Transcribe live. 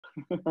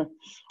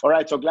All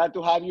right, so glad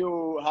to have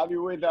you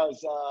with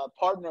us,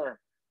 partner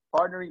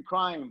in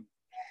crime.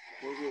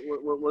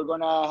 We're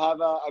gonna have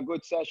a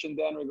good session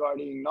then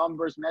regarding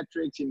numbers,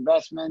 metrics,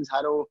 investments,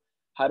 how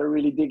to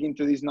really dig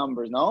into these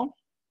numbers. No.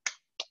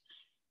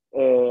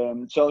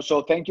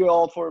 So thank you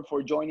all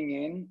for joining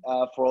in.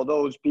 For all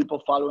those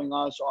people following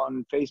us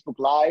on Facebook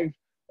Live,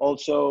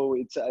 also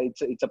it's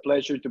a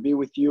pleasure to be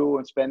with you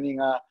and spending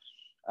a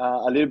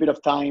little bit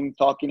of time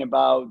talking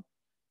about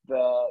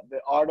the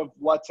art of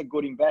what's a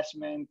good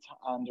investment,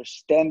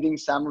 understanding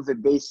some of the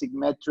basic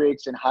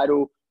metrics, and how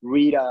to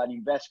read an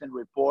investment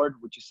report,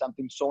 which is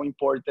something so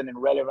important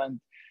and relevant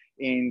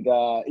in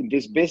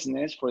this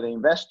business for the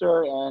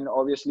investor, and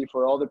obviously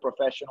for all the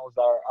professionals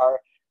that are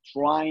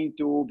trying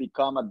to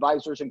become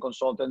advisors and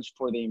consultants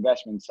for the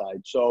investment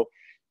side. So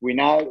we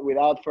now,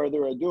 without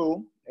further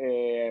ado,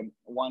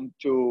 want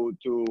to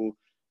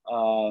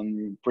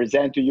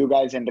present to you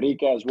guys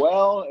Enrique as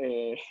well,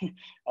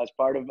 as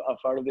part of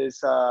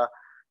this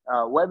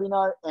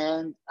webinar,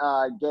 and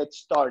get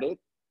started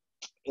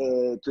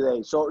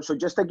today. So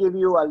just to give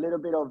you a little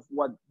bit of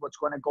what's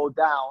going to go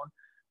down,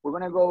 we're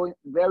going to go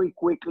very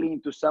quickly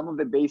into some of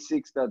the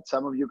basics that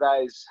some of you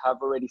guys have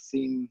already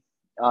seen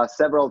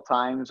several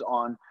times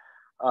on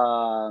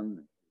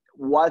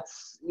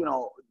what's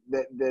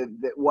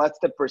what's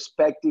the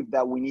perspective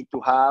that we need to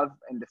have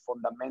and the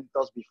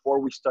fundamentals before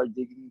we start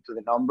digging into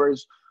the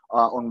numbers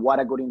on what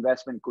a good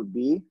investment could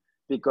be,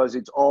 because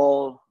it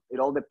all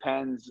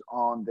depends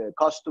on the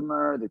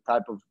customer, the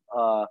type of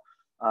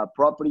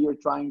property you're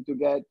trying to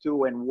get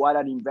to, and what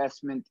an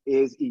investment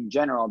is in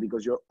general,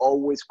 because you're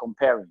always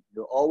comparing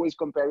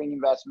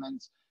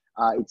investments.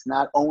 It's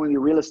not only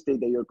real estate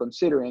that you're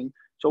considering.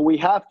 So we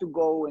have to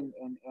go and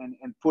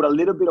put a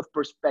little bit of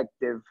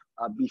perspective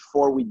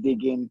before we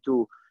dig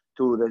into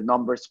the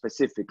numbers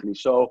specifically.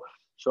 So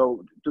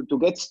to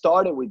get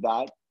started with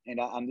that, and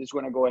I'm just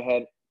going to go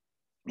ahead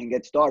and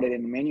get started.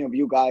 And many of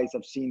you guys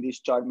have seen this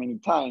chart many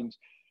times.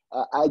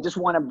 I just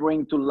want to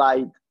bring to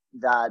light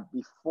that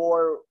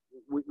before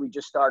we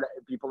just start,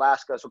 people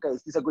ask us, okay,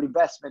 is this a good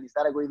investment? Is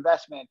that a good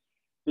investment?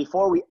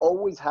 Before, we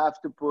always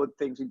have to put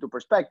things into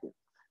perspective.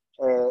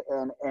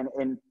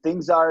 And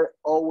things are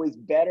always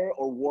better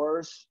or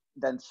worse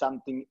than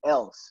something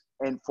else,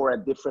 and for a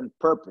different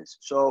purpose.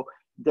 So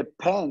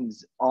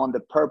depends on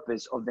the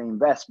purpose of the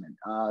investment.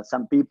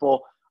 Some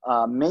people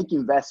make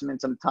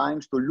investments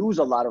sometimes to lose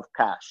a lot of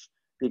cash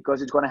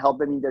because it's going to help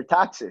them in their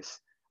taxes.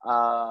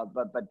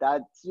 But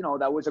that's,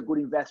 that was a good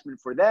investment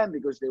for them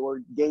because they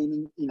were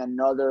gaining in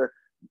another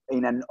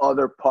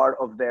part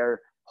of their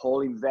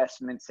whole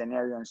investment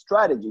scenario and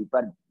strategy.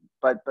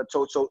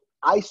 So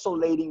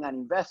isolating an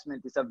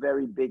investment is a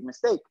very big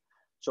mistake.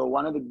 So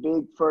one of the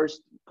big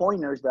first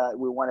pointers that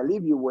we want to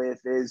leave you with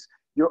is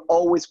you're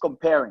always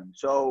comparing.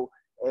 So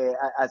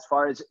as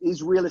far as,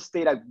 is real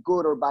estate a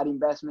good or bad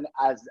investment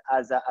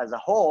as a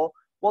whole?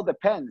 Well,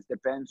 depends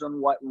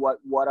on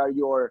what are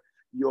your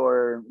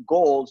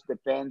goals,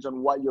 depends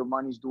on what your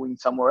money's doing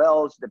somewhere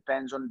else,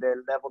 depends on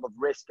the level of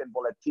risk and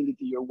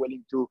volatility you're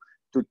willing to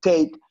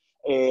take.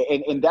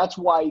 And that's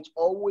why it's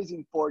always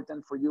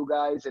important for you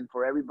guys and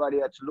for everybody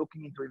that's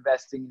looking into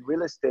investing in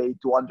real estate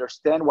to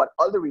understand what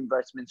other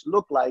investments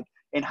look like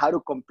and how to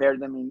compare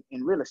them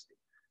in real estate.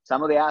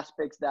 Some of the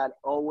aspects that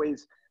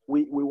always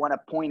we want to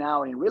point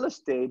out in real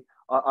estate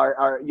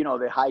are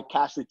the high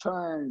cash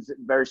returns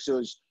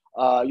versus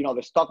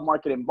the stock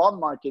market and bond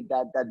market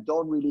that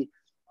don't really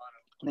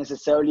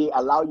necessarily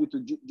allow you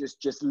to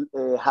just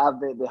have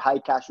the high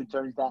cash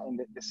returns that in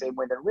the same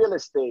way than real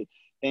estate.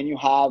 And you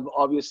have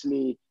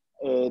obviously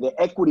the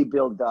equity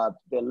buildup,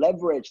 the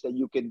leverage that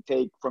you can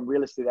take from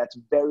real estate that's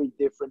very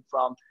different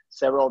from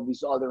several of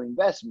these other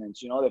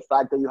investments. The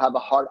fact that you have a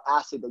hard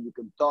asset that you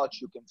can touch,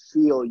 you can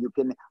feel, you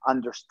can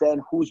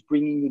understand who's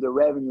bringing you the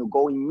revenue,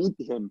 go and meet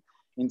him,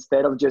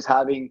 instead of just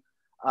having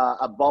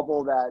a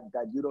bubble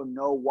that you don't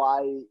know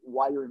why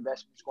your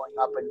investment is going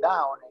up and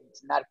down, and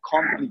it's not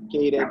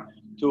complicated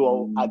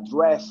to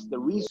address the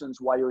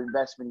reasons why your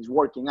investment is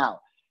working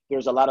out.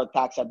 There's a lot of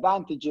tax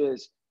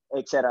advantages,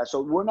 etc.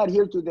 So we're not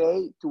here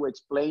today to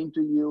explain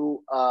to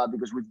you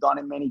because we've done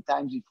it many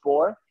times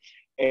before.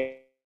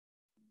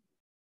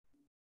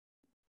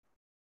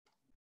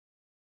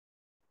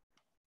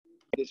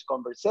 This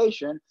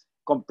conversation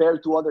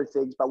compared to other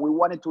things, but we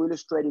wanted to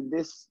illustrate in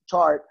this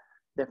chart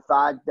the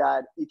fact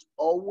that it's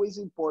always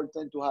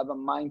important to have a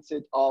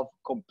mindset of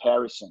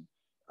comparison.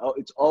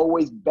 It's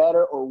always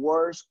better or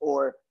worse,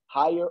 or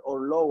higher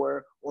or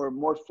lower, or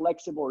more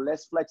flexible or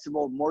less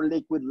flexible, more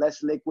liquid,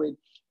 less liquid,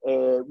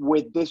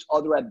 with these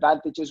other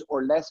advantages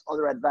or less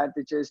other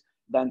advantages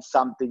than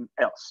something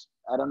else.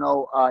 I don't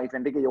know if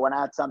Enrique, you want to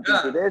add something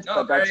to this,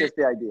 but that's just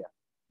the idea.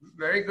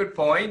 Very good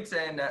points.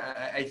 And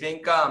I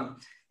think, some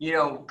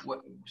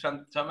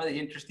of the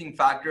interesting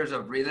factors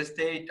of real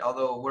estate,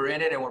 although we're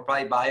in it and we're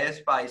probably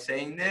biased by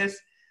saying this,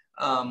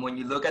 when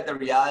you look at the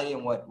reality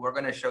and what we're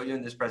going to show you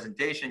in this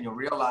presentation, you'll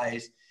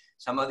realize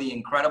some of the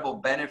incredible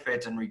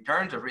benefits and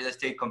returns of real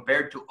estate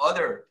compared to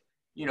other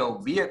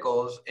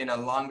vehicles in a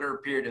longer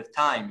period of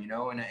time,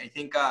 and I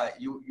think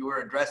you were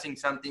addressing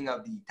something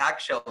of the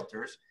tax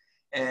shelters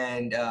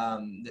and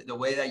the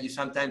way that you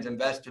sometimes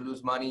invest to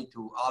lose money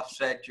to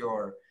offset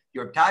your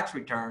tax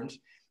returns.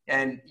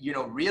 And,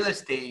 real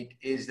estate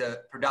is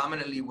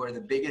predominantly where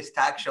the biggest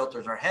tax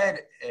shelters are held,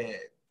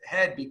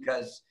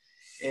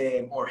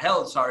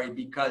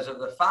 because of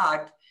the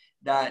fact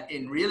that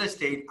in real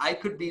estate, I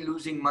could be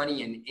losing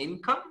money in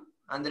income,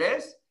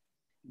 Andres,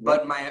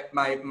 but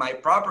my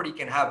property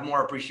can have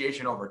more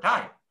appreciation over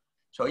time.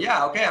 So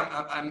yeah, okay,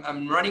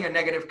 I'm running a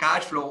negative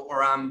cash flow,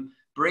 or I'm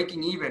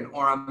breaking even,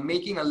 or I'm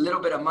making a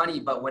little bit of money,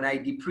 but when I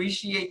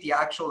depreciate the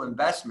actual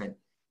investment,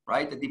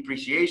 right, the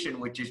depreciation,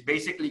 which is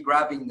basically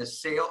grabbing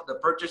the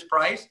purchase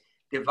price,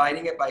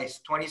 dividing it by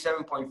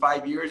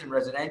 27.5 years in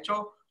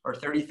residential or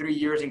 33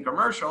 years in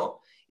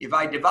commercial. If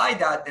I divide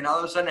that, then all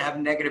of a sudden I have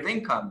negative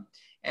income.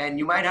 And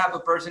you might have a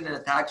person in a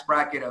tax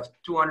bracket of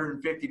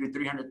 250 to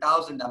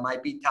 300,000 that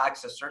might be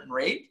taxed a certain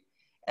rate.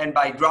 And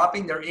by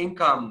dropping their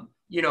income,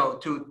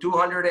 to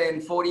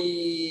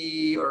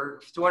 240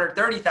 or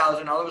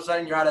 230,000, all of a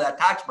sudden you're out of that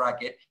tax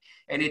bracket.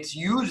 And it's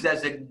used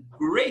as a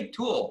great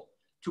tool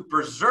to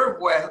preserve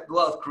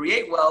wealth,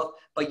 create wealth,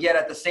 but yet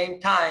at the same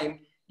time,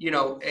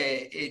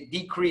 it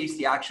decrease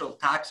the actual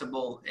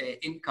taxable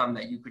income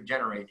that you could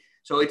generate.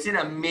 So it's an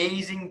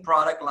amazing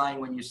product line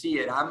when you see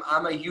it.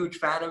 I'm a huge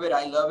fan of it.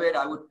 I love it.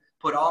 I would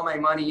put all my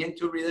money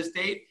into real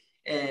estate,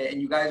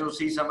 and you guys will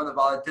see some of the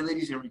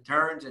volatilities and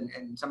returns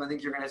and some of the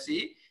things you're going to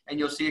see, and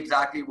you'll see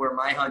exactly where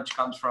my hunch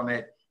comes from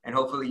it. And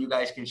hopefully you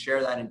guys can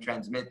share that and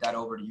transmit that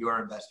over to your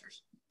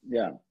investors.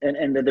 Yeah.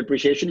 And the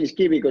depreciation is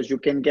key, because you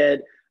can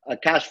get a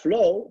cash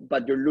flow,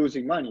 but you're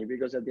losing money,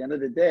 because at the end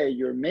of the day,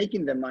 you're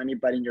making the money,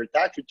 but in your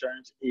tax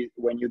returns,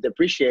 when you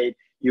depreciate,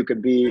 you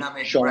could be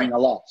showing a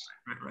loss.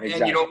 Right.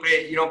 Exactly.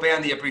 And you don't pay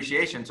on the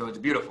appreciation. So it's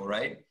beautiful,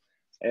 right?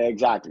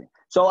 Exactly.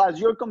 So as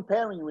you're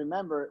comparing,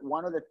 remember,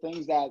 one of the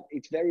things that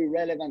it's very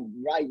relevant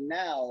right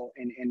now,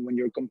 and when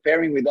you're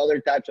comparing with other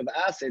types of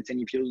assets, and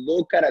if you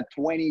look at a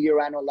 20-year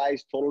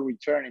annualized total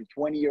return and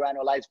 20-year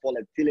annualized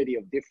volatility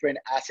of different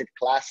asset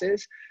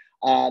classes,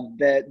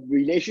 the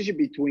relationship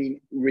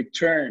between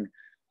return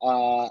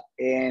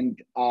and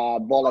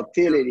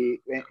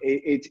volatility,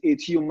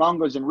 it's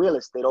humongous in real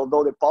estate.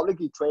 Although the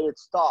publicly traded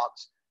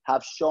stocks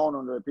have shown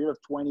over a period of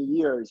 20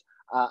 years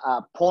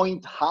a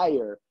point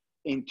higher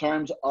in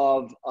terms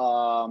of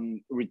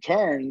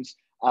returns,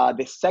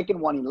 the second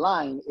one in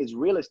line is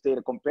real estate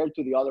compared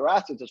to the other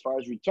assets. As far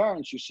as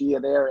returns, you see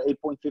there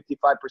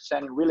 8.55%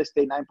 in real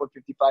estate,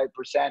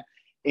 9.55%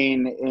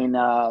 in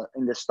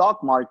the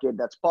stock market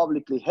that's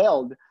publicly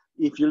held.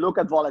 If you look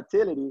at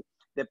volatility,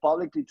 the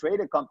publicly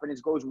traded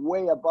companies goes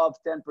way above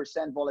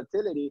 10%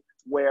 volatility,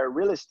 where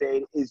real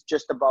estate is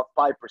just above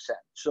 5%.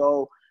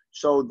 So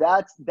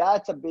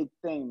that's a big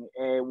thing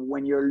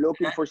when you're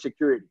looking for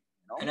security.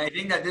 And I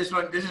think that this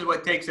is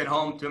what takes it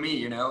home to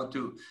me,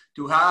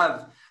 to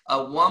have a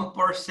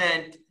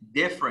 1%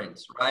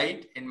 difference,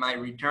 right, in my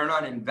return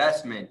on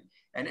investment.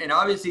 And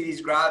obviously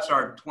these graphs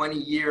are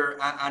 20-year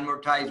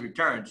amortized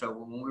return. So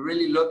when we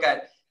really look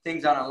at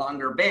things on a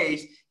longer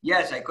base,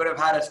 yes, I could have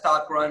had a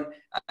stock run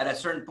at a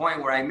certain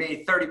point where I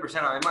made 30% of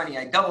my money,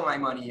 I double my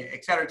money,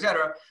 et cetera, et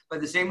cetera. But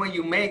the same way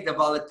you make, the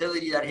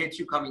volatility that hits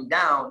you coming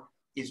down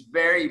is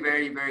very,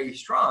 very, very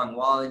strong.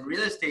 While in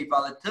real estate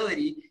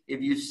volatility,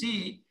 if you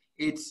see,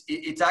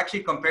 it's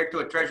actually compared to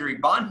a treasury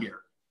bond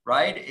here,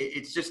 right?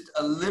 It's just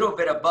a little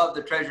bit above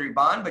the treasury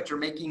bond, but you're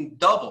making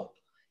double.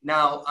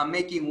 Now, I'm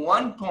making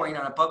 1 point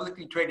on a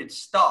publicly traded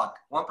stock,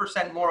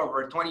 1% more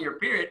over a 20-year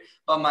period,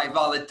 but my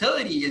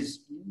volatility is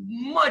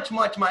much,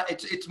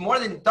 it's more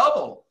than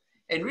double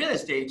in real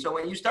estate. So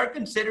when you start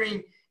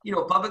considering,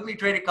 publicly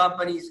traded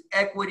companies,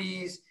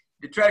 equities,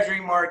 the treasury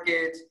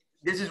markets,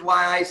 this is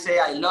why I say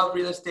I love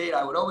real estate.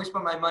 I would always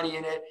put my money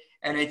in it.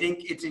 And I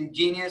think it's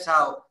ingenious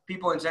how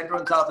people in Central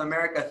and South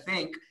America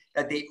think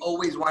that they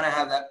always want to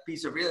have that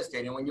piece of real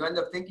estate. And when you end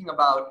up thinking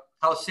about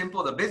how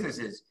simple the business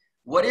is,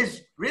 what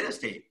is real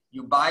estate?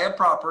 You buy a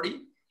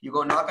property, you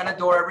go knock on a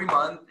door every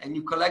month, and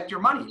you collect your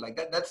money. Like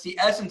that's the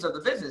essence of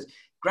the business.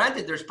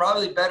 Granted, there's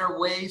probably better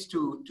ways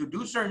to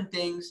do certain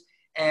things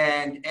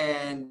and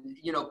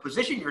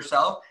position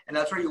yourself. And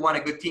that's where you want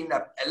a good team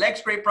that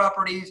elects great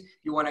properties.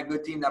 You want a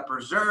good team that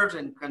preserves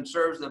and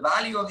conserves the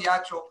value of the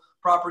actual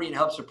property and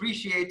helps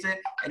appreciate it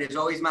and is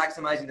always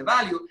maximizing the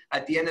value.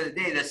 At the end of the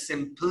day, the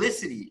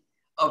simplicity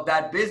of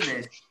that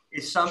business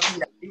is something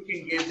that you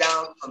can give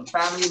down from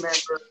family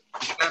member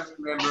to family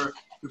member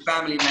to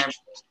family member.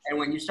 And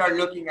when you start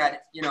looking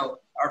at,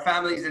 our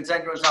families in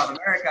Central and South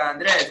America,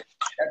 Andres,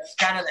 that's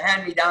kind of the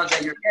hand-me-downs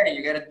that you're getting.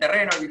 You get a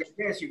terreno, you get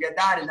this, you get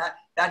that, and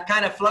that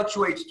kind of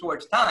fluctuates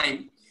towards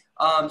time.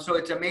 So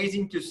it's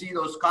amazing to see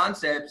those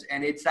concepts,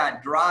 and it's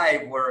that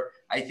drive where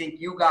I think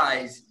you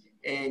guys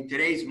in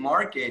today's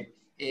market,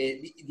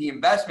 the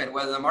investment,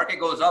 whether the market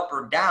goes up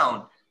or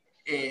down,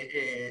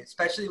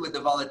 especially with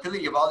the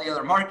volatility of all the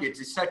other markets,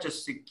 is such a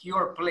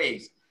secure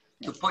place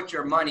to put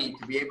your money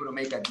to be able to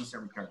make a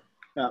decent return.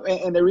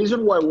 And the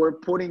reason why we're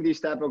putting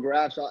these type of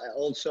graphs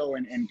also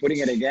and putting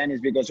it again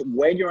is because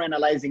when you're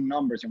analyzing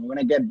numbers, and we're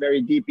going to get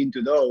very deep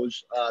into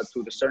those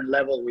to a certain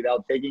level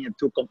without taking it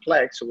too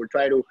complex. So we're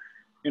trying to,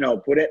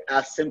 put it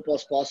as simple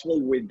as possible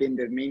within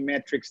the main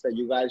metrics that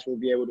you guys will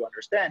be able to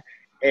understand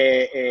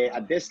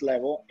at this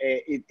level.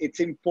 It's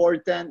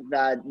important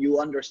that you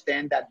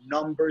understand that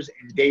numbers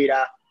and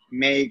data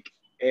make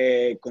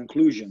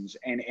conclusions.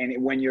 And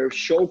when you're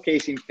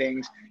showcasing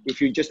things, if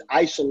you just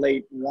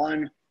isolate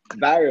one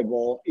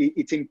variable,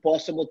 it's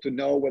impossible to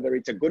know whether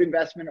it's a good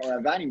investment or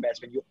a bad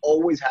investment. You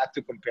always have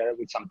to compare it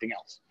with something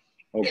else.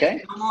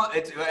 Okay.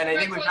 And I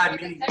think we've had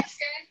many.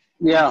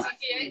 Yeah.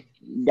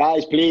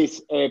 Guys,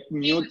 please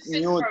mute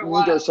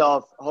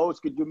yourself.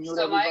 Host, could you mute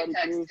everybody,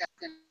 please?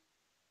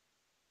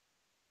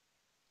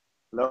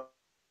 Hello.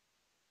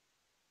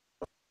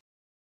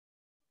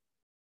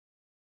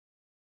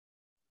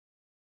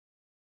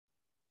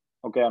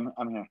 Okay,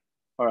 I'm here.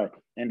 All right,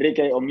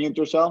 Enrique, unmute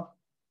yourself.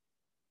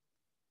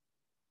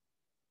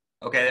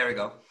 Okay, there we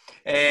go.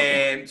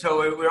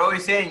 So we're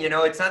always saying,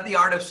 it's not the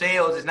art of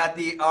sales, it's not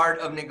the art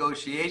of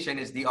negotiation,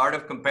 it's the art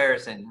of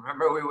comparison.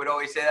 Remember, we would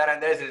always say that on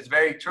this, and it's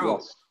very true.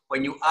 Yes.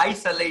 When you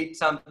isolate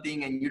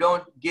something and you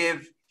don't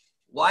give,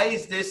 why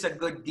is this a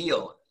good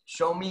deal?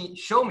 Show me,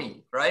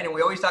 right? And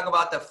we always talk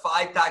about the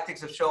 5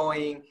 tactics of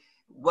showing,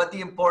 what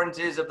the importance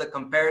is of the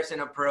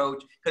comparison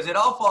approach, because it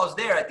all falls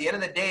there. At the end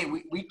of the day,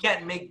 we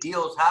can't make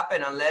deals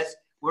happen unless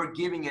we're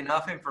giving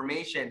enough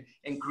information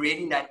and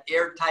creating that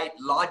airtight,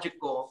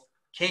 logical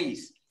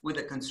case with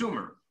the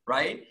consumer,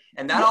 right?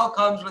 And that all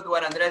comes with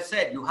what Andres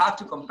said. You have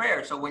to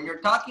compare. So when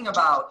you're talking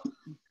about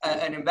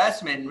an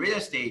investment in real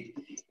estate,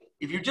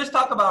 if you just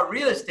talk about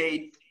real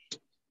estate,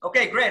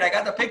 okay, great, I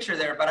got the picture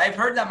there, but I've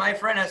heard that my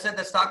friend has said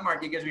the stock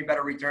market gives me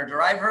better returns, or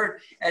I've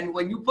heard, and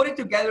when you put it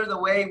together the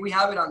way we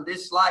have it on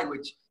this slide,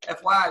 which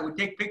FYI, we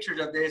take pictures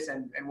of this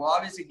and we'll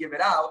obviously give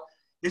it out.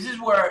 This is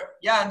where,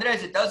 yeah,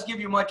 Andres, it does give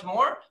you much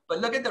more,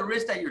 but look at the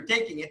risk that you're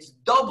taking. It's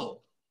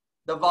double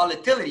the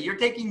volatility. You're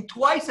taking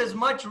twice as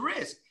much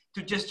risk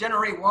to just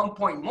generate 1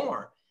 point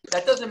more.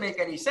 That doesn't make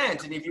any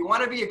sense. And if you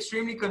want to be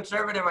extremely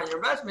conservative on your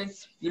investment,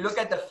 you look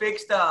at the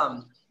fixed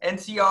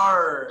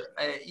NCR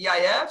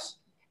EIFs,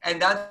 and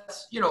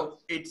that's,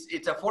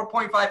 it's a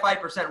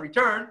 4.55%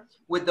 return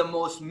with the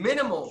most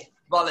minimal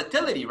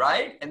volatility,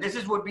 right? And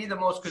this would be the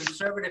most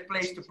conservative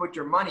place to put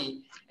your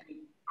money.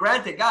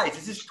 Granted, guys,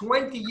 this is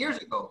 20 years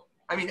ago.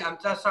 I mean, I'm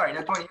sorry,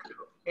 not 20 years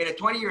ago. In a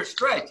 20-year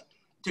stretch.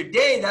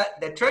 Today,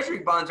 the treasury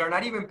bonds are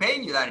not even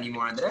paying you that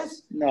anymore,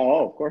 Andres.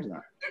 No, of course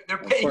not. They're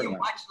paying you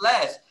much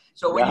less.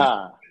 So when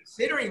you're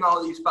considering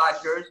all these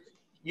factors,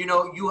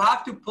 you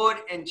have to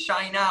put and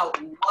shine out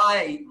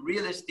why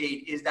real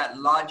estate is that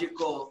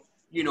logical,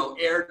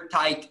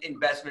 airtight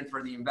investment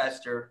for the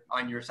investor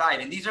on your side.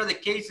 And these are the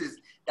cases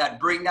that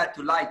bring that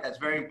to light. That's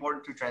very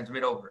important to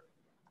transmit over.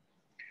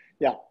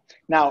 Yeah.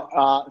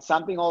 Now,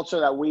 something also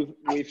that we've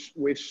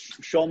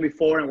shown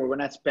before, and we're going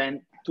to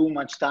spend too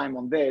much time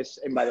on this.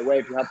 And by the way,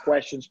 if you have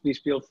questions, please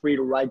feel free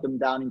to write them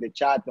down in the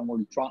chat, and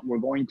we're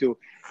going to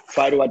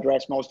try to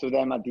address most of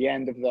them at the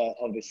end of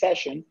the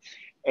session.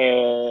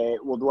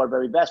 We'll do our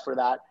very best for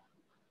that.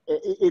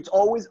 It's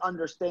always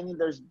understanding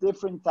there's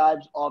different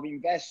types of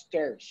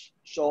investors.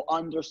 So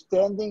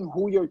understanding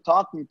who you're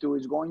talking to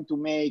is going to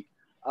make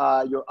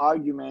your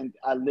argument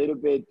a little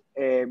bit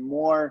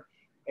more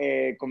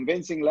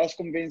convincing, less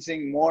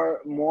convincing,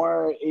 more.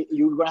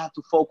 You're going to have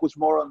to focus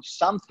more on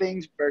some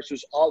things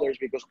versus others,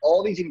 because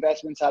all these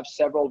investments have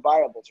several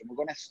variables. And we're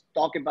going to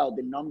talk about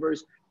the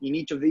numbers in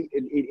each of the,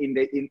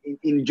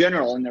 in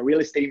general, in the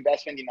real estate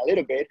investment in a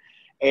little bit.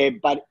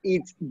 But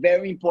it's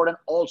very important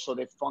also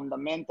the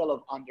fundamental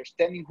of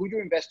understanding who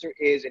your investor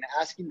is and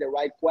asking the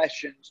right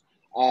questions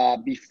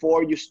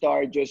before you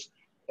start just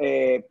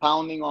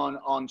pounding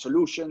on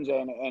solutions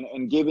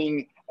and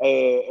giving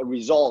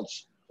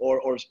results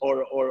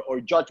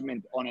or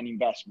judgment on an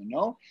investment.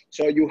 No,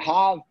 so you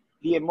have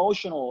the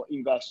emotional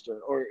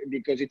investor, or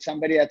because it's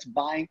somebody that's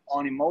buying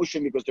on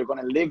emotion because they're going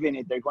to live in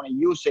it, they're going to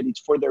use it, it's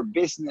for their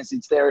business,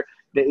 it's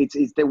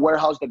the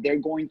warehouse that they're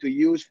going to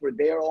use for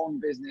their own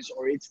business,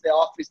 or it's the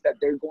office that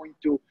they're going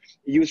to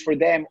use for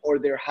them, or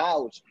their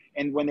house.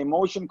 And when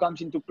emotion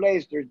comes into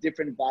place, there's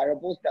different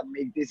variables that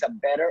make this a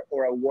better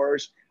or a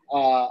worse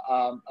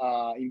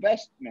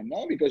investment,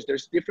 no? Because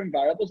there's different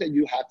variables that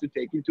you have to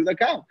take into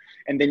account.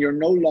 And then you're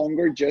no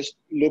longer just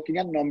looking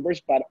at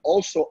numbers, but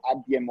also at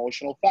the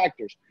emotional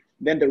factors.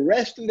 Then the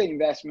rest of the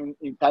investment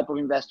type of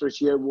investors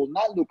here will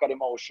not look at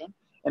emotion.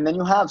 And then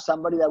you have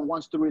somebody that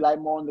wants to rely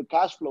more on the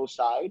cash flow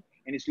side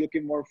and is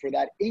looking more for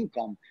that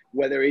income,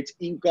 whether it's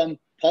income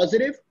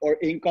positive or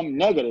income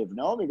negative,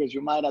 no? Because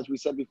you might, as we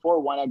said before,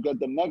 want to get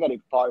the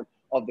negative part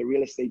of the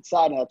real estate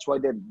side. And that's why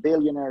the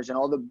billionaires and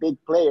all the big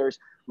players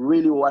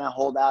really want to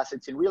hold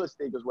assets in real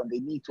estate, because when they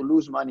need to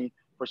lose money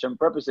for some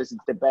purposes,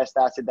 it's the best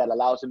asset that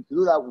allows them to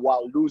do that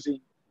while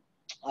losing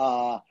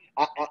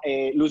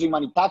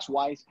money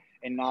tax-wise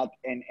and not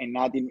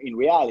in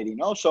reality,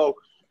 no? So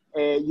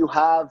you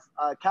have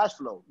cash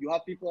flow. You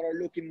have people that are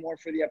looking more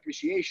for the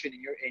appreciation,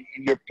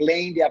 and you're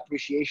playing the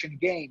appreciation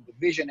game. The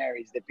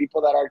visionaries, the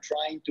people that are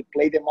trying to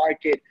play the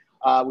market,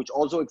 which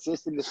also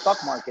exists in the stock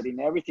market. In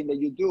everything that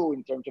you do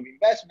in terms of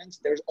investments,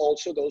 there's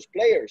also those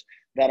players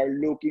that are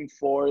looking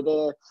for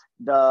the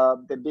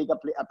big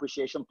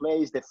appreciation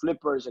plays, the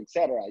flippers,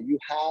 etc. You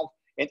have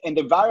and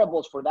the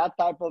variables for that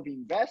type of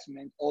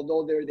investment,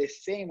 although they're the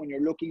same when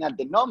you're looking at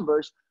the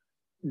numbers,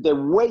 the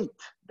weight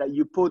that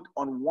you put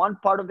on one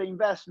part of the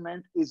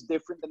investment is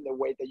different than the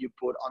weight that you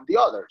put on the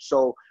other.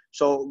 So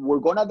we're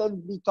gonna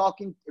then be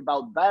talking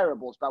about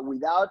variables, but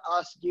without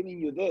us giving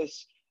you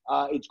this,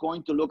 it's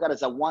going to look at it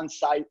as a one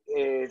size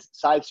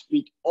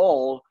fit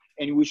all,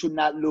 and we should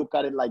not look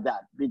at it like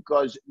that,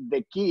 because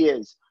the key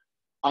is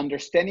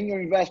understanding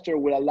your investor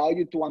will allow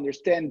you to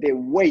understand the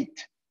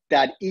weight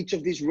that each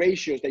of these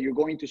ratios that you're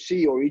going to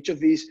see, or each of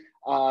these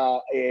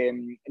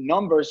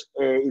numbers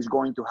is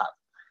going to have.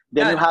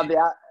 Then you have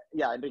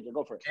Enrique,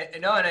 go for it.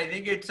 No, and I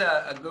think it's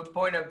a good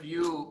point of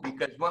view,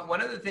 because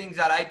one of the things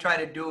that I try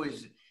to do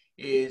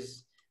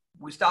is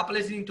we stop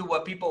listening to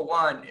what people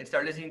want and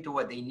start listening to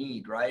what they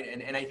need, right?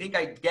 And I think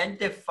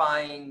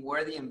identifying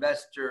where the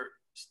investor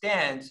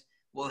stands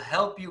will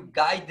help you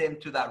guide them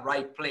to that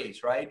right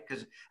place, right?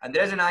 Because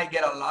Andres and I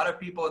get a lot of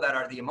people that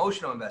are the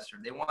emotional investor.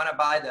 They want to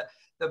buy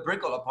the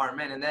brickle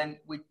apartment, and then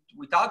we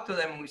talk to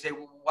them and we say,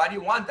 well, why do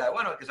you want that?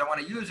 Well, because I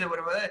want to use it,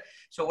 whatever that.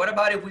 So what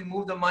about if we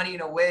move the money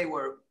in a way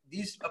where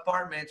these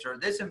apartments or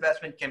this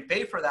investment can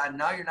pay for that, and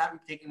now you're not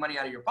taking money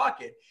out of your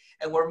pocket,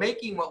 and we're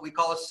making what we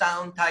call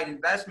sound, tight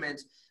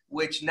investments,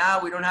 which now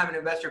we don't have an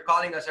investor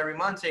calling us every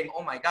month saying,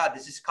 oh my God,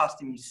 this is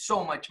costing me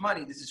so much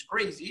money, this is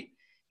crazy.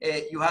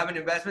 You have an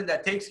investment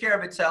that takes care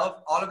of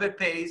itself, all of it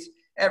pays,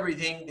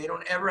 everything. They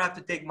don't ever have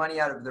to take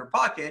money out of their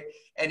pocket.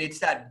 And it's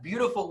that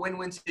beautiful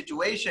win-win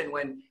situation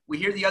when we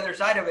hear the other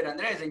side of it,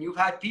 Andres, and you've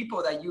had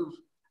people that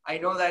I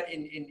know that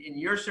in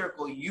your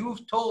circle,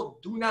 you've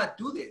told, do not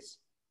do this.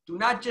 Do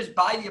not just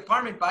buy the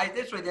apartment, buy it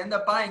this way. They end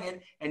up buying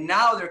it. And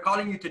now they're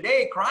calling you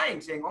today crying,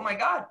 saying, oh my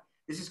God,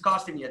 this is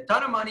costing me a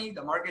ton of money.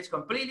 The market's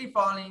completely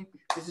falling.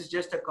 This is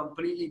just a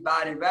completely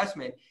bad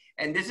investment.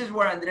 And this is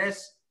where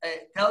Andres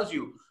tells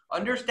you,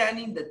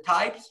 understanding the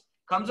types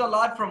comes a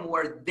lot from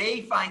where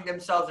they find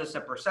themselves as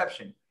a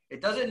perception.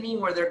 It doesn't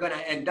mean where they're going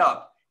to end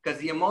up, because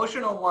the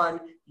emotional one,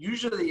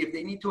 usually if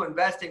they need to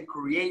invest and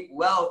create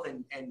wealth,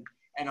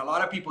 and a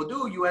lot of people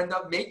do, you end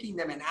up making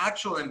them an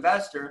actual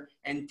investor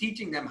and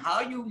teaching them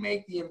how you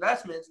make the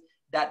investments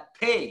that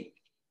pay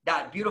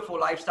that beautiful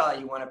lifestyle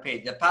you want to pay,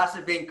 the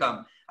passive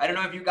income. I don't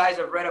know if you guys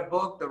have read a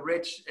book, The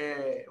Rich,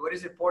 what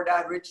is it, Poor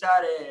Dad, Rich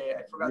Dad?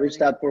 I forgot. Rich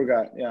Dad, Poor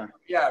Dad, yeah.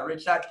 Yeah,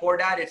 Rich Dad, Poor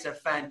Dad. It's a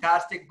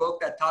fantastic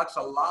book that talks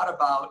a lot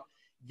about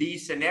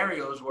these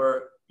scenarios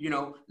where, you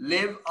know,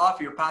 live off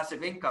your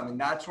passive income. And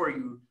that's where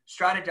you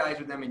strategize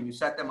with them and you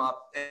set them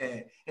up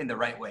in the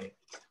right way.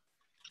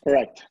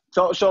 Correct.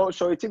 So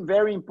it's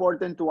very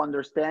important to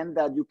understand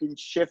that you can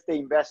shift the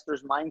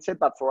investor's mindset,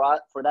 but for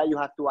that you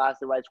have to ask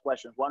the right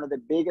questions. One of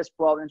the biggest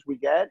problems we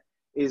get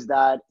is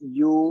that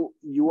you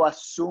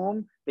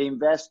assume the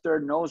investor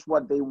knows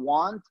what they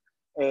want,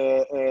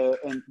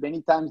 and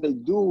many times they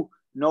do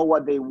know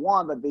what they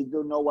want, but they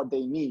don't know what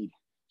they need.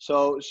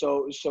 So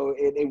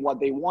what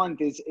they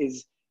want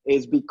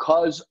is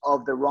because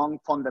of the wrong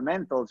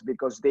fundamentals,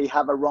 because they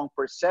have a wrong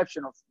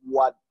perception of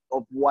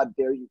what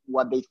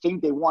they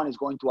think they want is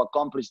going to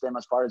accomplish them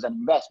as far as an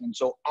investment.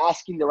 So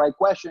asking the right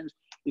questions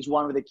is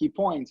one of the key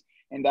points.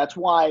 And that's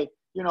why,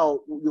 you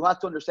know, you have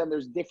to understand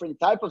there's different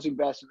types of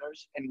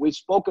investors, and we've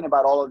spoken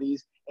about all of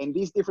these, and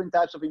these different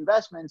types of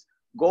investments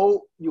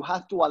you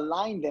have to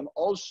align them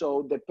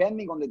also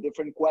depending on the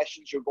different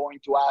questions you're going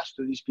to ask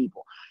to these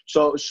people.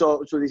 So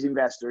these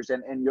investors,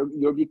 and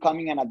you're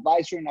becoming an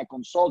advisor and a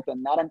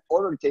consultant, not an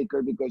order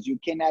taker, because you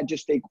cannot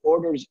just take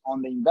orders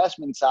on the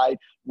investment side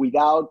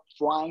without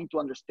trying to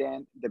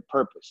understand the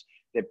purpose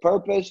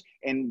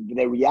and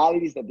the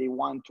realities that they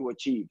want to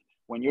achieve.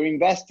 When you're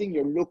investing,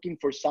 you're looking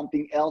for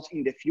something else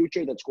in the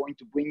future that's going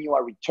to bring you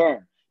a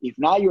return. If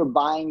not, you're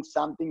buying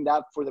something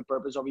that for the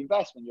purpose of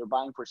investment, you're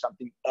buying for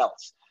something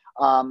else.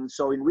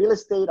 So in real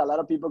estate, a lot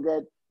of people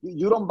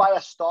you don't buy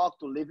a stock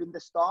to live in the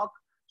stock.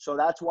 So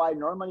that's why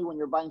normally when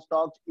you're buying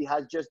stocks, it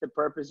has just the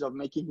purpose of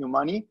making you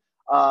money.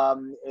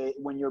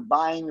 When you're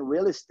buying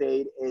real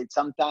estate,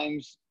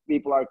 sometimes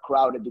people are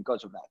crowded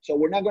because of that. So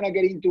we're not going to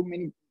get into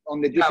many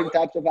on the different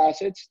types of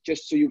assets,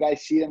 just so you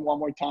guys see them one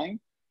more time.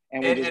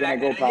 And we're just going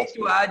to go past it.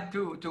 To add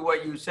to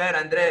what you said,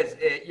 Andres,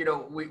 you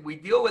know, we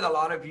deal with a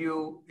lot of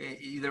you,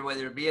 either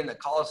whether it be in the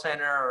call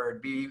center or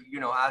it be, you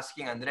know,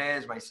 asking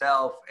Andres,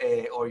 myself,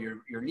 or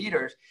your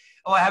leaders,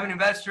 oh, I have an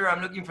investor,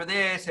 I'm looking for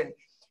this.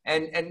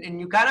 And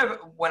you kind of,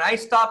 when I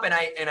stop and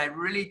I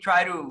really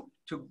try to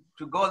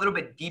go a little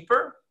bit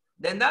deeper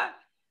than that,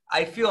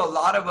 I feel a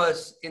lot of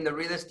us in the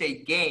real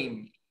estate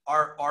game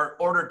are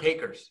order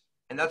takers.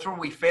 And that's where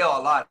we fail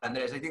a lot,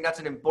 Andres. I think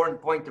that's an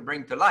important point to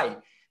bring to light.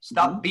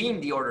 Stop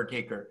being the order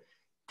taker.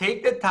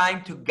 Take the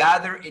time to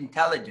gather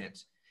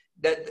intelligence.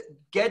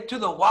 Get to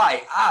the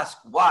why. Ask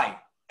why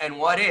and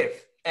what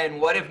if.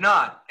 And what if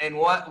not? And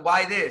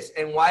why this?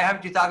 And why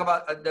haven't you talked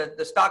about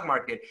the stock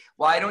market?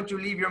 Why don't you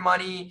leave your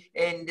money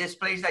in this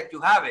place that you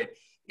have it?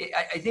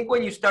 I think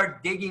when you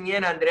start digging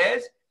in,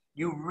 Andres,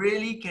 you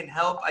really can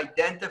help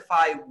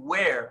identify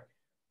where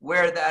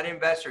that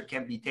investor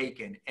can be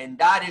taken. And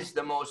that is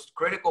the most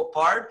critical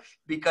part,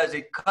 because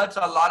it cuts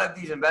a lot of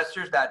these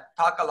investors that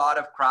talk a lot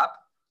of crap,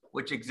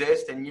 which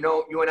exist. And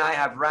you and I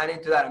have ran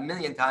into that a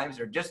million times.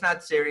 They're just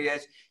not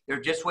serious.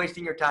 They're just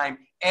wasting your time.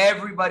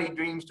 Everybody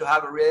dreams to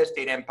have a real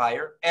estate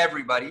empire.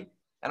 Everybody.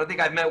 I don't think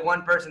I've met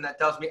one person that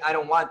tells me I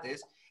don't want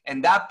this.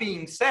 And that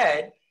being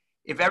said,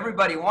 if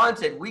everybody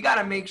wants it, we got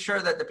to make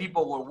sure that the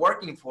people we're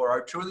working for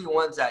are truly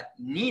ones that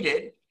need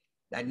it,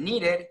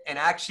 and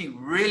actually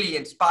really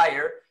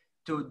inspire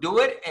to do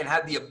it and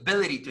have the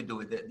ability to do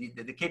it,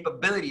 the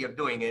capability of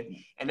doing it.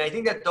 And I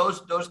think that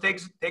those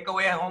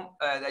takeaway at home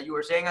that you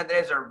were saying,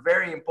 Andres, are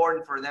very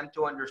important for them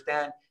to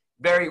understand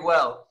very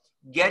well.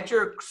 Get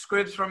your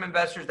scripts from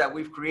investors that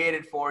we've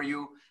created for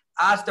you.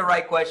 Ask the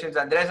right questions.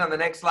 Andres, on the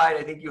next slide,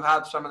 I think you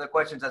have some of the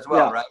questions as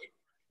well, right?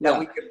 That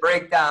we can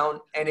break down.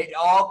 And it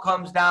all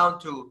comes down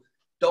to,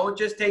 don't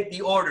just take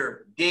the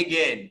order, dig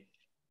in.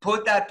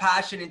 Put that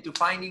passion into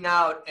finding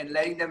out and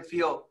letting them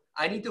feel,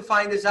 I need to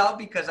find this out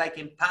because I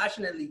can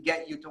passionately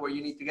get you to where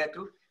you need to get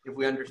to, if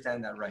we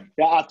understand that right.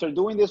 Yeah, after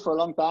doing this for a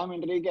long time,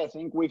 Enrique, I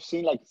think we've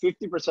seen like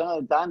 50%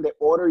 of the time, the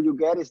order you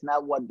get is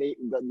not what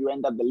you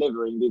end up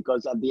delivering,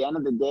 because at the end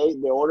of the day,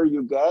 the order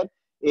you get,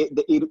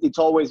 it's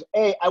always,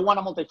 hey, I want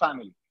a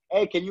multifamily.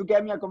 Hey, can you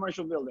get me a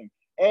commercial building?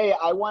 Hey,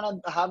 I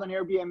want to have an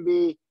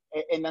Airbnb.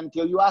 And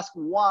until you ask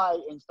why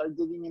and start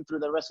digging into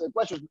the rest of the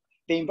questions,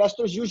 the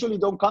investors usually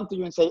don't come to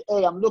you and say,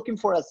 hey, I'm looking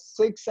for a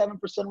 6-7%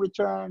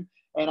 return,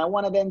 and I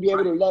want to then be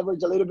able to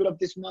leverage a little bit of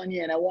this money,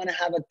 and I want to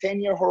have a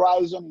 10-year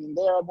horizon, and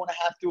there I want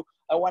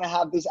to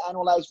have this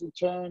annualized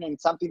return and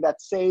something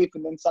that's safe,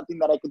 and then something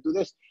that I could do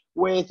this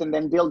with, and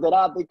then build it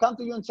up. They come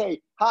to you and say,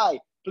 hi,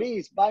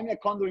 please buy me a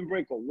condo in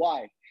Brickell.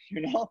 Why?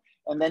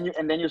 And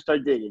then you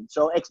start digging.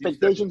 So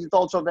expectations is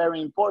also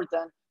very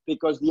important,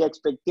 because the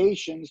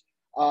expectations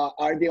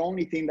are the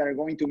only thing that are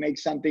going to make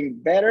something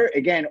better,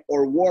 again,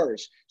 or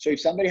worse. So if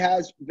somebody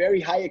has very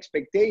high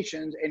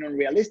expectations and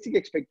unrealistic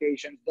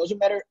expectations, doesn't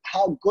matter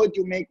how good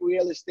you make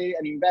real estate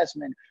an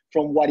investment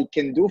from what it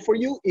can do for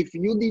you, if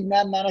you did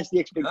not manage the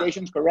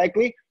expectations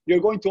correctly, you're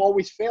going to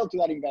always fail to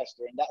that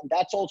investor. And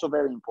that's also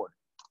very important.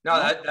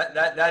 No,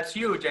 that's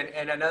huge.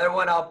 And another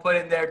one I'll put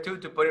in there too,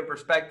 to put in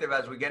perspective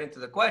as we get into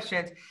the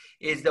questions,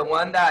 is the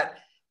one that,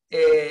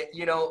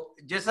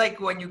 just like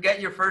when you get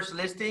your first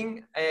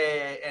listing,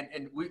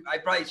 I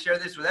probably share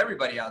this with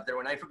everybody out there.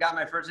 When I forgot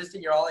my first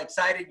listing, you're all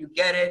excited, you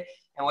get it.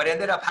 And what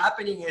ended up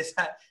happening is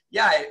that,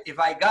 if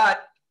I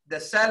got the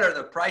seller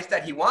the price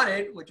that he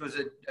wanted, which was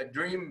a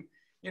dream,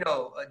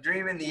 a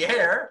dream in the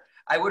air,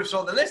 I would have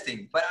sold the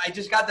listing. But I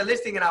just got the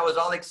listing and I was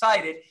all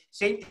excited.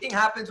 Same thing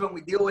happens when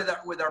we deal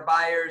with our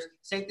buyers.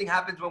 Same thing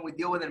happens when we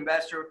deal with an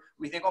investor.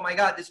 We think, oh my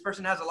God, this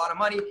person has a lot of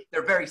money.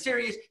 They're very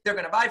serious. They're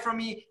going to buy from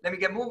me. Let me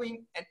get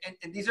moving.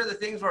 And these are the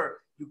things where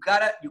you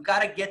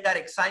gotta get that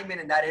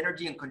excitement and that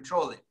energy and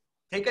control it.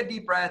 Take a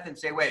deep breath and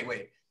say,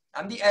 wait,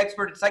 I'm the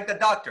expert. It's like the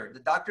doctor. The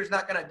doctor's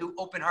not going to do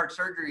open heart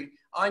surgery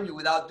on you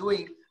without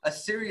doing a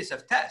series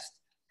of tests.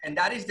 And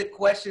that is the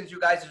questions you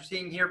guys are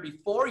seeing here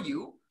before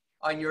you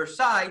on your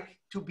side,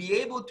 to be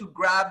able to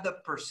grab the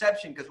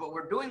perception. Because what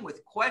we're doing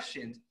with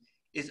questions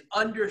is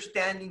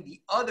understanding the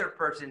other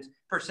person's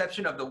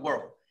perception of the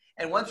world.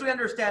 And once we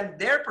understand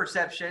their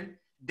perception,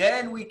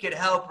 then we could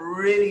help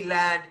really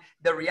land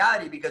the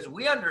reality, because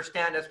we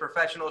understand as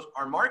professionals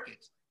our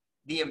markets,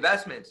 the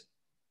investments,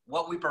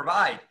 what we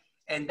provide.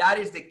 And that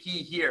is the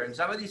key here. And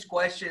some of these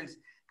questions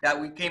that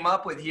we came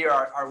up with here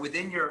are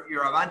within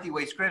your Avanti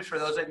Way scripts. For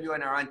those of you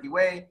in Avanti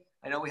Way,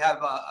 I know we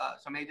have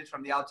some agents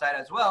from the outside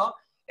as well.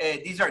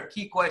 These are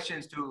key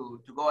questions to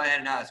go ahead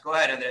and ask. Go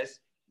ahead, Andres.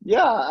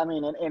 Yeah, I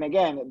mean, and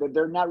again,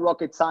 they're not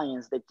rocket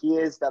science. The key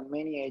is that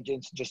many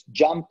agents just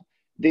jump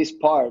this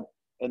part,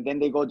 and then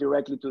they go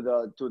directly to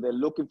the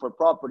looking for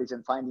properties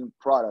and finding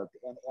product,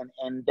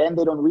 and then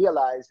they don't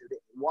realize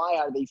why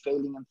are they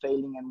failing,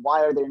 and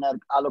why are they not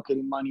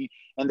allocating money,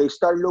 and they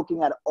start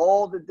looking at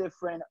all the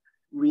different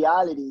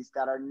realities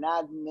that are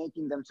not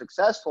making them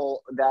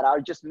successful, that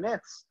are just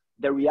myths.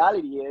 The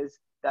reality is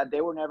that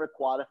they were never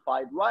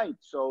qualified right.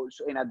 So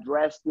and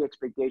address the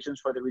expectations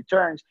for the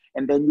returns.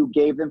 And then you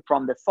gave them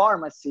from the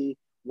pharmacy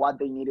what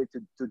they needed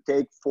to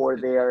take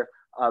for their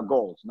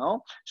goals,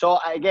 no? So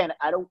again,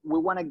 we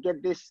want to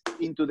get this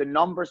into the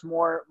numbers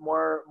more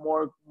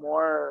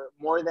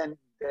than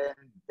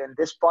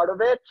this part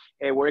of it.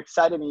 We're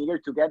excited and eager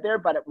to get there,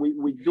 but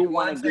we do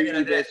want to give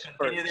you this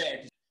first.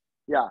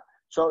 Yeah.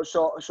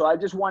 So I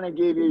just want to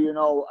give you,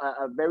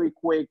 a very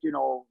quick,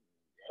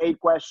 8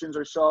 questions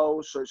or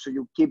so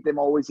you keep them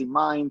always in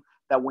mind,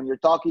 that when you're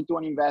talking to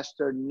an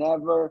investor,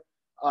 never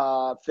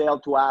fail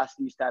to ask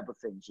these type of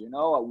things.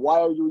 Why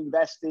are you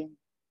investing?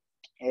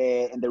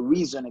 And the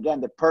reason, again,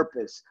 the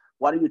purpose.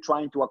 What are you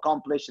trying to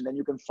accomplish? And then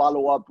you can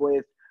follow up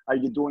with, are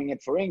you doing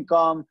it for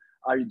income?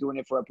 Are you doing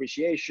it for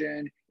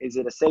appreciation? Is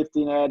it a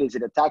safety net? Is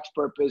it a tax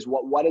purpose?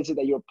 What is it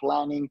that you're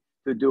planning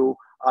to do?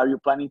 Are you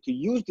planning to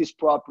use this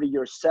property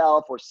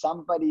yourself or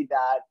somebody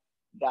that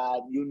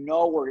you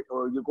know,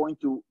 or you're going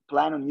to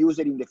plan on use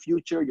it in the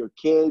future, your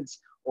kids,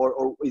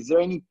 or is there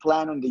any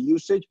plan on the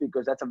usage?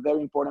 Because that's a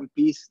very important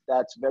piece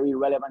that's very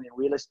relevant in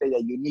real estate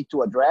that you need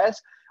to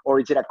address. Or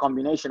is it a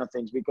combination of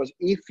things? Because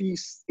if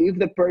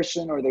the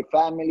person or the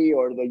family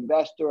or the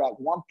investor at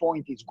one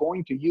point is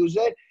going to use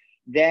it,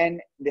 then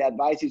the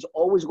advice is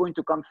always going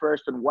to come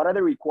first on what are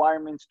the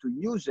requirements to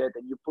use it,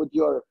 and you put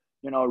your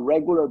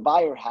regular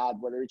buyer hat,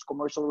 whether it's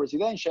commercial or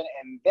residential,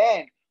 and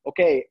then,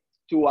 okay,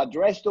 to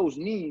address those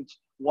needs,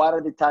 what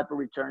are the type of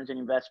returns and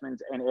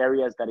investments and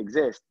areas that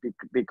exist?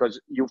 Because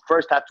you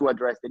first have to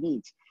address the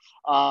needs.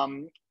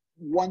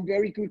 One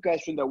very good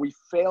question that we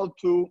failed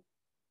to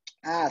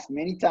ask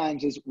many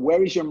times is,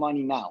 where is your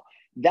money now?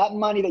 That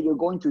money that you're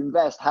going to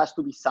invest has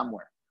to be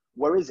somewhere.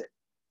 Where is it?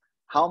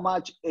 How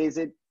much is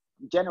it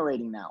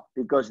generating now?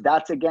 Because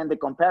that's, again, the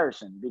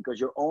comparison, because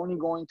you're only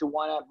going to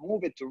want to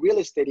move it to real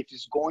estate if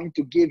it's going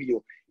to give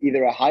you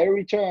either a higher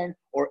return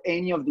or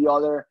any of the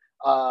other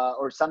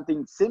or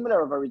something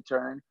similar of a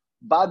return,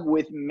 but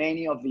with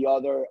many of the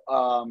other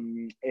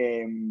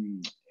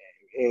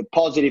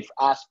positive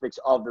aspects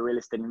of the real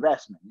estate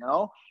investment,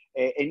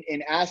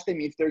 and ask them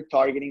if they're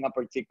targeting a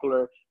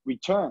particular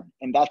return.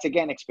 And that's,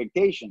 again,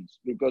 expectations,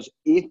 because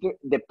if it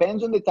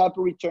depends on the type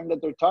of return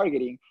that they're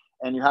targeting,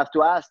 and you have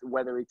to ask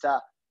whether it's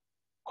a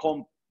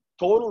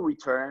total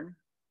return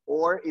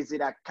or is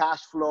it a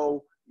cash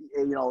flow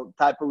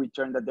type of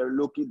return that they're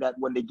looking at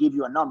when they give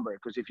you a number.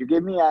 Because if you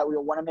give me we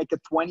want to make a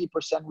 20%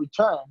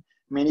 return,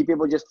 many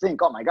people just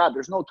think, oh my God,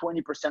 there's no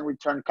 20%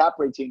 return cap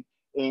rating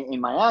in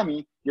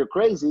Miami. You're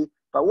crazy.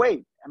 But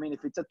wait, I mean,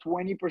 if it's a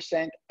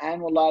 20%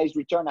 annualized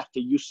return after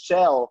you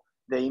sell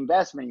the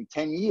investment in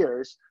 10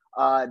 years,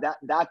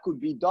 that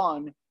could be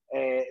done.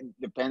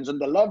 Depends on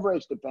the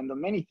leverage, depends on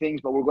many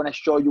things, but we're going to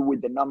show you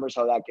with the numbers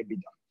how that can be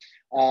done.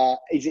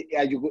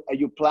 Are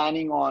you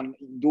planning on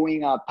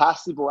doing a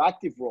passive or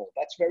active role?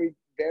 That's very,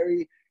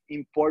 very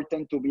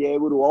important to be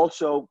able to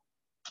also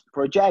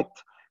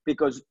project,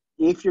 because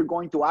if you're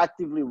going to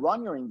actively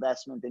run your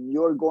investment and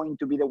you're going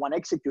to be the one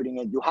executing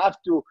it, you have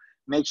to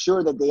make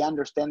sure that they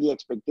understand the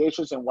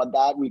expectations and what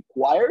that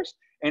requires.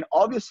 And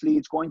obviously,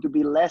 it's going to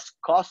be less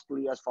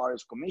costly as far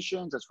as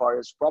commissions, as far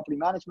as property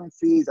management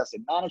fees, asset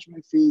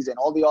management fees, and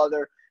all the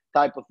other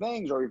type of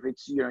things. Or if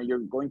it's, you're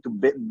going to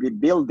be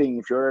building,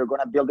 if you're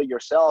going to build it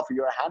yourself, or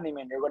you're a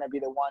handyman, you're going to be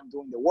the one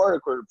doing the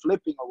work or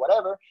flipping or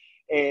whatever.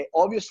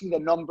 Obviously, the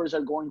numbers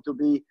are going to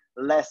be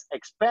less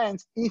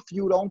expense if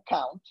you don't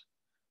count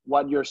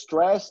what your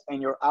stress and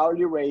your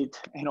hourly rate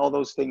and all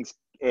those things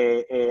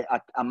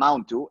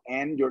amount to,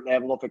 and your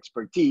level of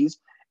expertise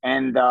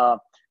and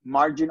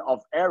margin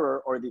of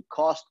error, or the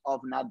cost of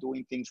not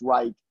doing things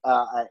right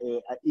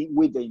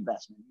with the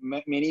investment.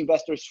 Many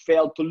investors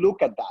fail to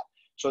look at that.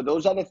 So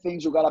those are the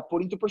things you got to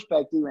put into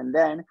perspective, and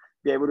then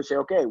be able to say,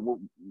 okay, well,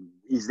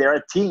 is there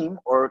a team,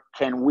 or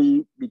can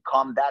we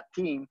become that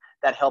team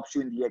that helps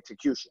you in the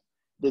execution?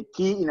 The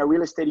key in a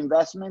real estate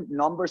investment,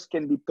 numbers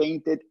can be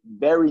painted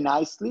very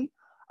nicely.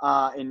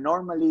 And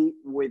normally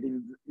with,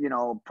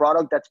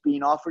 product that's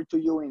being offered to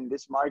you in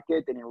this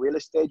market and in real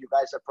estate, you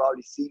guys have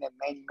probably seen it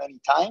many, many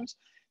times.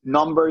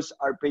 Numbers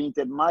are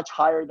painted much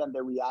higher than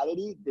the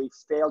reality. They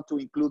fail to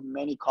include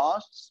many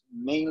costs,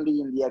 mainly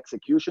in the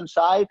execution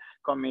side: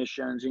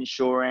 commissions,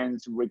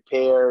 insurance,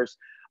 repairs,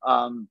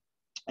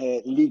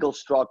 legal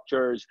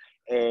structures,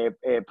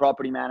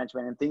 property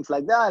management, and things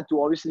like that,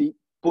 to obviously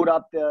put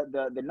up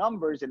the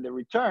numbers and the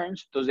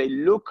returns so they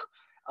look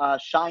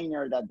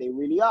shinier than they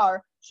really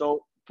are.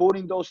 So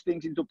putting those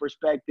things into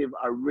perspective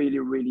are really,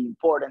 really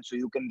important, so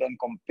you can then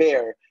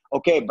compare,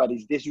 okay, but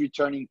is this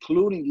return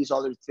including these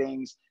other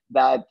things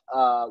that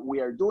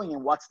we are doing,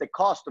 and what's the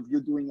cost of you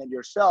doing it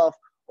yourself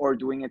or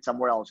doing it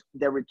somewhere else?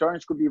 The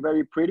returns could be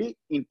very pretty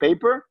in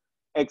paper.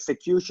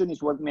 Execution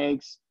is what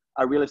makes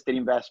a real estate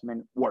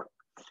investment work.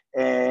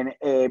 And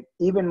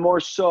even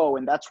more so,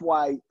 and that's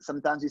why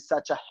sometimes it's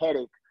such a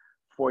headache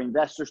for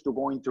investors to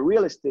go into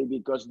real estate,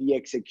 because the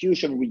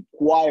execution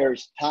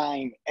requires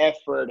time,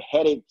 effort,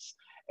 headaches,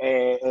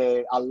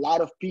 a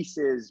lot of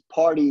pieces,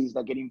 parties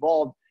that get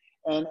involved.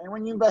 And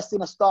when you invest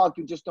in a stock,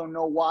 you just don't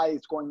know why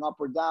it's going up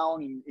or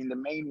down in the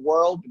main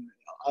world.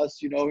 Us,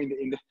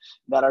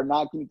 that are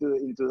not into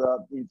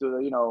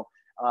the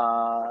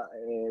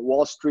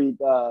Wall Street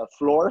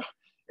floor.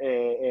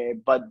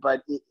 But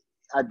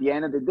at the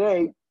end of the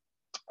day,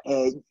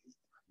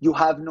 you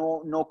have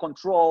no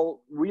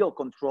control, real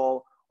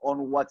control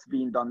on what's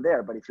being done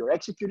there. But if you're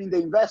executing the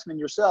investment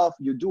yourself,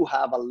 you do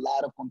have a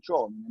lot of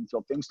control. And so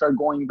if things start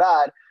going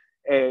bad,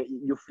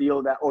 you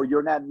feel that, or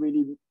you're not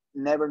really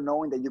never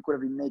knowing that you could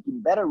have been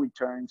making better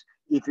returns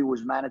if it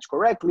was managed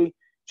correctly.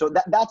 So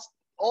that's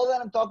all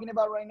that I'm talking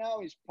about right now,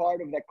 is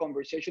part of that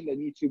conversation that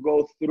needs to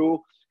go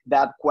through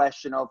that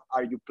question of,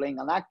 are you playing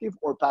an active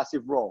or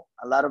passive role?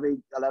 A lot of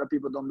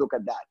people don't look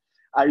at that.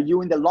 Are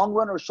you in the long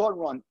run or short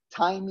run?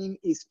 Timing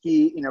is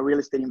key in a real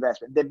estate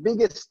investment. The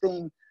biggest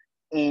thing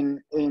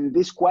in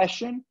this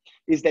question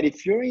is that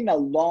if you're in a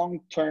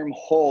long-term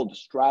hold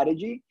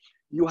strategy,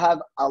 you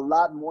have a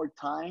lot more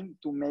time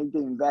to make the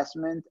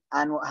investment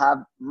and have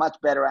much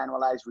better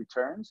annualized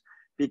returns,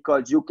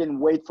 because you can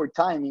wait for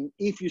timing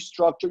if you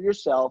structure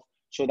yourself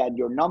so that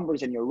your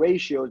numbers and your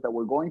ratios that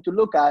we're going to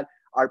look at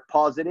are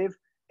positive,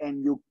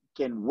 and you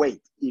can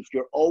wait. If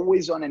you're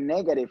always on a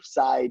negative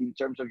side in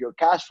terms of your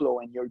cash flow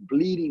and you're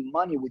bleeding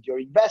money with your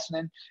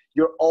investment,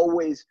 you're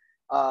always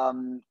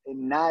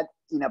not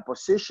in a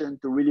position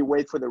to really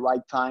wait for the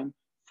right time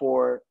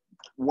for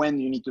when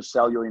you need to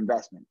sell your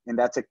investment. And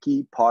that's a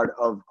key part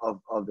of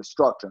the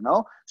structure,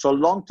 no? So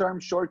long-term,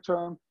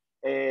 short-term,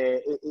 a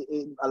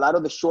lot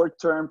of the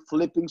short-term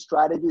flipping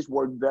strategies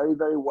work very,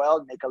 very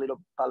well, make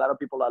a lot of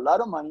people a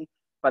lot of money,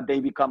 but they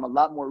become a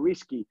lot more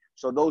risky.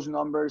 So those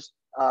numbers,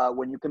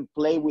 when you can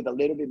play with a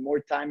little bit more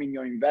time in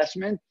your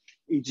investment,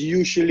 it's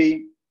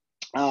usually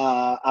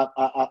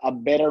a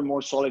better,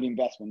 more solid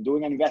investment.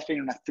 Doing an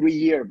investment in a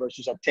 3-year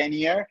versus a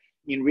 10-year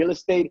in real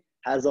estate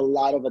has a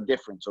lot of a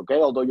difference, okay?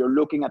 Although you're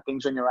looking at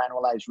things on your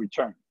annualized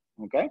return,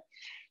 okay?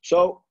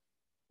 So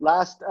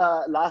last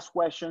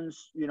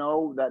questions, you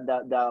know,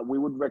 that we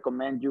would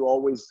recommend you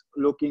always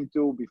look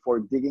into before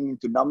digging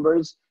into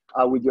numbers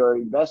with your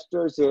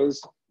investors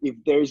is if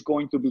there's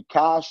going to be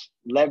cash,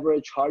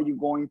 leverage, how are you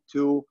going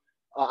to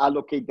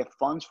allocate the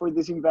funds for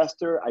this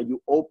investor? Are you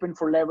open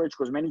for leverage?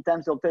 Because many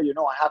times they'll tell you,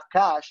 no, I have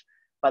cash,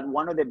 but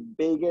one of the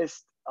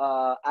biggest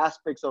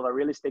aspects of a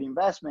real estate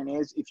investment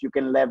is if you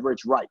can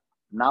leverage right.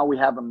 Now we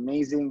have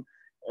amazing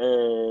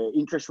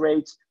interest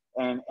rates,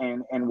 and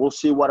we'll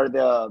see what are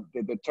the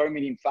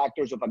determining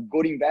factors of a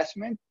good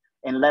investment,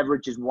 and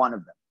leverage is one of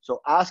them.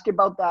 So ask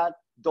about that.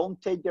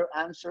 Don't take their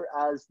answer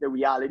as the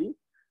reality,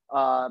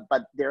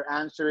 but their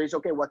answer is,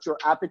 okay, what's your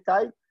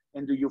appetite?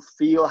 And do you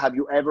feel, have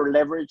you ever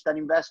leveraged an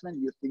investment?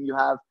 Do you think you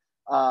have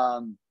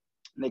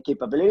the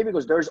capability?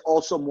 Because there's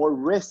also more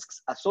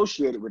risks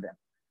associated with them.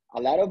 A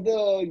lot of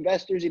the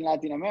investors in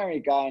Latin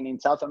America and in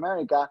South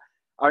America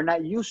are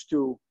not used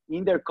to,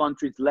 in their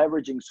countries,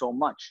 leveraging so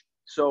much.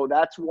 So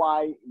that's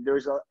why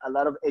there's a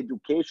lot of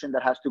education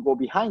that has to go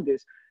behind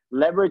this.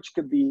 Leverage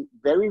could be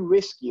very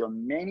risky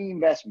on many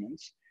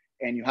investments,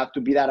 and you have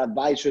to be that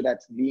advisor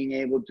that's being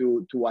able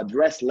to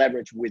address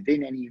leverage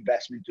within any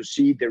investment to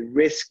see the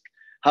risk,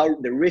 how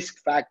the risk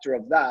factor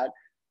of that.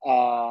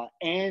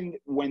 And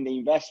when the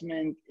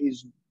investment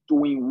is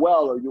doing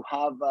well, or you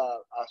have a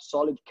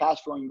solid cash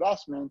flow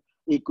investment,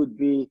 it could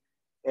be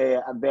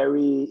a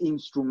very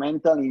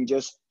instrumental in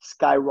just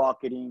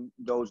skyrocketing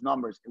those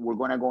numbers. We're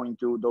going to go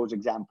into those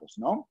examples,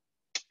 no?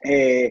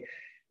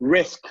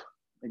 Risk,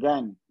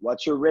 again,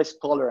 what's your risk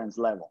tolerance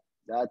level?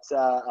 That's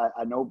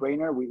a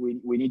no-brainer.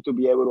 We need to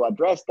be able to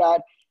address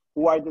that.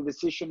 Who are the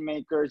decision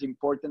makers?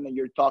 Important that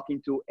you're talking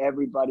to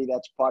everybody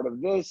that's part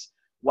of this.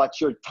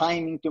 What's your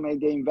timing to make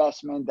the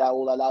investment? That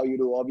will allow you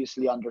to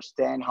obviously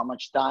understand how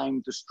much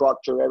time to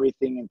structure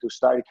everything and to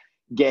start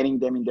getting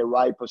them in the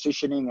right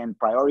positioning and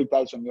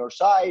prioritize on your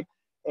side.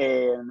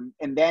 And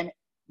then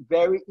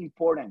very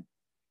important,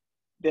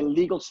 the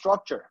legal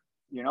structure.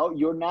 You know,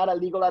 you're not a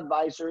legal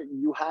advisor.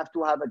 You have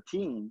to have a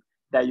team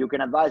that you can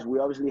advise. We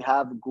obviously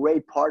have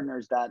great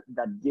partners that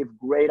give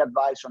great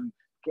advice on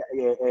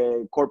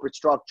corporate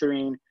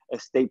structuring,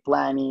 estate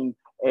planning,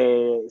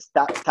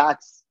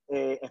 tax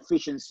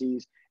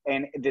efficiencies.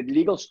 And the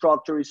legal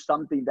structure is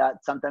something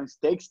that sometimes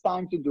takes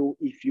time to do.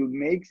 If you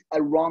make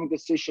a wrong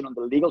decision on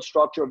the legal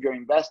structure of your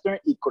investor,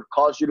 it could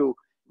cause you to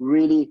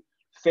really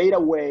fade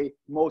away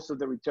most of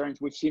the returns.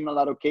 We've seen a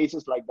lot of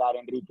cases like that,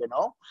 Enrique,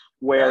 no?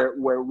 Where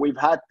we've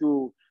had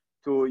to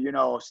you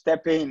know,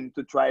 step in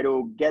to try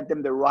to get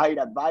them the right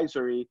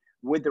advisory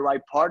with the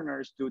right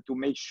partners to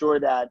make sure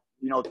that,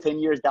 you know, 10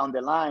 years down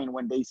the line,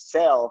 when they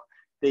sell,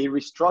 they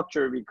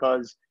restructure,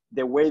 because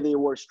the way they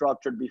were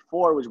structured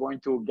before was going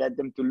to get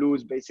them to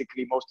lose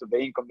basically most of the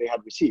income they had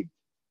received.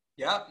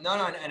 Yeah, no,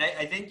 and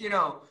I think, you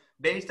know,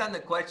 based on the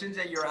questions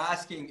that you're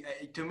asking,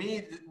 to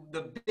me,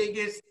 the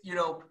biggest, you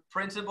know,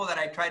 principle that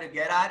I try to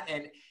get at,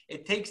 and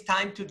it takes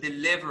time to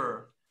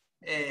deliver,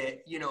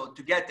 you know,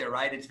 to get there,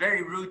 right? It's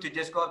very rude to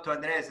just go up to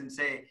Andres and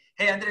say,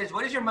 hey, Andres,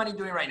 what is your money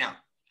doing right now?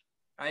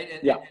 Right?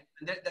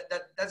 And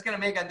that's going to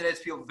make Andres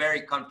feel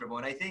very comfortable.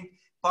 And I think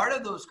part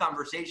of those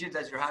conversations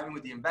as you're having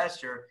with the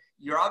investor,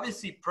 you're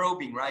obviously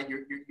probing, right?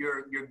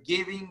 You're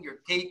giving,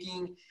 you're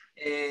taking,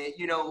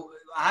 you know,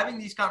 having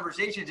these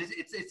conversations,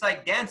 it's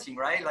like dancing,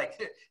 right?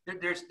 Like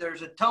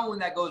there's a tone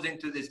that goes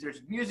into this.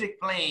 There's music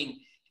playing,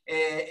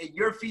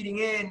 you're feeding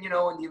in, you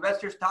know, and the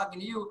investor's talking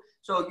to you.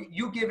 So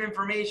you give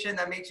information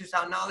that makes you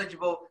sound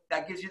knowledgeable,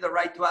 that gives you the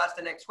right to ask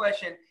the next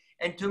question.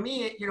 And to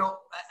me, you know,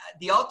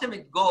 the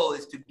ultimate goal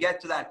is to get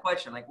to that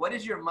question. Like, what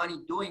is your money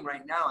doing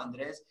right now,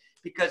 Andres?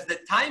 Because the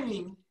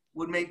timing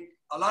would make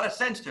a lot of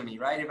sense to me,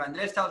 right? If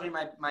Andres tells me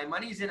my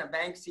money's in a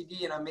bank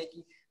CD and I'm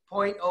making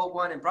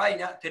 0.01 and probably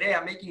not today,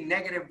 I'm making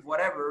negative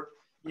whatever,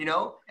 you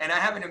know, and I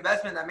have an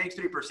investment that makes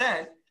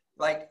 3%,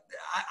 like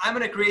I'm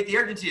going to create the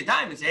urgency of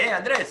time and say, hey,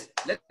 Andres,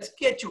 let's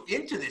get you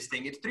into this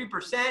thing. It's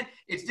 3%.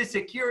 It's this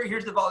secure.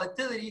 Here's the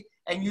volatility.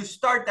 And you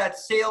start that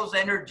sales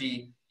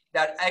energy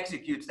that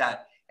executes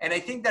that. And I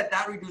think that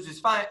that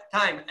reduces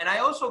time. And I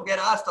also get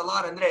asked a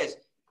lot, Andres,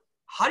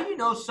 how do you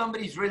know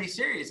somebody's really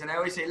serious? And I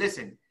always say,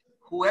 listen,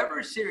 whoever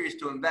is serious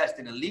to invest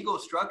in a legal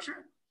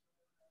structure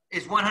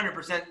is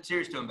 100%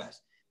 serious to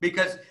invest,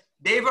 because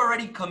they've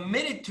already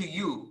committed to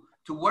you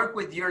to work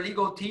with your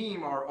legal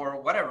team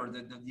or whatever,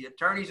 the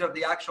attorneys of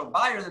the actual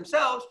buyer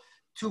themselves,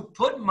 to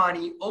put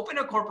money, open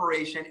a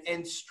corporation,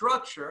 and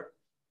structure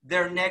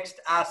their next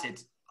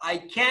assets. I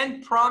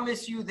can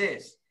promise you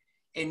this,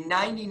 in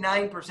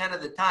 99%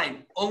 of the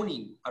time,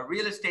 owning a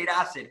real estate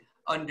asset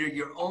under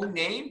your own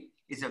name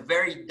is a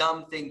very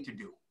dumb thing to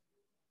do.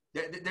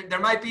 There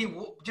might be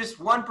just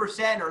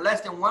 1% or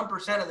less than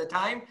 1% of the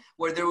time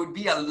where there would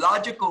be a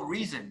logical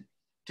reason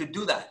to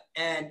do that.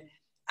 And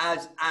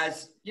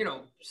as you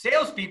know,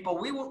 salespeople,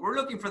 we're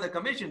looking for the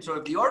commission. So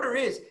if the order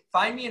is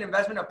find me an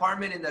investment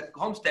apartment in the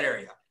Homestead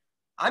area,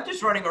 I'm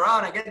just running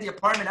around. I get the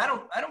apartment. I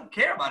don't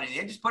care about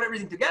anything. I just put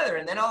everything together,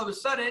 and then all of a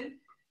sudden,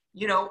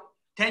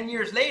 10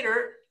 years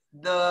later,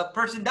 the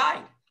person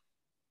died,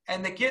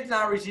 and the kid's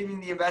not receiving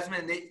the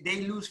investment. And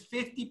they lose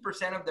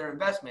 50% of their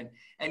investment.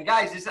 And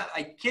guys,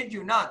 I kid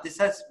you not.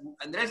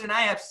 Andres and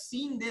I have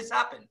seen this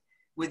happen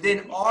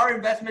within our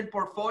investment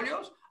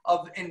portfolios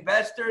of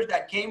investors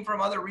that came from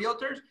other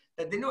realtors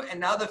that didn't know, and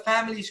now the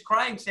family's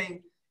crying,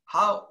 saying,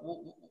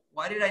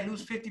 why did I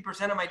lose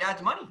 50% of my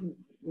dad's money?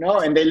 No,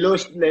 and they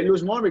lose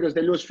more because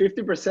they lose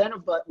 50%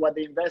 of what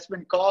the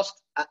investment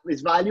cost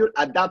is valued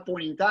at that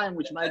point in time,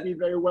 which might be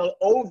very well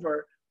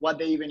over what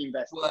they even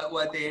invested.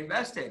 What they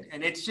invested.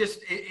 And it's just,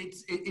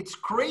 it's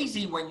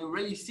crazy when you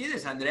really see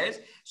this, Andres.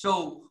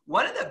 So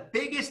one of the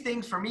biggest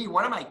things for me,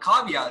 one of my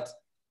caveats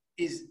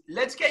is,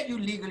 let's get you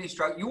legally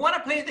structured. You want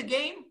to play the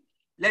game?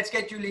 Let's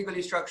get you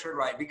legally structured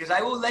right. Because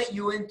I will let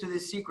you into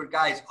this secret,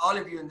 guys, all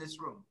of you in this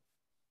room.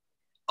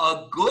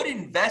 A good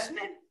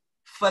investment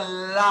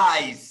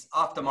flies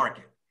off the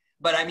market.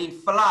 But I mean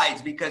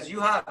flies, because you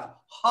have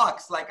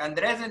hawks like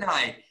Andres and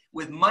I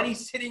with money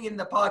sitting in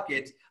the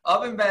pockets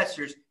of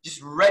investors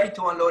just ready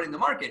to unload in the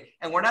market.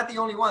 And we're not the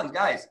only ones,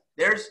 guys.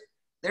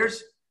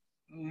 There's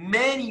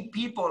many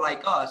people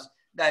like us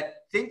that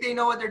think they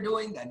know what they're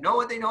doing, that know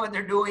what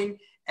they're doing,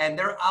 and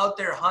they're out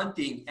there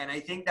hunting. And I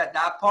think that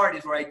part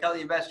is where I tell the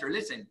investor,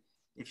 listen,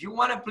 if you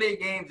want to play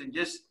games and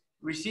just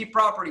receive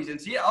properties and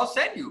see it, I'll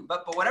send you.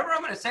 But whatever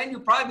I'm going to send you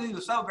probably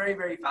will sell very,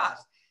 very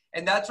fast.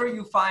 And that's where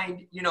you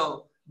find,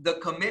 the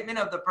commitment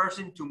of the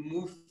person to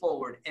move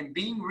forward, and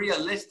being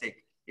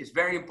realistic is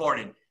very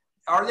important.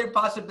 Are there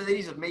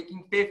possibilities of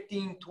making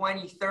 15,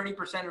 20,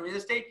 30% in real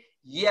estate?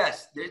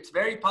 Yes, it's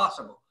very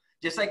possible,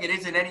 just like it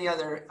is in any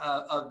other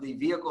of the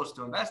vehicles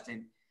to invest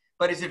in.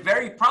 But is it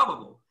very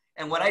probable?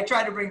 And what I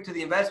try to bring to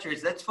the investor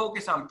is, let's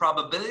focus on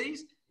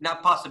probabilities,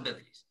 not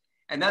possibilities.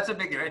 And that's a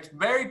big difference. It's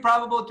very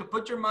probable to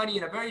put your money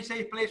in a very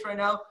safe place right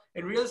now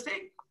in real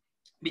estate,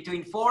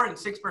 between 4 and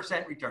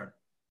 6% return.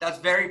 That's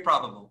very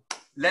probable.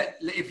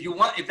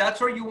 If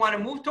that's where you want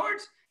to move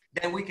towards,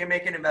 then we can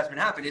make an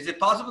investment happen. Is it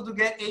possible to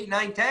get 8,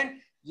 9,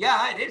 10?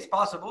 Yeah, it is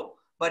possible,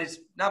 but it's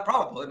not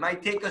probable. It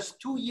might take us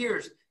 2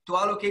 years to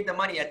allocate the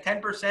money at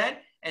 10%,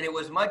 and it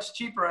was much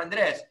cheaper,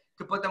 Andres,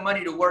 to put the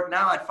money to work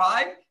now at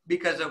 5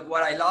 because of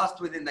what I lost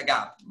within the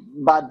gap.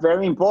 But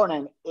very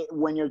important,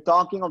 when you're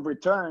talking of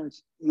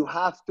returns, you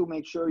have to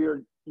make sure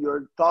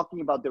you're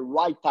talking about the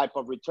right type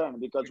of return,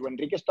 because when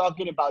Enrique is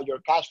talking about your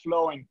cash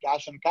flow and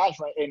cash on cash,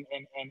 right,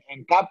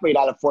 and cap rate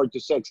out of 4 to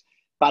 6,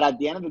 but at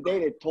the end of the day,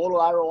 the total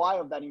ROI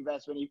of that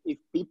investment, if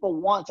people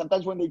want,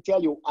 sometimes when they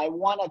tell you, I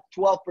want a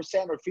 12%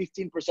 or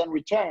 15%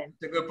 return.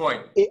 That's a good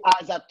point.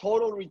 As a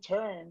total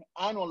return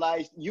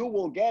annualized, you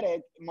will get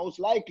it most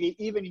likely,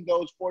 even in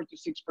those 4 to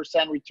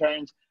 6%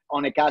 returns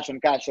on a cash on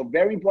cash. So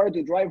very important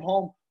to drive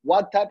home,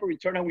 what type of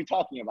return are we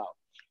talking about?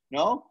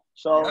 No?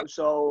 So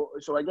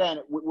again,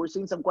 we're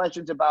seeing some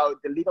questions about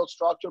the legal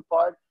structure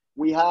part.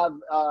 We have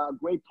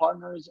great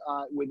partners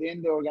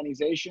within the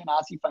organization,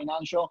 ASI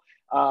Financial.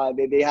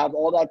 They have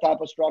all that type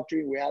of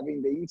structuring. We're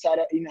having the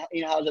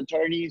in-house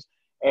attorneys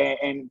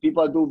and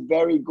people do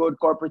very good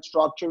corporate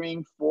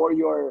structuring for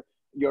your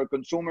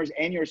consumers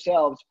and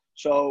yourselves.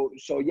 So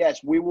yes,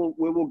 we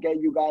will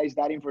get you guys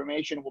that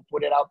information. We'll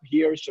put it up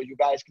here so you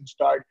guys can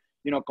start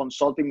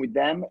consulting with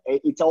them.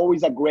 It's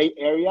always a gray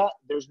area.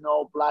 There's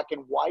no black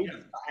and white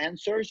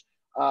answers.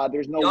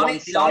 There's no one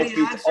size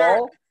fits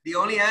all. The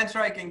only answer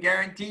I can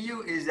guarantee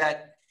you is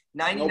that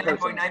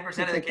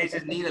 99.9% of the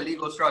cases need a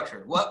legal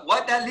structure.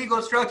 What that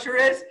legal structure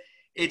is,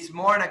 it's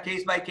more on a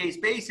case-by-case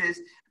basis,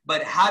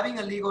 but having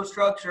a legal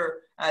structure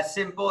as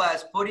simple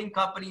as putting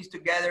companies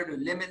together to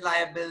limit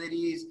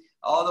liabilities,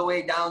 all the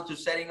way down to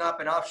setting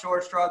up an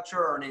offshore structure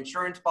or an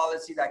insurance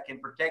policy that can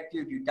protect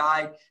you if you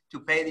died, to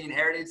pay the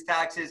inheritance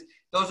taxes.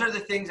 Those are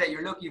the things that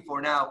you're looking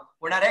for. Now,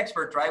 we're not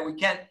experts, right? We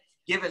can't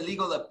give a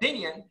legal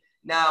opinion.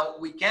 Now,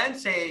 we can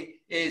say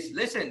is,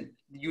 listen,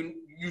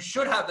 you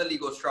should have the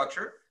legal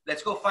structure.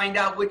 Let's go find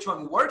out which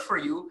one works for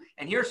you.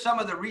 And here's some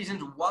of the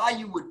reasons why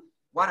you would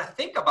want to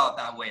think about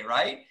that way,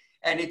 right?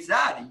 And it's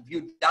that if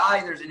you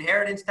die, there's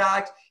inheritance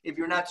tax. If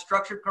you're not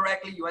structured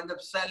correctly, you end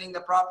up selling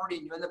the property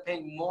and you end up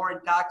paying more in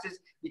taxes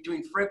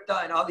between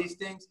FRIPTA and all these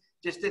things.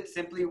 Just it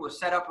simply was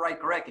set up right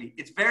correctly.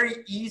 It's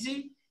very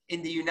easy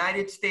in the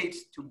United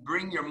States to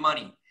bring your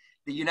money.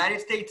 The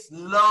United States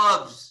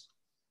loves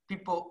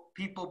people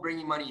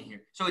bringing money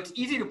here. So it's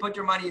easy to put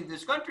your money in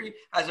this country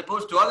as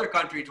opposed to other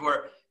countries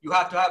where you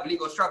have to have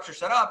legal structure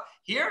set up.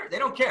 Here, they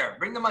don't care.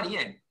 Bring the money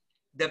in.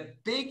 The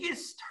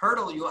biggest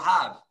hurdle you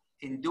have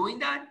in doing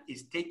that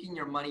is taking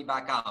your money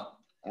back out.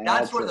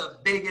 That's where the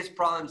biggest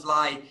problems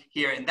lie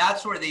here. And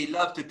that's where they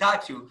love to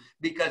tax you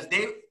because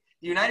the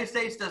United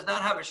States does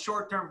not have a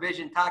short-term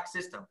vision tax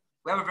system.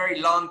 We have a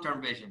very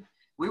long-term vision.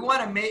 We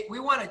want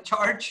to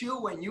charge you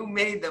when you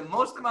made the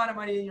most amount of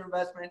money in your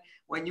investment,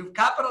 when you've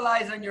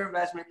capitalized on your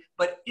investment.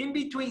 But in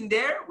between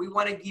there, we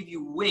want to give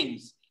you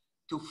wings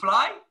to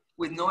fly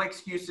with no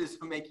excuses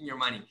for making your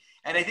money.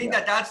 And I think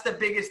that's the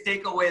biggest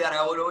takeaway that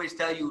I would always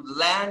tell you,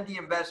 land the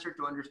investor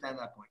to understand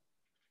that point.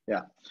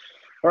 Yeah.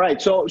 All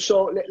right. So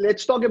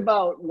let's talk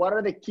about what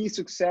are the key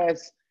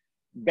success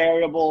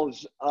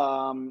variables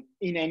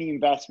in any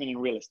investment in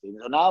real estate.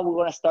 So now we're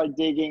going to start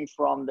digging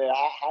from the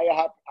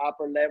higher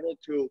upper level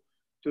to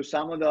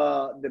some of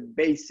the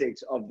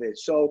basics of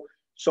this.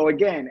 So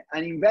again,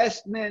 an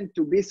investment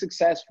to be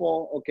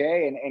successful,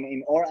 okay, and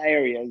in all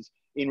areas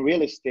in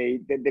real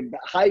estate, the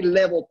high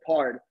level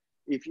part,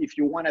 if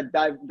you want to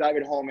dive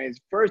it home, is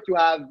first to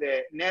have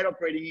the net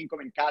operating income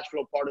and cash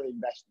flow part of the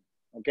investment.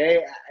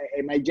 Okay,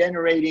 am I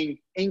generating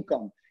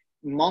income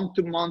month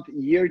to month,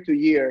 year to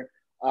year,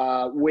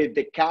 with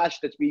the cash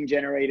that's being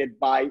generated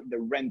by the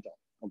rental?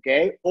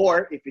 Okay,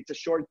 or if it's a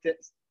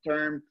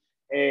short-term,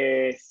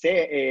 a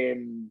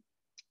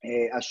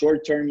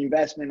short-term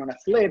investment on a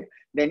flip,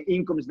 then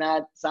income is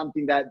not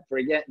something that,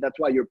 forget, that's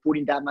why you're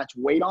putting that much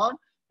weight on,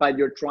 but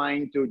you're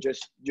trying to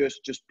just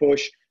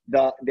push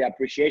the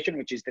appreciation,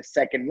 which is the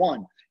second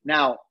one.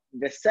 Now,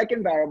 the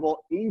second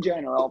variable in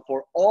general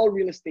for all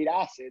real estate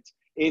assets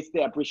is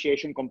the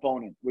appreciation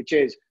component, which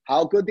is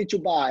how good did you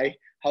buy?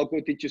 How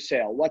good did you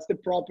sell? What's the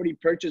property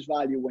purchase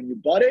value when you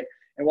bought it?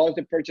 And what was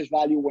the purchase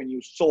value when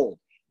you sold?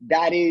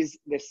 That is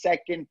the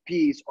second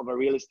piece of a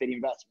real estate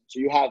investment. So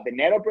you have the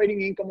net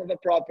operating income of the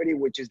property,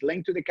 which is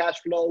linked to the cash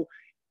flow,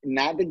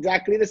 not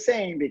exactly the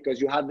same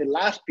because you have the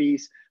last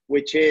piece,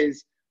 which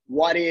is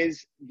what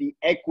is the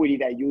equity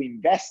that you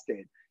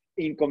invested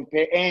in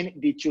and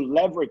did you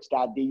leverage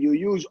that? Did you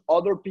use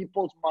other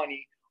people's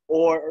money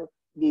or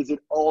is it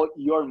all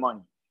your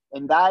money?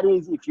 And that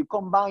is, if you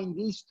combine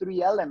these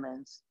three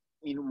elements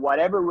in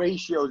whatever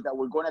ratios that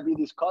we're going to be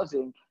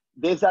discussing,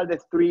 these are the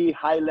three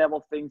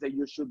high-level things that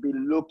you should be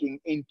looking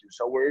into.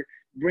 So we're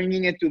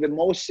bringing it to the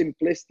most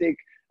simplistic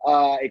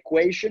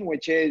equation,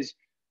 which is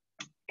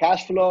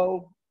cash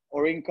flow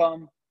or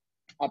income,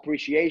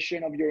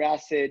 appreciation of your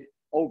asset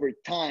over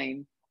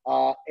time,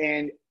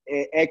 and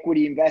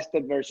equity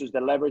invested versus the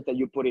leverage that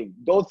you put in.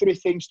 Those three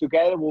things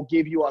together will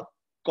give you a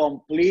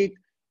complete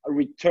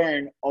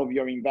return of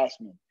your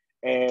investment.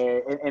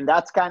 And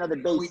that's kind of the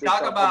basics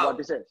of what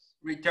this is.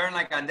 Return,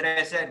 like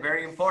Andres said,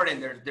 very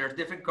important. There's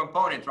different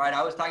components, right?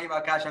 I was talking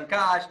about cash on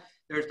cash.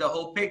 There's the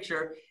whole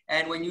picture.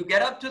 And when you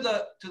get up to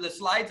the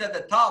slides at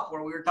the top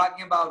where we were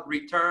talking about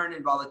return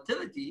and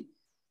volatility,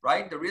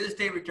 right? The real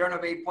estate return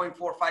of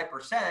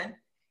 8.45%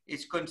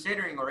 is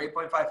considering, or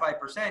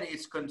 8.55%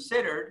 is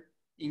considered,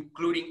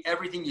 including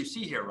everything you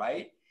see here,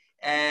 right?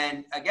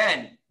 And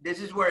again, this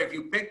is where if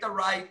you pick the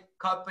right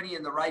company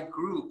and the right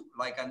group,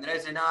 like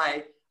Andres and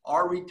I,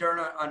 our return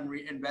on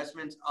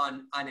investments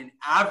on an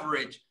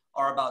average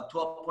are about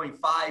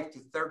 12.5 to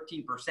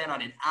 13%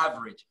 on an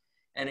average.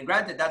 And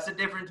granted, that's the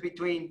difference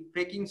between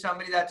picking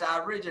somebody that's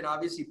average and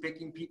obviously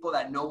picking people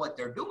that know what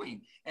they're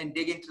doing and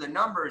dig into the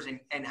numbers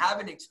and have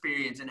an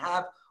experience and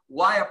have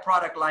why a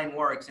product line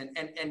works.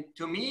 And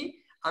to me,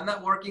 I'm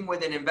not working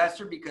with an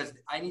investor because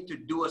I need to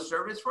do a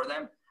service for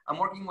them. I'm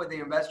working with the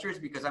investors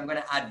because I'm going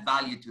to add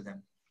value to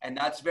them. And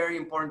that's very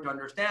important to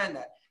understand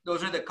that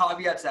those are the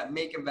caveats that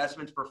make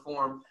investments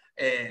perform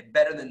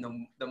better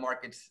than the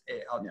markets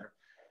out there.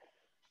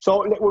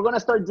 So we're going to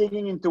start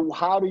digging into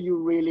how do you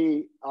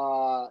really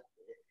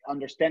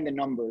understand the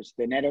numbers,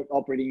 the net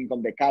operating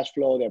income, the cash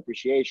flow, the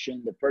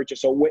appreciation, the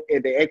purchase, so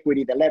the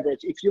equity, the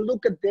leverage. If you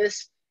look at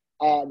this,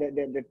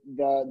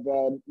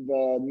 the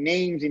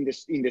names in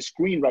the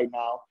screen right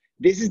now,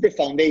 this is the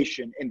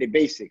foundation and the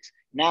basics.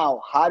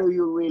 Now, how do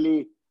you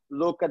really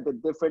look at the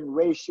different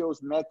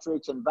ratios,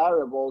 metrics, and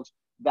variables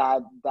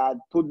that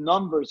put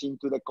numbers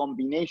into the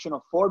combination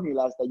of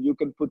formulas that you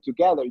can put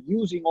together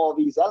using all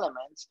these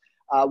elements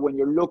when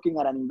you're looking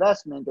at an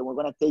investment? And we're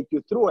going to take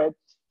you through it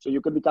so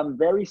you can become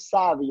very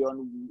savvy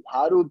on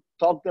how to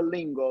talk the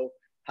lingo,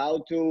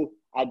 how to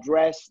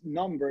address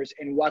numbers,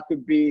 and what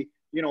could be,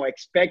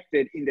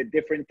 expected in the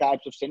different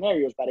types of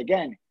scenarios. But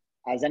again,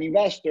 as an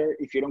investor,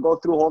 if you don't go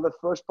through all the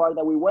first part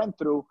that we went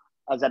through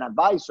as an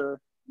advisor,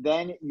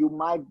 then you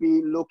might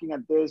be looking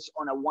at this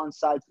on a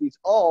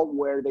one-size-fits-all,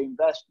 where the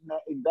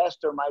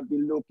investor might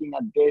be looking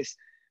at this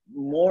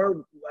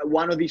more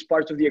one of these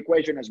parts of the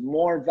equation as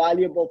more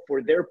valuable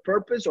for their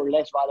purpose or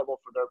less valuable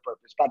for their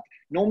purpose. But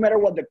no matter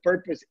what the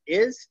purpose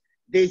is,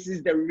 this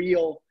is the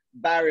real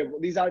variable.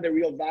 These are the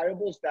real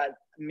variables that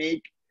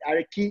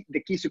are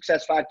the key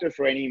success factor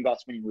for any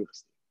investment in real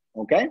estate.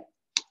 Okay.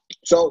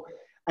 So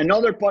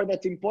another part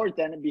that's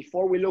important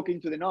before we look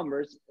into the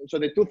numbers. So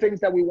the two things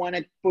that we want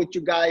to put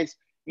you guys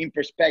in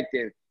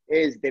perspective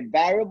is the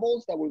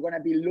variables that we're going to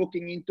be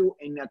looking into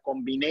in a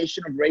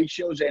combination of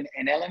ratios and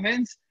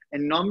elements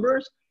and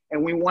numbers.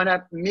 And we want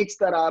to mix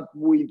that up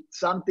with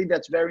something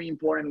that's very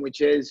important, which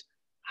is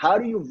how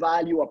do you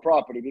value a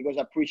property? Because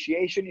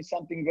appreciation is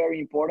something very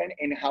important,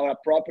 and how a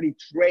property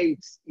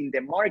trades in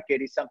the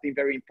market is something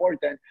very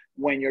important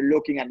when you're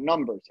looking at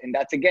numbers. And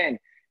that's, again,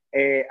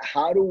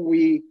 how do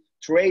we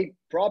trade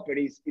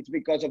properties? It's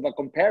because of a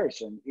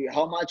comparison.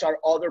 How much are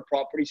other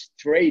properties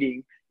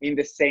trading in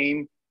the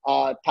same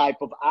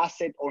type of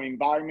asset or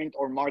environment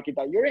or market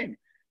that you're in?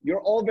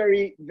 You're all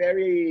very,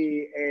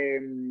 very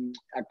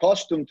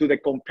accustomed to the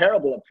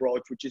comparable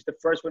approach, which is the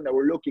first one that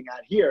we're looking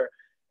at here.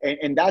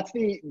 And that's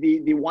the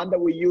one that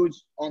we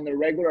use on the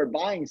regular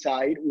buying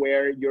side,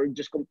 where you're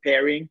just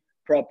comparing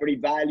property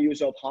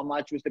values of how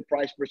much was the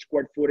price per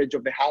square footage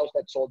of the house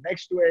that sold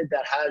next to it,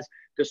 that has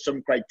just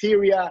some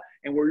criteria.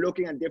 And we're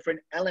looking at different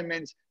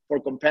elements for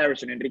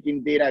comparison. Enrique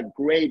did a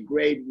great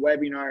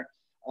webinar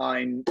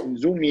in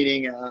Zoom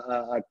meeting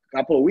a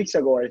couple of weeks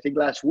ago, I think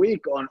last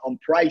week, on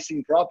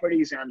pricing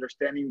properties and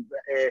understanding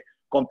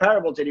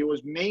comparables. And it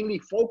was mainly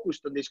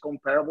focused on this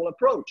comparable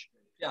approach.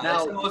 Yeah,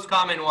 that's the most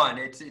common one.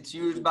 It's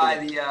used by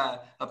the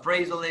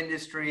appraisal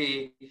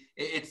industry.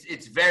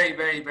 It's very,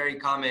 very, very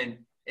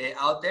common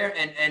out there.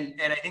 And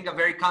I think a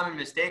very common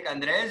mistake,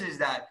 Andres, is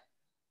that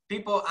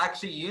people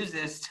actually use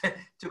this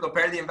to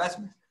compare the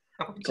investment.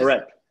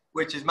 Correct.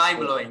 Which is mind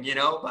blowing, you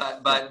know,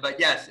 but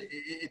yes,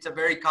 it's a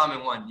very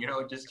common one, you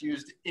know, just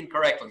used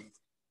incorrectly.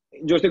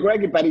 Just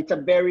correctly, but it's a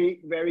very,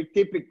 very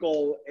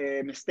typical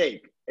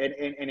mistake.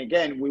 And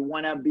again, we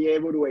want to be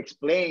able to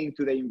explain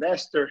to the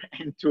investor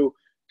and to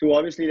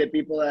obviously the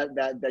people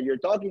that you're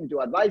talking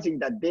to, advising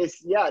that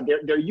this,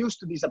 they're used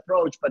to this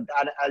approach, but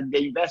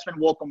the investment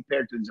will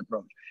compare to this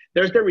approach.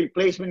 There's the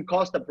replacement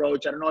cost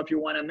approach. I don't know if you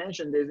want to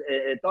mention this,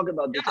 talk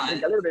about this a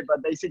little bit,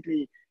 but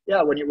basically,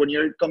 when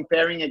you're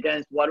comparing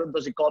against what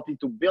does it cost you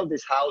to build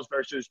this house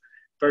versus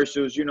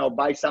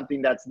buy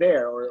something that's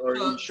there, or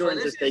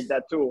insurances take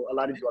that too a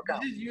lot into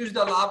account. This is used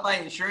a lot by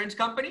insurance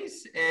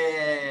companies.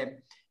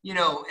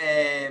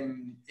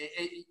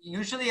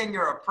 Usually in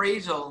your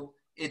appraisal,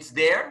 it's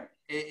there.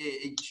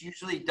 It's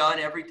usually done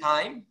every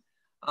time.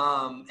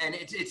 And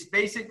it's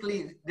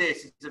basically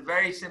this. It's a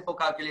very simple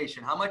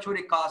calculation. How much would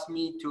it cost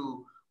me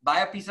to buy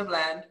a piece of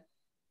land,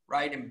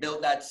 right, and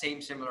build that same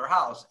similar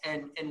house?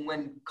 And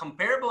when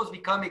comparables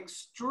become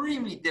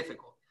extremely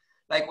difficult,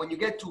 like when you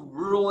get to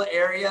rural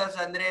areas,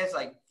 Andres,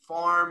 like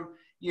farm,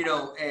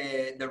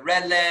 the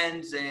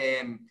Redlands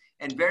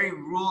and very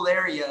rural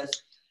areas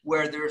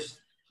where there's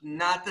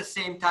not the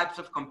same types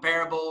of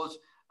comparables,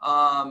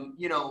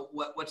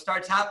 what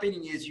starts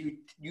happening is you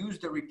use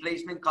the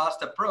replacement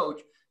cost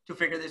approach to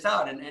figure this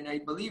out. And I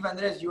believe,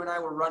 Andres, you and I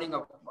were running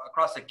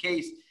across a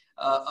case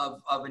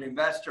of an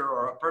investor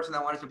or a person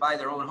that wanted to buy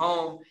their own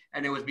home,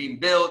 and it was being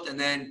built. And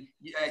then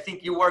I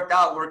think you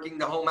working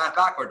the whole math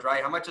backwards,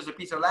 right? How much does a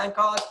piece of land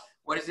cost?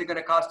 What is it going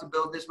to cost to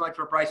build this much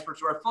for price per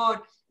square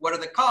foot? What are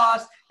the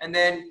costs? And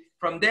then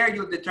from there,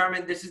 you'll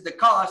determine this is the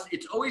cost.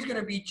 It's always going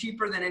to be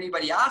cheaper than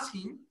anybody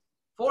asking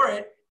for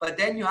it. But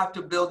then you have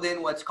to build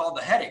in what's called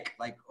the headache.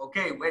 Like,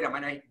 okay, wait, I'm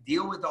going to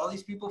deal with all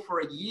these people for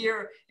a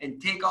year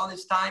and take all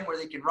this time where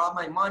they can rob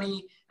my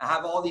money and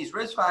have all these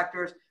risk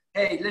factors.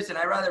 Hey, listen,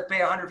 I'd rather pay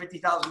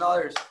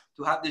 $150,000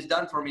 to have this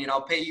done for me, and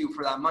I'll pay you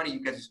for that money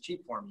because it's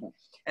cheap for me.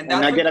 And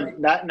that's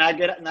not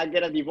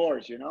get a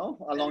divorce,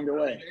 along the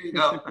way. There you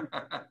go.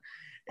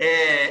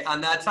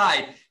 On that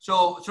side.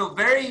 So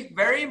very,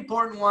 very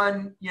important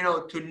one,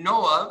 to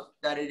know of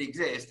that it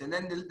exists. And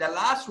then the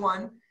last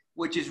one,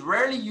 which is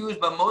rarely used,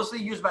 but mostly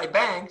used by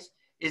banks,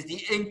 is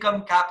the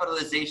income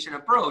capitalization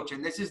approach.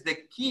 And this is the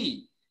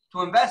key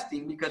to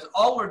investing, because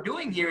all we're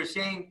doing here is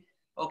saying,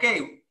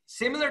 okay,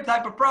 similar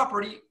type of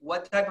property,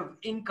 what type of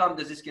income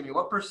does this give me?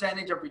 What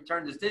percentage of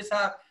return does this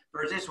have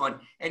versus this one?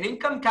 And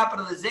income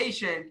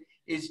capitalization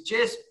is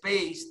just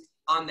based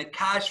on the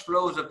cash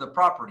flows of the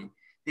property.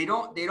 They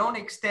don't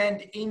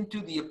extend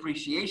into the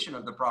appreciation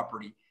of the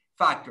property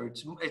factor.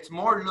 It's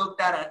more looked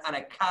at on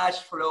a cash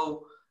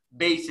flow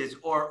basis,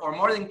 or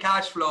more than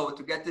cash flow.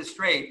 To get this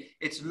straight,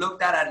 it's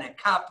looked at on a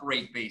cap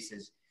rate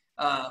basis,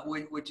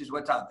 which is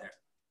what's out there.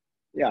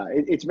 Yeah,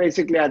 it's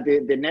basically at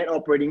the net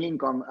operating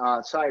income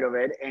side of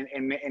it,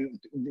 and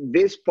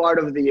this part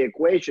of the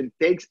equation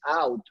takes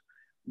out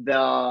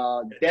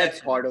the debt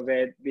part of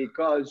it,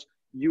 because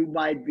you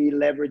might be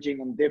leveraging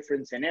on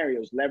different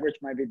scenarios. Leverage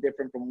might be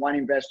different from one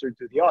investor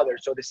to the other.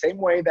 So the same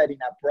way that in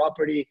a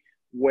property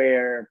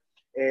where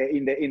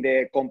in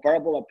the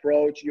comparable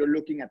approach, you're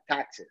looking at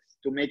taxes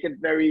to make it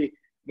very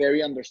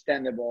very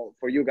understandable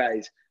for you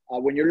guys.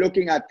 When you're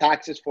looking at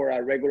taxes for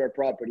a regular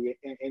property,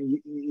 and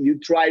you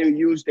try to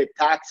use the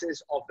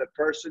taxes of the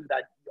person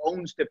that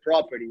owns the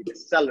property, the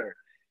seller,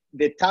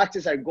 the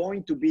taxes are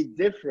going to be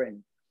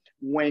different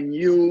when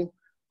you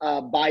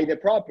buy the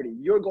property.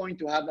 You're going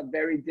to have a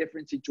very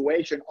different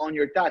situation on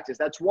your taxes.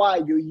 That's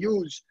why you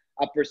use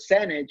a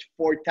percentage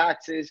for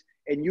taxes,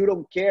 and you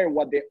don't care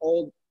what the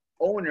old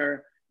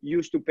owner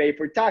used to pay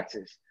for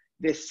taxes.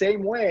 The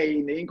same way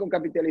in the income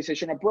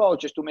capitalization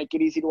approach, just to make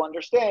it easy to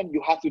understand,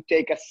 you have to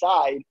take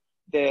aside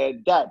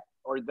the debt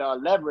or the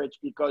leverage,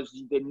 because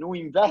the new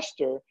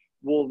investor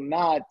will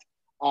not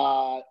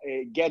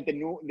get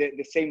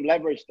the same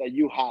leverage that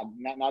you have,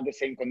 not the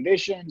same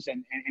conditions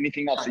and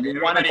anything else. So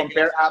you want to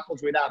compare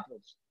apples with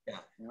apples. Yeah,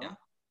 you know? yeah.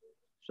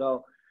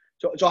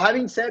 So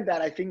having said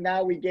that, I think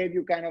now we gave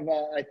you kind of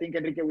I think,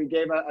 Enrique, we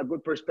gave a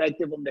good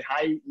perspective on the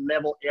high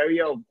level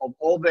area of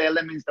all the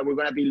elements that we're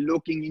going to be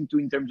looking into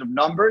in terms of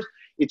numbers.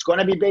 It's going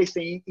to be based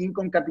on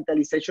income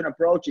capitalization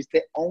approach. It's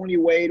the only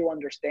way to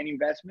understand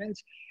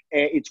investments.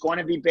 It's going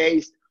to be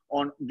based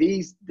on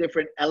these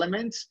different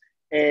elements.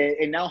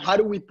 And now how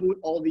do we put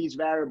all these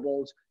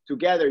variables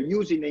together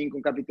using the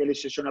income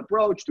capitalization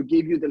approach to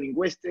give you the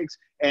linguistics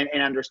and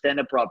understand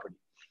the property?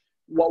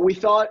 What we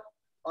thought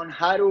on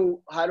how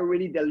to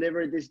really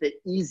deliver this the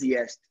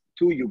easiest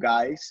to you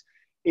guys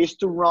is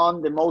to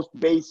run the most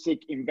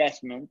basic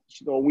investment,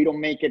 so we don't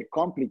make it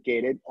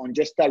complicated, on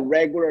just a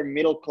regular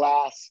middle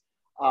class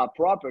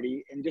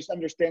property, and just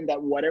understand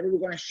that whatever we're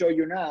going to show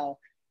you now,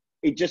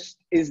 it just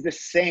is the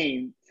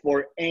same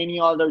for any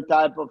other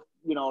type of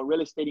real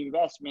estate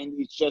investment.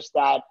 It's just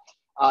that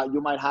you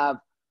might have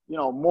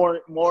more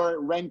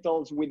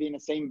rentals within the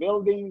same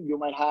building. You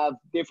might have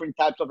different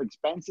types of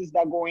expenses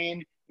that go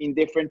in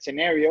different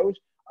scenarios.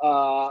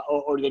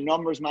 Or the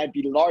numbers might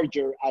be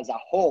larger as a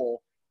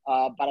whole,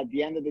 but at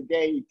the end of the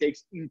day, it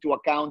takes into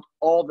account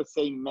all the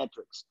same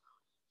metrics.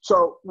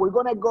 So we're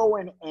gonna go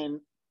and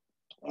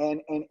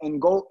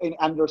go and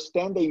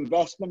understand the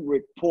investment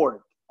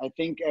report. I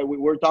think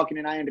we're talking,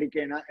 and Enrique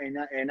and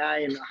I,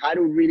 and how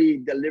to really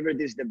deliver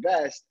this the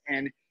best.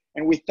 And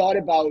we thought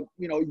about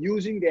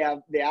using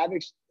the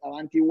average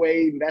Avanti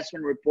Way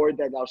investment report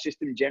that our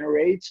system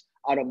generates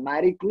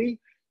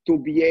automatically, to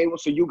be able,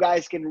 so you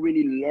guys can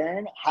really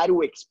learn how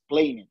to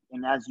explain it.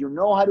 And as you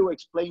know how to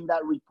explain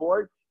that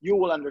report, you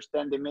will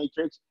understand the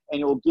matrix, and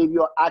it will give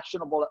you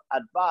actionable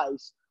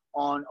advice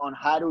on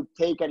how to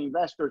take an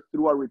investor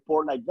through a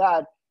report like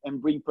that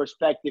and bring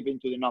perspective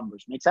into the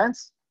numbers. Make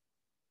sense?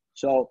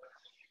 So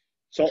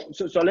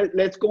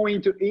let's go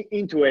into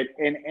it.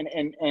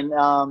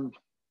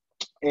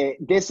 And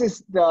this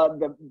is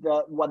the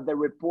what the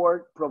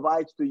report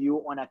provides to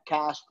you on a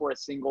cash for a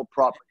single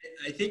property.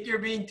 I think you're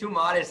being too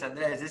modest,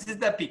 Andres. This is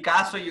the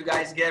Picasso you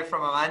guys get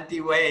from Avanti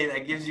Way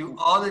that gives you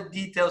all the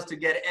details to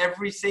get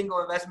every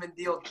single investment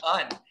deal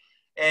done.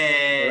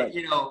 And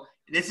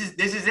this is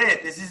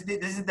it.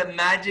 This is the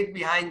magic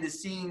behind the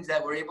scenes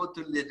that we're able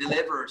to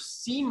deliver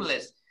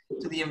seamless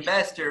to the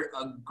investor.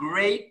 A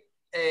great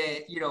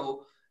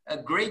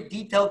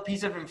detailed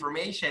piece of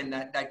information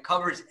that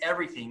covers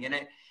everything.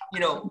 And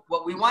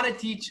what we want to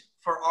teach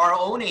for our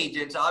own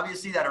agents,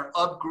 obviously, that are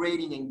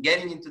upgrading and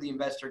getting into the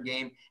investor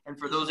game, and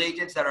for those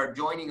agents that are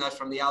joining us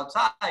from the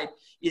outside,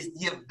 is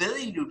the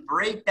ability to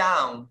break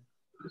down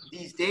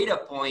these data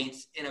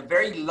points in a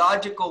very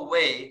logical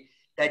way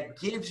that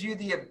gives you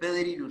the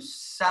ability to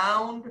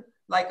sound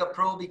like a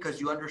pro, because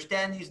you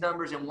understand these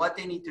numbers and what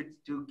they need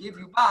to give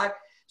you back.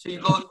 So you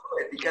go through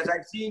it, because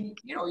I've seen,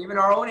 even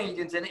our own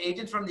agents and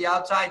agents from the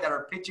outside that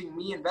are pitching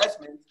me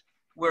investments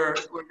where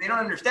they don't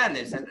understand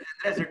this. And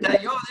as they're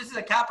telling you, oh, this is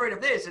a cap rate of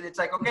this. And it's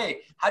like,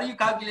 okay, how do you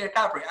calculate a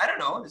cap rate? I don't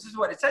know. This is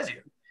what it says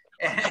here.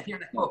 And you're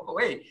like, oh,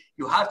 wait,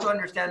 you have to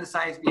understand the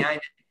science behind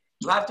it.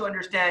 You have to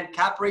understand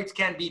cap rates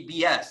can be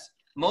BS.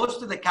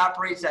 Most of the cap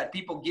rates that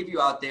people give you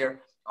out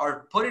there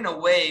are put in a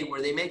way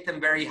where they make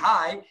them very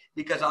high,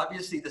 because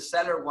obviously the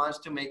seller wants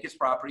to make his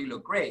property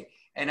look great.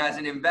 And as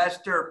an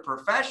investor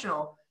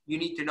professional, you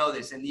need to know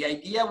this. And the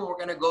idea what we're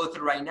going to go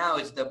through right now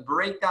is the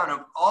breakdown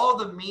of all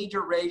the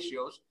major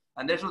ratios.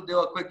 And this will do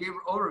a quick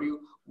overview.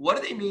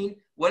 What do they mean?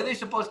 What are they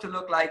supposed to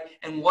look like?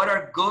 And what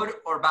are good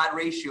or bad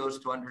ratios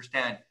to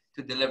understand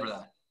to deliver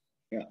that?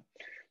 Yeah.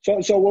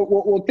 So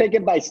we'll take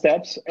it by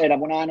steps. And I'm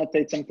going to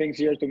annotate some things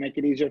here to make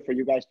it easier for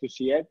you guys to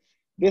see it.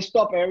 This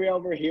top area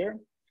over here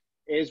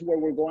is where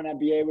we're going to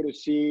be able to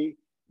see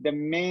the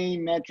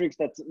main metrics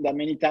that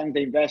many times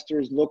the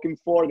investor is looking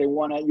for. You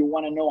want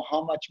to know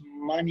how much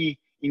money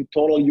in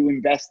total you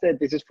invested.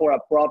 This is for a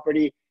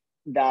property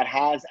that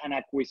has an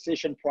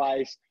acquisition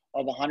price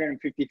of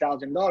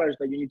 $150,000,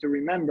 but you need to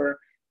remember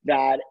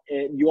that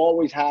you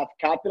always have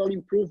capital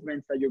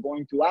improvements that you're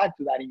going to add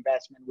to that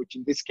investment, which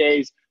in this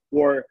case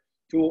were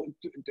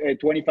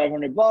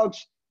 $2,500.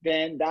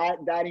 Then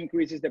that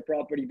increases the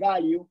property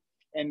value,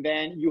 and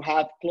then you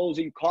have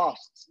closing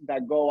costs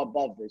that go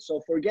above this.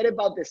 So forget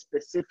about the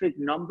specific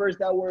numbers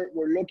that we're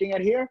looking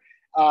at here.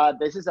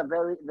 This is a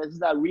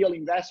real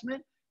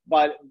investment,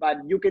 but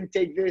you can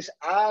take this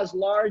as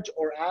large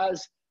or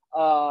as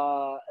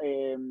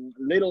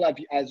little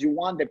as you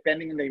want,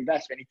 depending on the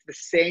investment. It's the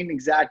same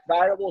exact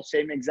variable,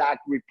 same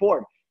exact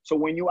report. So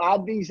when you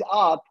add these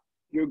up,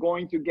 you're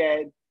going to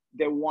get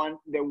the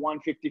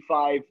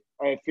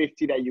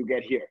 155.50 that you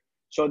get here.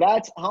 So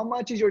that's how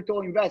much is your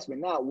total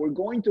investment. Now we're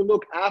going to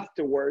look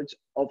afterwards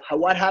of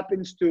what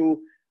happens to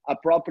a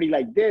property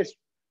like this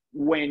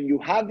when you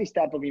have this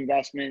type of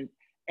investment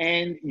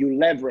and you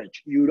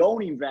leverage. You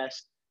don't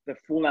invest the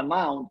full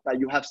amount, but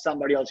you have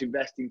somebody else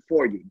investing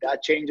for you.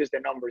 That changes the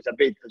numbers a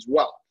bit as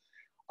well.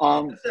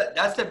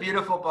 That's the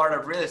beautiful part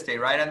of real estate,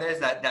 right? And there's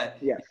that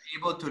yes. You're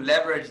able to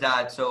leverage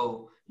that,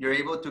 so you're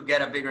able to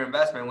get a bigger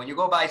investment. When you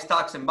go buy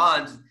stocks and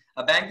bonds,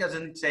 a bank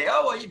doesn't say,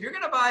 oh, well, if you're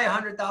going to buy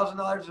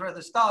 $100,000 worth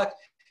of stock,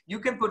 you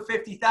can put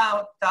 $50,000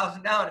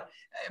 down.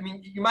 I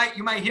mean, you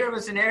might hear of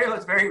a scenario,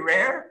 it's very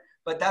rare,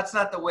 but that's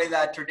not the way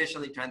that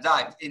traditionally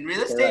transacts. In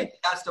real estate, correct,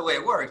 that's the way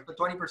it works. Put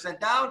 20%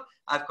 down,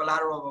 have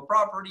collateral of a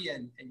property,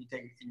 and you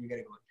take it and you get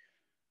it going.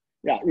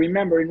 Yeah,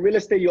 remember, in real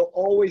estate, you're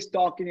always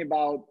talking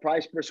about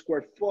price per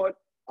square foot,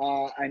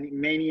 and in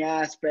many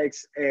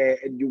aspects,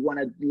 you want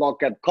to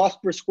look at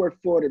cost per square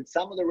foot, and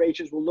some of the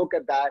ratios will look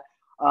at that.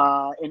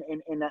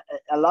 And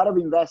a lot of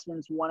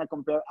investments want to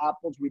compare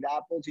apples with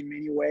apples in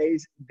many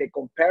ways. The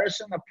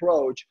comparison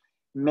approach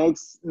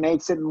makes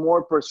it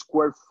more per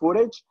square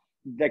footage.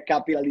 The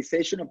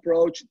capitalization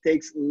approach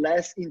takes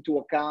less into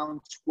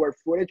account square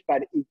footage,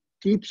 but it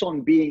keeps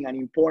on being an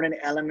important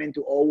element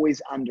to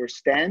always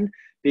understand,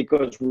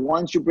 because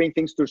once you bring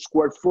things to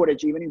square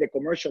footage, even in the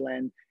commercial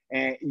end,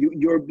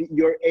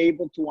 you're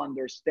able to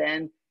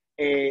understand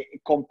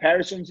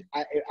comparisons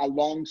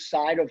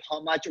alongside of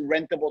how much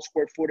rentable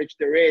square footage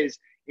there is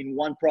in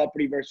one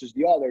property versus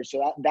the other.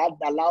 So that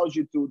allows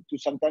you to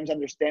sometimes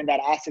understand that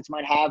assets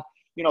might have,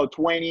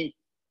 20,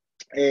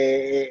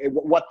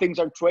 what things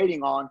are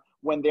trading on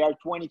when they are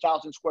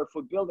 20,000 square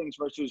foot buildings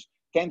versus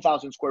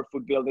 10,000 square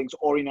foot buildings,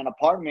 or in an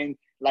apartment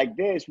like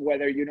this,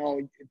 whether,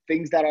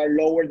 things that are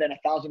lower than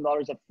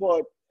 $1,000 a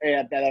foot,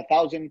 that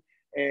 1,000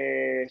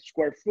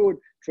 square foot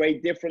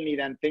trade differently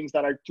than things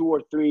that are $2,000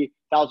 or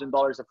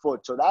 $3,000 a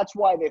foot. So that's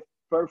why the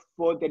per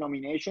foot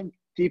denomination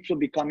keeps on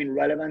becoming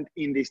relevant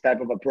in this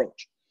type of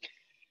approach.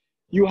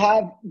 You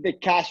have the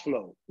cash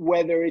flow,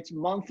 whether it's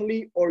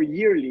monthly or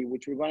yearly,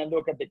 which we're going to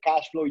look at the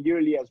cash flow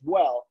yearly as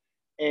well.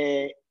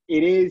 It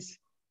is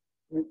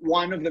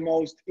one of the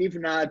most, if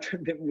not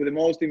the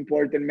most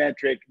important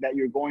metric that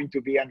you're going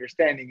to be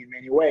understanding in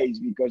many ways,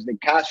 because the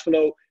cash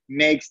flow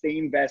makes the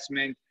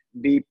investment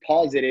be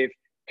positive,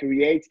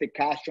 creates the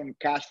cash on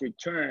cash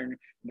return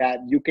that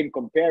you can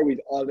compare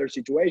with other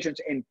situations,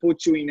 and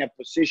puts you in a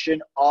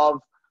position of,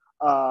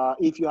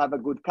 if you have a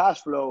good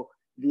cash flow,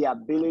 the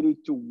ability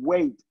to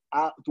wait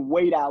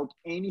out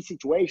any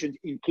situations,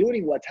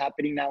 including what's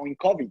happening now in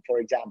COVID, for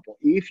example.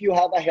 If you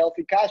have a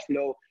healthy cash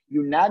flow,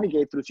 you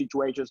navigate through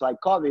situations like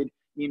COVID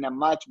in a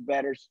much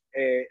better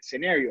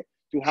scenario.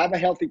 To have a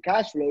healthy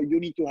cash flow, you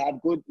need to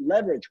have good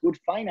leverage, good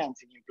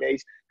financing in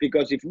place,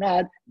 because if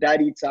not,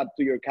 that eats up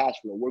to your cash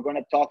flow. We're going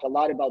to talk a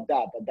lot about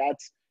that, but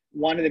that's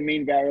one of the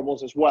main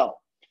variables as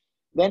well.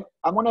 Then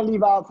I'm going to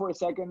leave out for a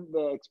second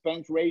the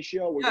expense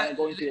ratio. We're going to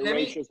go into the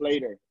ratios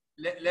later.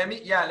 Let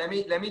me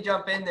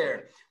jump in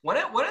there. One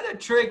of the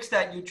tricks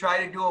that you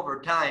try to do over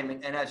time,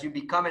 and as you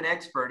become an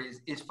expert,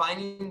 is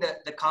finding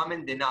the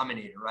common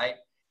denominator, right?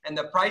 And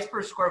the price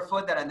per square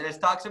foot that Andres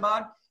talks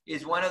about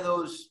is one of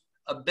those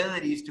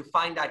abilities to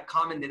find that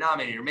common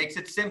denominator. Makes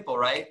it simple,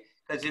 right?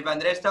 Because if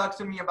Andres talks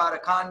to me about a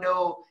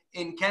condo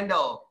in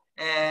Kendall,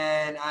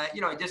 and I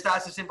just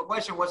ask a simple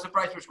question: what's the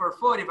price per square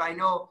foot? If I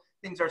know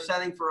things are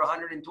selling for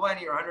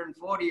 120 or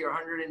 140 or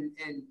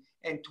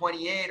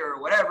 128 or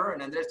whatever,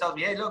 and Andres tells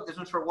me, hey, look, this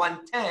one's for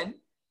 110.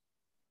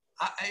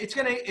 It's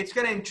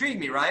gonna intrigue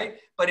me, right?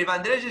 But if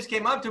Andres just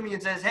came up to me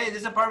and says, hey,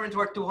 this apartment's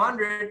worth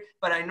 200,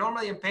 but I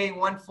normally am paying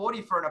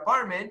 140 for an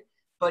apartment,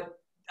 but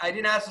I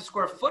didn't ask the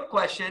square foot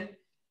question,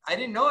 I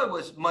didn't know it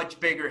was much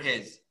bigger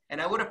his, and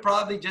I would have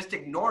probably just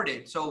ignored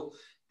it. So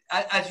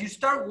as you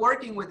start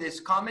working with this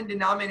common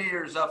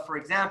denominators of, for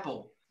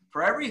example,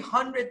 for every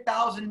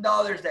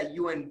 $100,000 that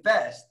you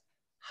invest,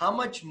 how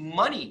much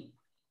money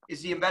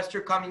is the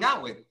investor coming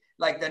out with?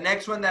 Like the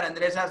next one that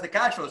Andres has the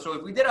cash flow. So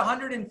if we did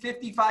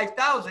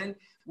 155,000,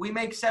 we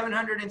make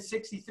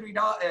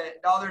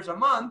 $763 a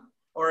month,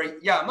 or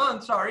a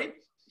month, sorry.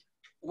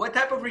 What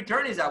type of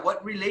return is that?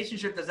 What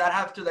relationship does that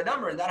have to the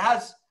number? And that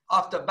has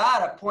off the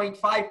bat a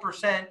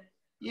 0.5%,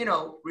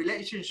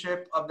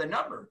 relationship of the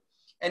number.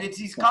 And it's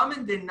these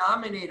common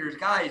denominators,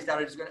 guys, that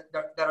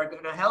are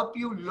gonna help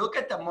you look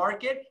at the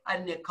market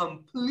at a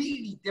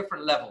completely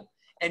different level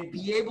and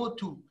be able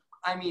to,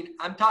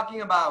 I'm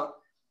talking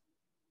about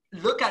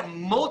look at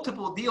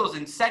multiple deals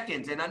in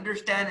seconds and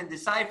understand and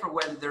decipher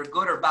whether they're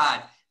good or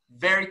bad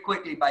very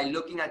quickly by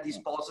looking at these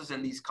pulses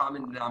and these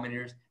common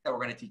denominators that we're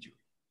going to teach you.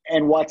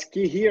 And what's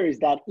key here is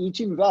that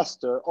each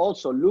investor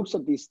also looks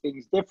at these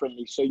things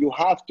differently. So you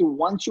have to,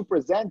 once you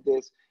present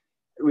this,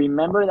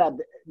 remember that,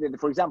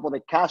 for example,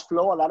 the cash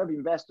flow, a lot of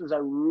investors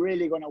are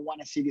really going to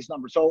want to see this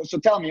number. So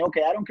tell me,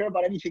 okay, I don't care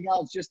about anything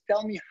else. Just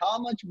tell me how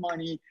much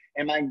money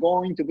am I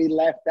going to be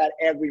left at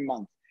every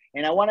month?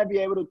 And I want to be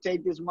able to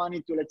take this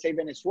money to, let's say,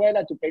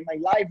 Venezuela to pay my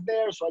life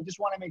there. So I just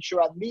want to make sure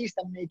at least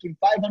I'm making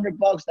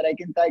 $500 that I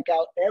can take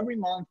out every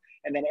month,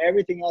 and then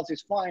everything else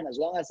is fine. As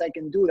long as I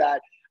can do that,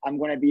 I'm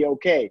going to be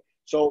okay.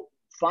 So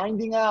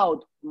finding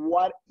out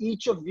what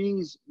each of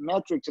these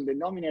metrics and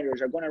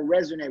denominators are going to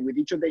resonate with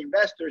each of the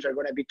investors are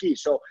going to be key.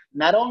 So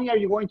not only are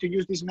you going to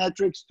use these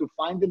metrics to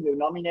find the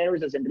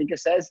denominators, as Enrique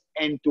says,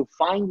 and to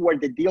find where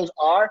the deals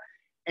are,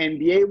 and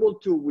be able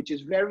to, which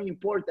is very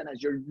important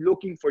as you're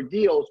looking for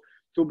deals,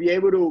 to be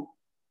able to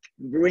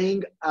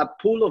bring a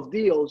pool of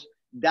deals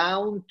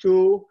down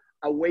to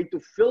a way to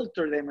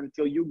filter them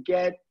until you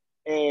get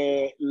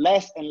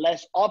less and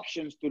less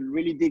options to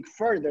really dig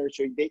further.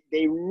 So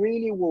they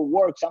really will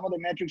work. Some of the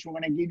metrics we're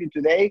going to give you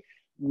today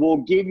will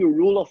give you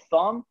rule of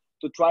thumb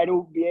to try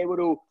to be able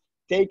to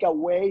take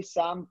away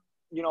some,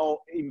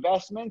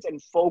 investments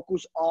and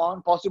focus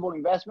on possible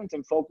investments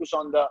and focus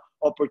on the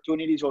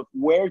opportunities of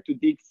where to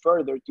dig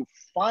further to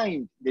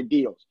find the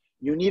deals.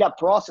 You need a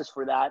process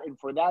for that. And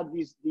for that,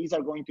 these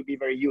are going to be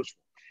very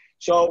useful.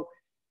 So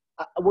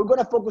we're going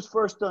to focus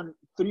first on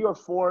 3 or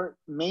 4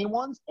 main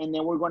ones, and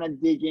then we're going to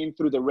dig in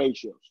through the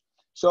ratios.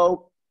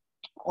 So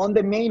on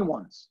the main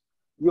ones,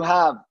 you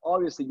have,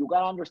 obviously, you got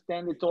to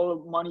understand the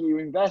total money you're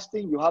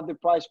investing. You have the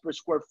price per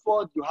square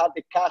foot. You have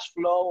the cash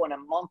flow on a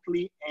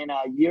monthly and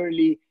a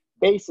yearly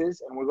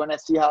basis. And we're going to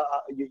see how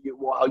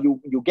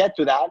you get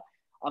to that.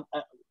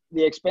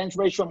 The expense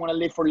ratio I'm going to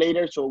leave for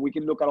later, so we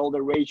can look at all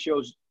the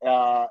ratios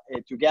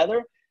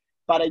together.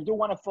 But I do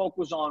want to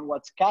focus on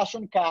what's cash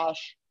on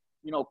cash,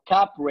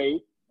 cap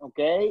rate,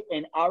 okay,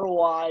 and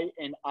ROI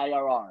and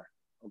IRR,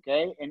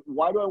 okay? And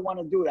why do I want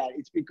to do that?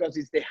 It's because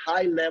it's the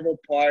high level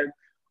part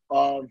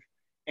of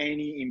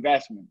any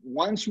investment.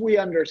 Once we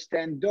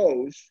understand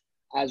those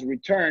as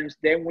returns,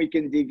 then we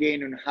can dig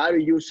in on how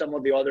to use some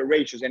of the other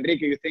ratios.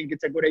 Enrique, you think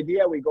it's a good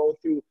idea? We go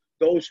through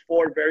those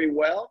 4 very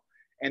well,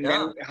 and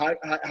then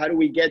how do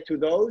we get to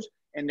those?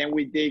 And then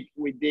we dig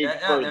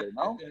further,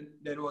 no?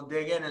 Then we'll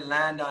dig in and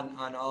land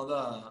on all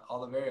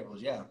the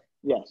variables, yeah.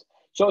 Yes.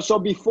 So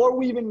before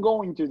we even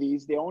go into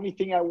these, the only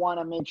thing I want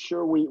to make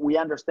sure we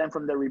understand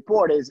from the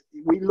report is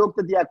we looked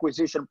at the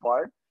acquisition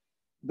part.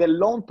 The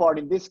loan part,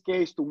 in this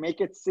case, to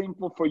make it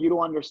simple for you to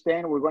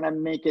understand, we're going to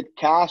make it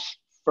cash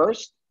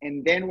first,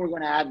 and then we're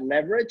going to add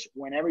leverage.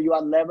 Whenever you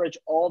add leverage,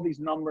 all these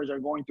numbers are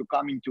going to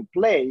come into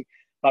play.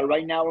 But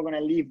right now, we're going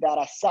to leave that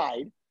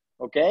aside,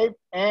 okay?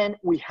 And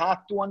we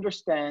have to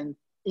understand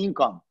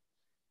income.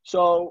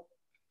 So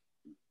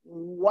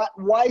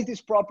why is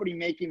this property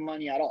making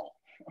money at all?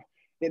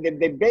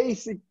 The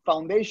basic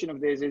foundation of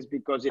this is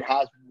because it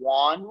has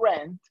one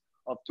rent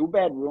of 2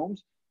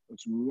 bedrooms.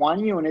 It's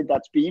one unit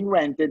that's being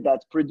rented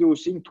that's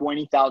producing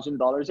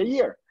 $20,000 a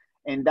year.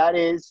 And that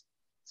is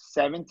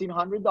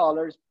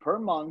 $1,700 per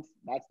month.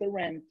 That's the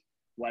rent,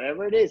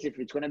 whatever it is. If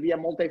it's going to be a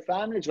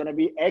multifamily, it's going to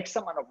be X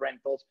amount of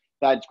rentals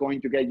that's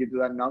going to get you to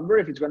that number.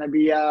 If it's going to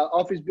be an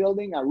office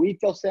building, a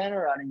retail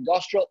center, an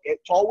industrial,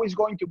 it's always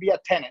going to be a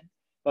tenant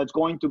that's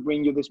going to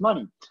bring you this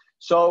money.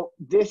 So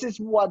this is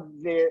what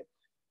the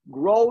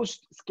gross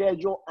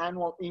scheduled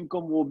annual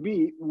income will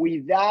be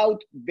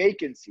without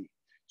vacancy.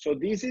 So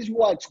this is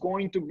what's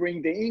going to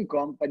bring the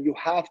income, but you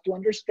have to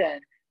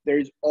understand there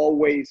is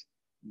always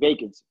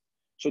vacancy.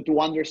 So to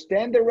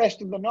understand the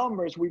rest of the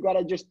numbers, we got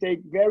to just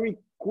take very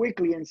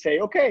quickly and say,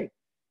 okay,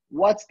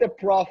 what's the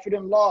profit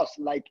and loss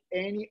like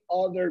any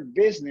other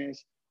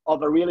business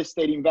of a real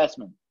estate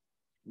investment?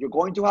 You're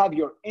going to have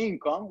your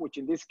income, which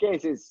in this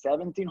case is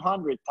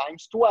 1,700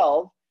 times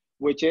 12,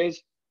 which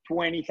is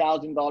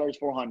 $20,000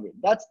 for 100.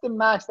 That's the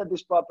max that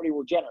this property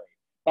will generate.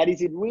 But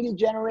is it really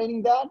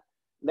generating that?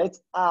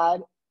 Let's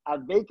add a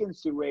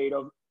vacancy rate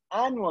of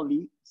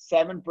annually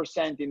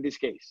 7% in this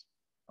case,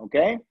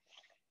 okay?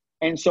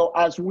 And so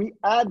as we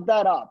add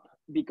that up,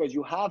 because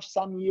you have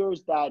some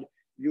years that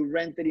you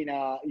rented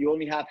you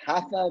only have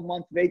half a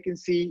month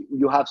vacancy,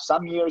 you have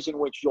some years in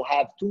which you'll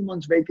have 2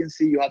 months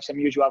vacancy, you have some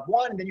years you have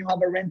 1, and then you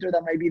have a renter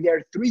that might be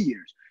there 3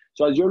 years.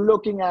 So as you're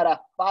looking at a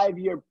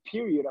 5-year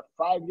period,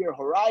 a 5-year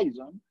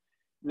horizon,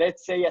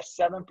 let's say a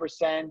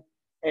 7%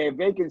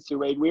 vacancy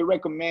rate, we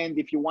recommend,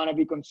 if you want to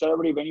be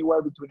conservative,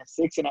 anywhere between a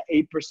 6 and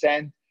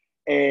an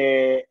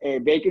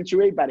 8% vacancy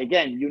rate. But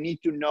again, you need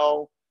to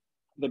know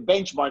the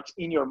benchmarks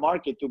in your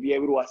market to be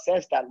able to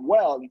assess that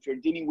well. If you're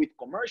dealing with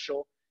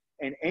commercial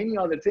and any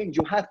other things,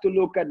 you have to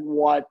look at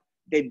what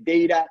the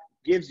data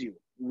gives you.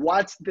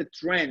 What's the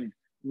trend?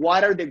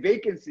 What are the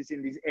vacancies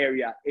in this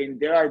area? And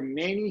there are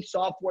many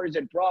softwares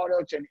and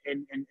products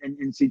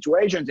and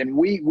situations, and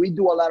we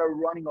do a lot of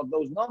running of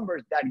those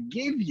numbers that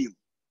give you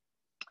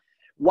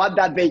what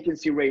that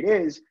vacancy rate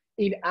is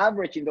in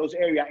average in those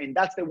areas, and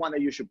that's the one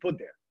that you should put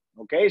there,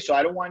 okay? So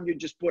I don't want you to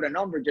just put a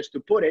number just to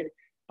put it,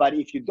 but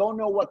if you don't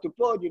know what to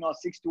put,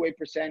 6 to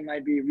 8%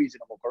 might be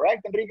reasonable,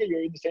 correct, Enrique?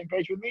 You're in the same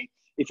page with me?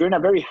 If you're in a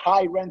very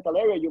high rental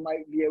area, you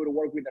might be able to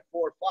work with a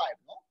 4 or 5,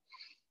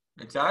 no?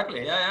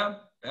 Exactly. Yeah.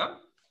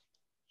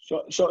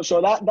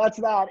 So that's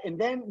that, and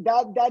then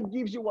that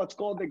gives you what's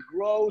called the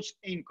gross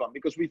income,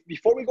 because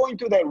before we go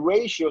into the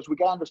ratios, we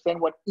gotta understand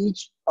what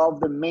each of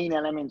the main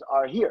elements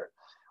are here.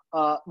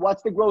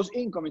 What's the gross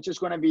income? It's just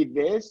going to be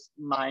this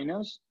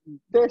minus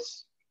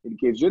this. It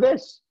gives you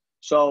this.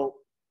 So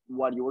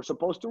what you were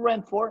supposed to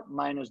rent for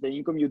minus the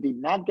income you did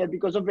not get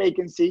because of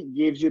vacancy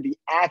gives you the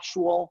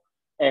actual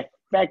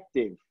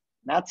effective,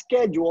 not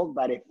scheduled,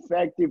 but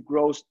effective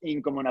gross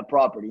income on a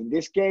property. In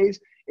this case,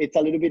 it's a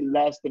little bit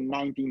less than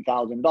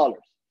 $19,000.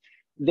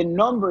 The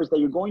numbers that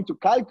you're going to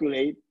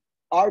calculate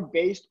are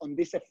based on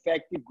this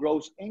effective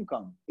gross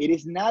income. It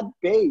is not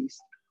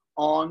based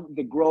on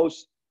the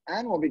gross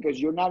annual, because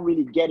you're not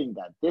really getting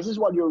that. This is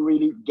what you're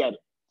really getting.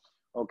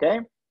 Okay.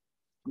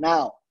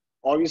 Now,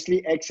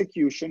 obviously,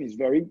 execution is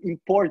very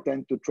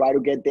important to try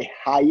to get the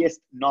highest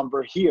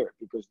number here,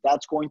 because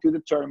that's going to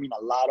determine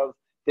a lot of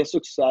the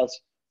success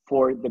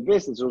for the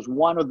business. It was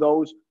one of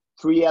those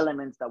three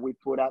elements that we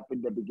put up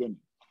in the beginning.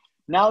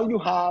 Now you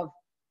have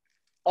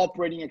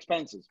operating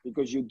expenses,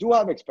 because you do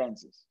have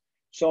expenses.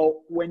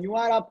 So when you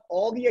add up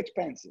all the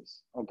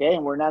expenses, okay,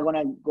 and we're not going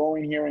to go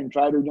in here and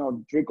try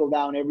to, trickle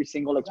down every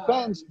single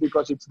expense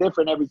because it's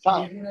different every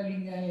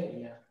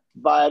time.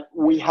 But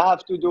we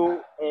have to do,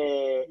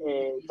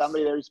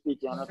 somebody there is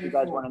speaking. I don't know if you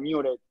guys want to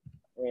mute it.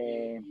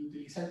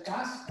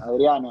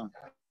 Adriana.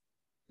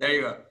 There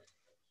you go.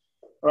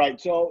 All right,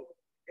 so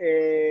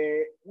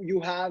you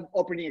have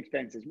operating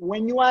expenses.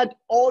 When you add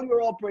all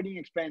your operating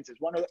expenses,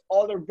 one of the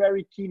other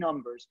very key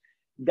numbers,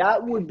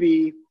 that would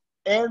be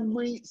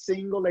every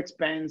single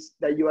expense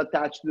that you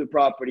attach to the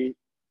property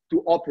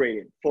to operate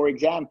it. For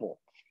example,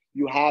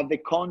 you have the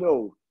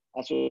condo.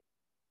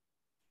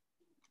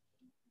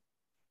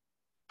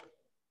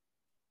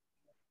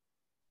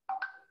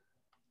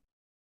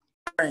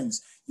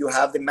 You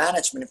have the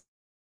management.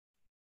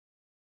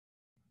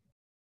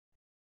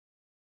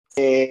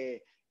 The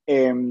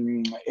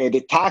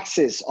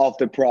taxes of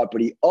the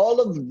property.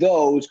 All of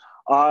those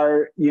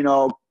are,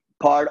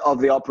 part of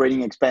the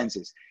operating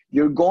expenses.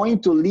 You're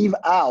going to leave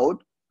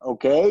out,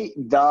 okay,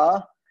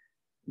 the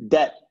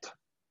debt,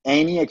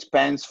 any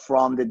expense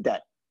from the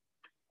debt.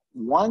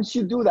 Once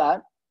you do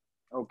that,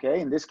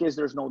 okay, in this case,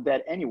 there's no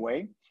debt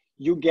anyway,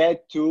 you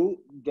get to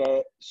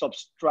the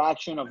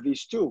subtraction of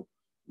these two,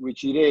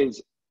 which it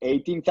is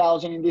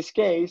 18,000 in this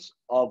case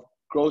of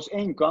gross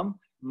income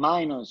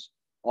minus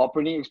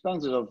operating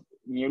expenses of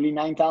nearly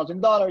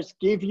 $9,000,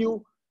 give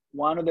you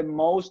one of the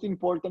most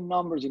important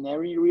numbers in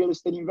every real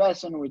estate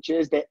investment, which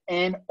is the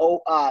NOI.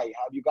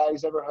 Have you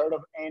guys ever heard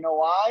of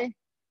NOI?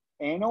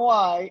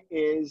 NOI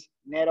is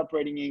net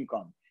operating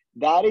income.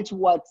 That is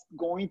what's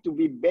going to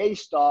be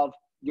based off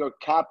your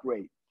cap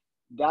rate.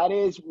 That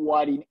is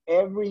what in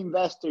every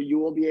investor you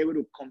will be able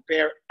to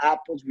compare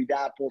apples with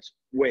apples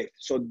with.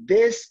 So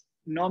this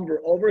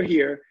number over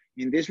here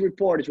in this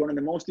report is one of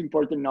the most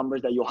important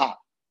numbers that you have.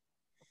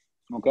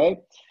 Okay.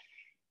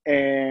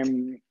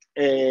 And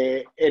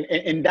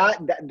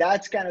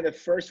that's kind of the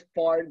first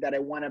part that I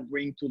want to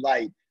bring to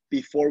light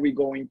before we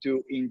go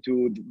into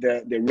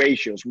the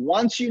ratios.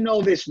 Once you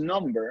know this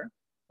number,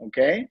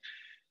 okay,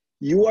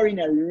 you are in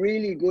a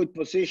really good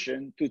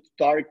position to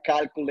start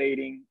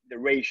calculating the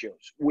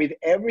ratios. With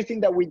everything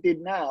that we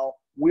did now,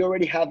 we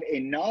already have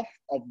enough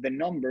of the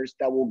numbers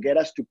that will get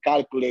us to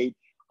calculate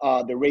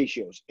the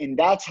ratios. And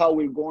that's how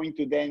we're going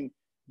to then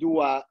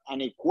do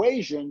an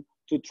equation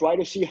to try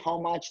to see how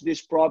much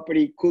this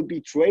property could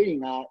be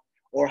trading at,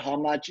 or how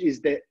much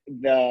is the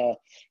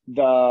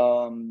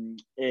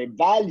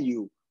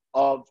value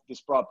of this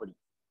property.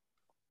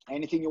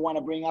 Anything you want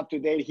to bring up to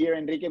date here,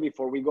 Enrique,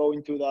 before we go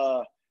into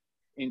the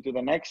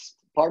next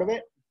part of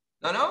it?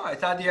 No, I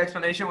thought the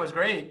explanation was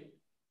great.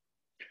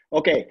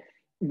 Okay,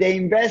 the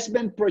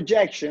investment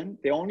projection,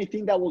 the only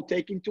thing that we'll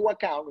take into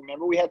account,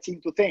 remember we had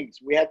seen two things.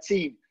 We had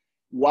seen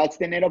what's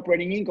the net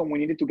operating income, we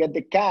needed to get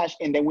the cash,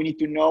 and then we need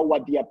to know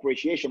what the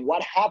appreciation,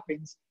 what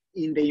happens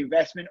in the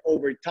investment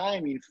over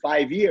time in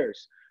 5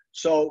 years.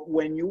 So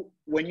when you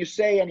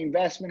say an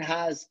investment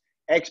has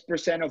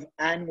X% of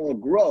annual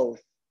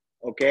growth,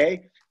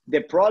 okay, the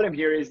problem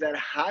here is that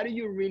how do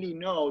you really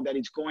know that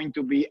it's going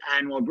to be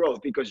annual growth?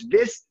 Because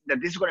this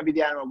is going to be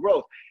the annual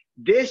growth.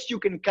 This you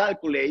can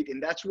calculate,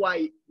 and that's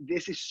why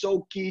this is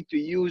so key to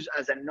use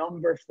as a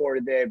number for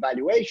the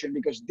valuation,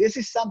 because this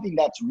is something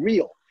that's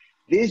real.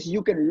 This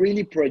you can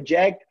really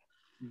project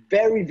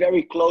very,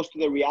 very close to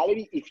the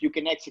reality if you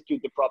can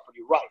execute the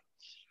property right.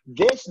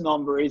 This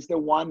number is the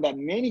one that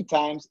many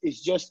times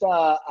is just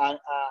an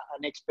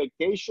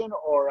expectation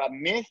or a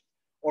myth,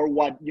 or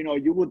what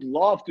you would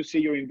love to see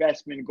your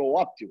investment go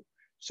up to.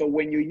 So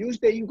when you use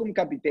the income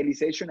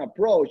capitalization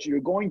approach,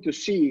 you're going to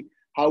see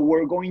how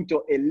we're going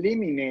to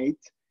eliminate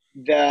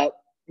the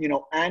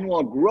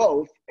annual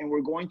growth, and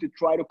we're going to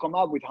try to come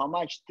up with how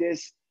much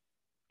this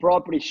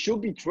property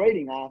should be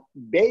trading at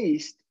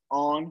based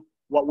on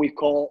what we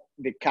call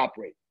the cap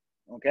rate.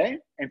 Okay,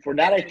 and for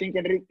that, I think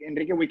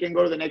Enrique, we can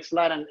go to the next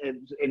slide and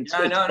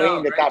explain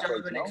the cap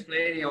rates.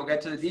 Explaining. We'll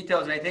get to the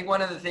details. And I think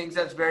one of the things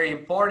that's very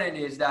important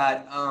is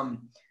that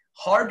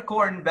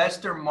hardcore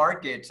investor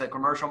markets, like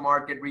commercial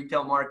market,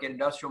 retail market,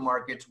 industrial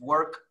markets,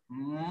 work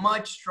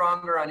much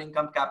stronger on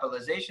income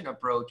capitalization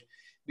approach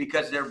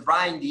because they're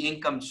buying the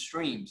income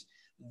streams.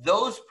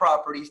 Those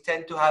properties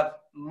tend to have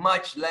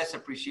much less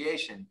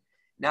appreciation.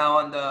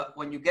 Now,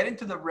 when you get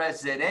into the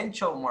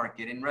residential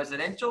market, in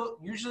residential,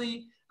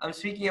 usually I'm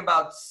speaking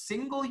about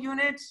single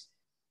units,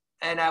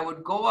 and I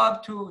would go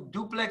up to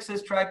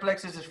duplexes,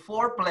 triplexes,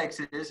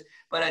 fourplexes.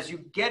 But as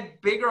you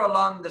get bigger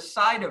along the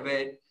side of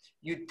it,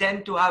 you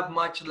tend to have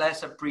much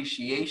less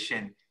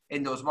appreciation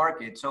in those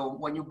markets. So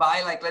when you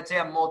buy, like, let's say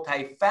a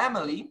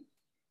multifamily,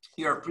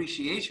 your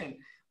appreciation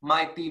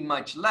might be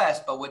much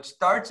less, but what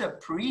starts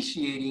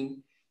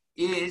appreciating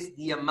is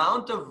the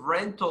amount of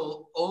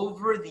rental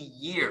over the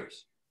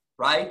years,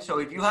 right? So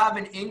if you have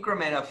an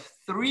increment of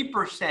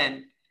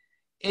 3%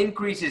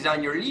 increases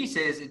on your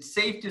leases, it's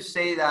safe to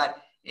say that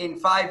in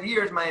 5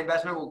 years, my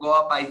investment will go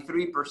up by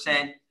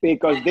 3%.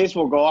 Because this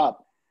will go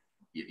up.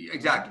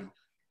 Exactly.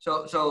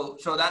 So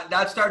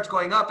that starts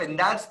going up, and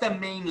that's the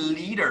main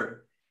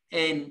leader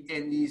in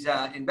these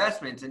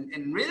investments. And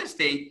in real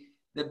estate,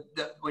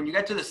 when you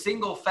get to the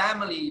single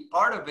family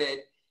part of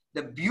it,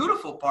 the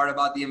beautiful part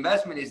about the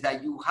investment is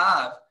that you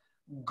have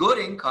good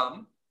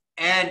income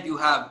and you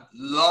have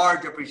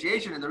large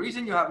appreciation. And the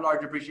reason you have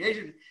large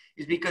appreciation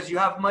is because you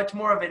have much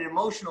more of an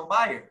emotional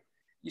buyer.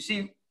 You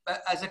see,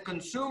 as a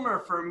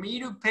consumer, for me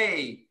to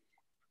pay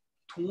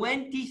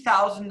 $20,000,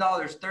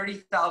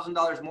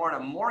 $30,000 more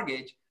on a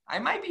mortgage, I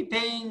might be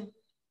paying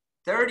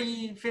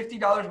 $30,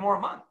 $50 more a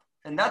month.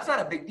 And that's not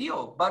a big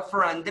deal. But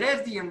for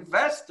Andres, the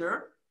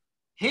investor,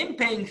 him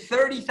paying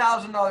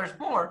 $30,000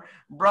 more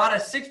brought a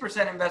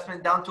 6%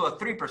 investment down to a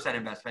 3%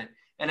 investment.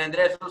 And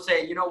Andres will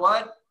say, you know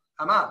what?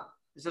 I'm out.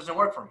 This doesn't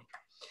work for me.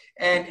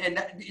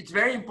 And it's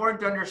very important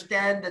to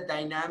understand the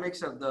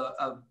dynamics of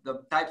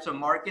the types of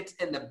markets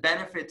and the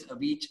benefits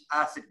of each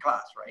asset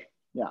class, right?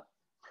 Yeah,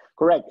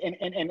 correct.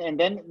 And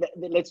then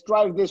let's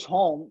drive this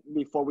home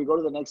before we go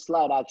to the next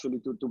slide, actually,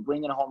 to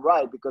bring it home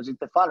right, because it's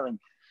the following.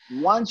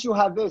 Once you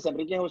have this,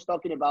 Enrique was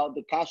talking about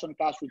the cash on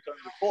cash return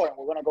before, and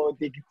we're going to go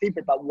dig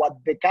deeper, but what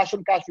the cash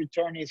on cash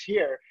return is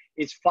here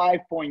is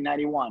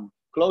 5.91,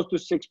 close to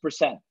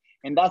 6%.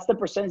 And that's the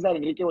percentage that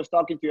Enrique was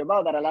talking to you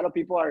about, that a lot of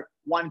people are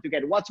wanting to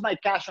get. What's my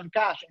cash on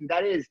cash? And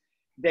that is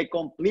the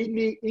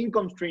completely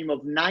income stream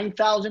of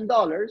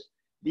 $9,000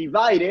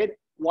 divided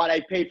what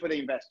I paid for the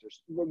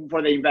investors,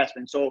 for the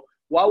investment. So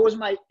what was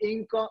my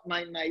income,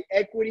 my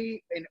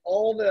equity, and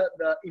all the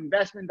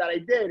investment that I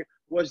did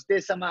was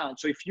this amount.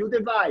 So if you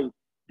divide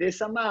this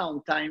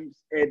amount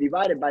times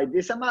divided by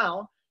this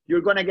amount,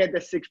 you're going to get the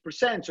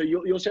 6%. So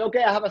you'll say,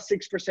 okay, I have a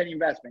 6%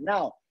 investment.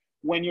 Now,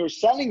 when you're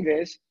selling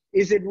this,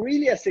 is it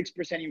really a 6%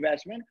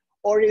 investment,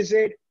 or is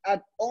it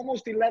at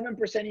almost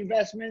 11%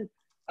 investment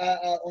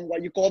on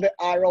what you call the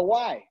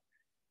ROI?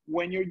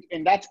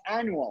 And that's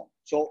annual.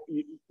 So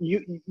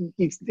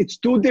it's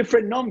two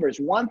different numbers.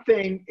 One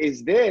thing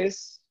is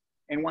this,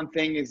 and one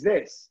thing is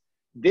this.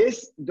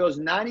 This does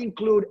not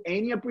include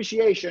any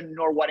appreciation,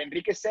 nor what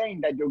Enrique is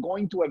saying, that you're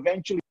going to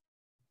eventually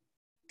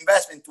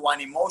investment to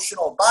an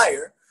emotional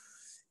buyer.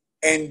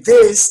 And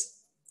this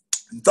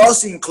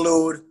does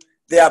include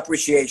the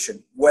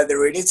appreciation,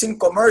 whether it is in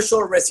commercial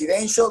or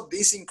residential.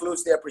 This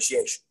includes the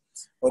appreciation,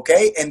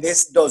 okay? And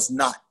this does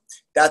not.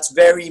 That's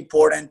very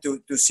important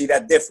to see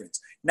that difference.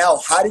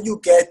 Now, how do you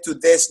get to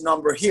this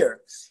number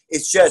here?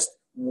 It's just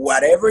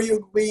whatever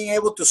you're being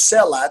able to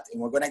sell at, and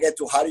we're going to get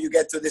to how do you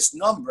get to this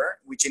number,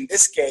 which in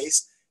this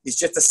case is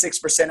just a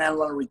 6%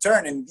 annual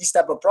return. And these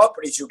type of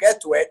properties, you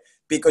get to it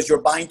because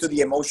you're buying to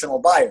the emotional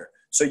buyer.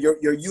 So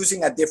you're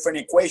using a different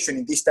equation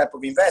in this type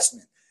of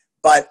investment.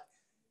 But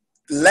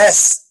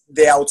less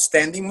the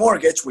outstanding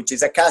mortgage, which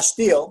is a cash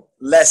deal,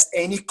 less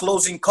any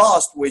closing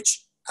cost,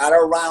 which at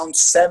around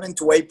 7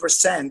 to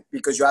 8%,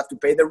 because you have to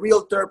pay the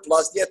realtor,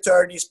 plus the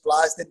attorneys,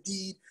 plus the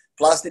deed,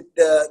 plus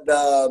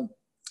the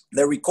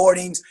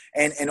recordings,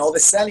 and all the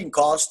selling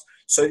costs.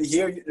 So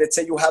here, let's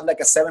say you have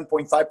like a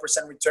 7.5%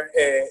 return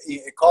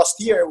cost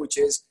here, which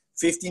is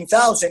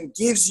 $15,000,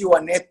 gives you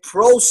a net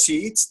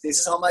proceeds. This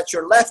is how much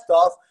you're left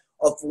off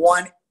of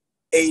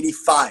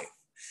 $185,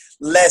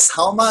 less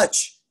how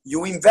much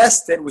you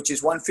invested, which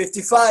is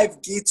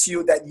 $155, gets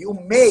you that you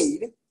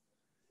made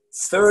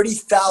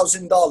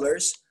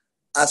 $30,000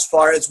 as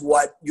far as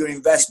what your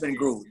investment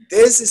grew.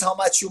 This is how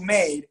much you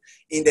made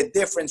in the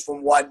difference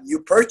from what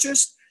you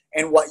purchased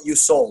and what you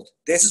sold.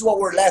 This is what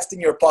we're left in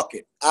your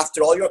pocket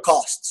after all your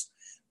costs,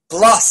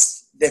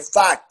 plus the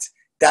fact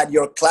that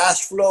your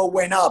cash flow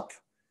went up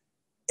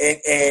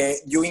and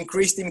you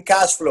increased in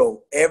cash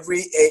flow in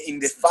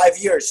the 5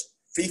 years.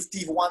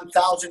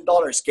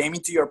 $51,000 came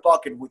into your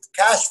pocket with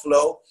cash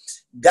flow.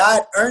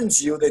 That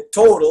earns you the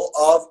total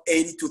of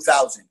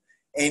 $82,000.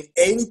 And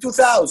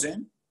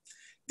 $82,000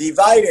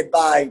 divided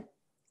by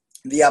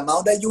the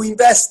amount that you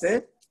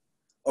invested,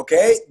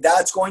 okay,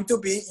 that's going to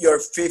be your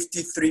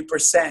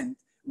 53%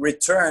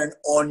 return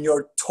on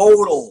your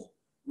total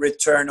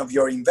return of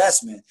your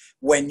investment.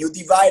 When you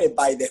divide it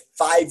by the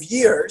 5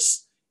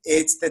 years,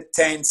 it's the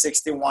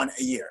 1061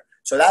 a year.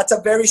 So that's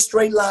a very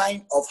straight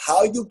line of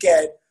how you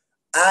get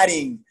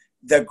adding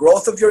the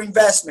growth of your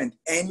investment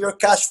and your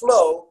cash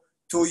flow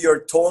to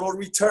your total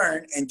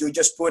return, and you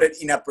just put it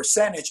in a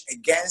percentage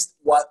against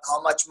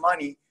how much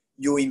money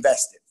you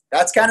invested.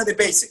 That's kind of the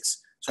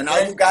basics. So now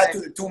you got to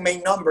the two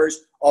main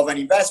numbers of an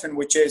investment,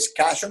 which is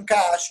cash on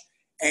cash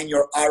and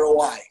your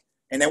ROI.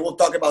 And then we'll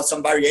talk about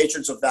some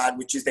variations of that,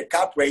 which is the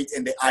cap rate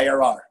and the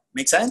IRR.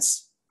 Make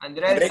sense?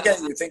 Andres, Enrique,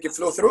 you think it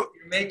flew through?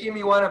 You're making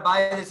me want to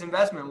buy this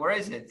investment. Where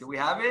is it? Do we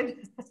have it?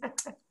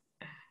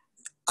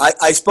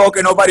 I spoke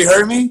and nobody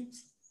heard me?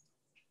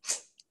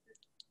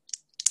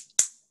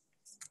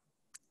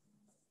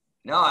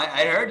 No,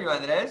 I heard you,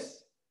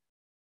 Andres.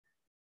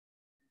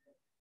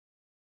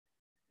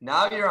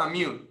 Now you're on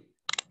mute.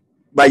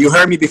 But you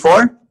heard me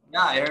before?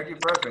 Yeah, I heard you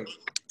perfect.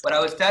 What I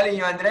was telling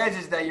you, Andres,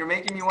 is that you're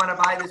making me want to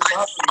buy this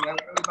property. I'm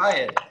going to buy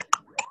it.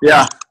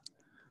 Yeah.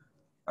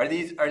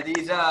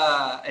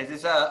 Is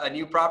this a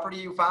new property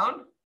you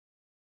found?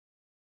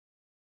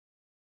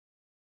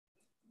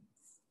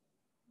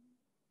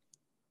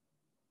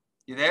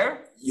 You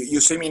there?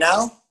 You see me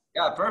now?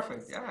 Yeah,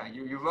 perfect. Yeah,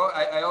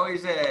 I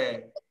always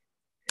heard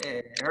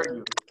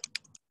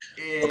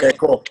you. Okay,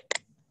 cool.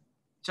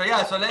 So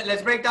yeah, so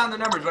let's break down the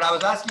numbers. What I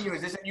was asking you,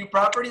 is this a new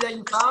property that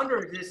you found,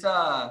 or is this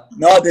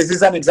No, this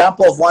is an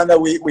example of one that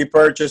we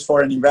purchased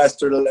for an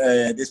investor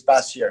this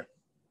past year.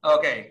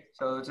 Okay,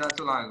 so it's not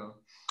too long ago.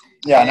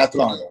 Yeah, not too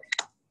long ago.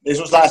 This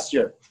was last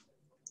year.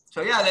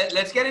 So yeah,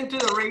 let's get into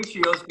the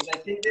ratios, because I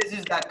think this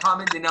is that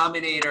common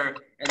denominator,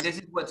 and this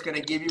is what's going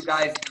to give you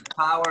guys the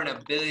power and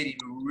ability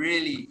to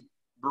really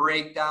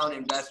break down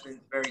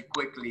investments very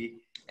quickly.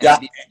 Yeah,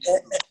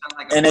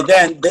 and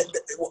again,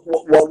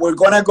 what we're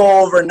going to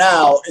go over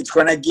now, it's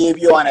going to give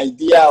you an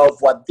idea of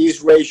what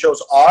these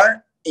ratios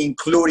are,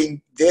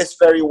 including this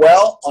very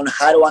well on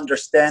how to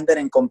understand it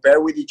and compare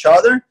with each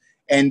other,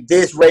 and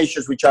these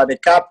ratios, which are the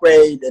cap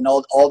rate and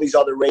all these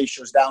other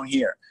ratios down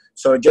here.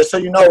 So just so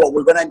you know, what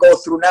we're going to go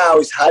through now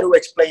is how to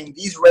explain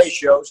these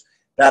ratios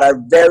that are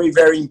very,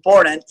 very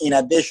important, in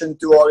addition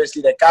to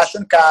obviously the cash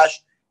on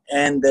cash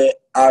and the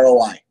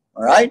ROI.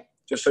 All right,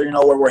 just so you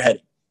know where we're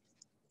heading.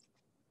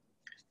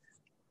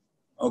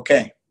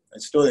 Okay,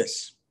 let's do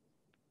this.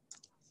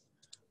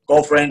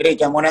 Go for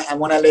Enrique. I'm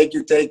gonna let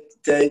you take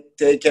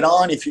it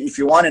on if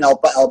you want, and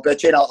I'll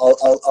bet you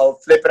I'll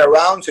flip it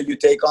around so you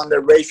take on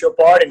the ratio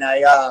part, and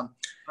all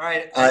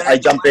right. I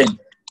jump in.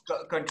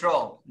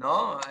 Control,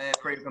 no,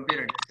 for your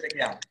computer.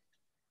 Yeah.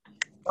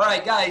 All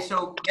right, guys.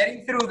 So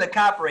getting through the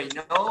cap rate,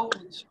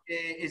 which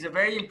is a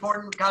very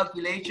important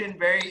calculation.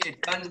 It's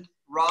done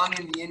wrong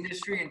in the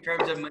industry in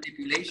terms of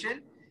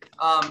manipulation.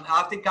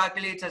 Often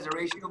calculates as a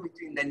ratio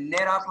between the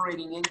net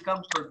operating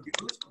income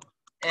produced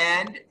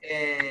and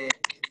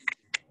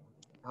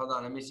hold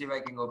on, let me see if I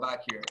can go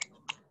back here.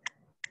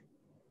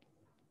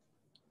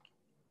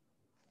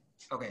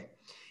 Okay.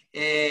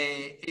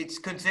 It's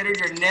considered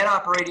your net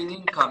operating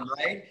income,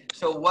 right?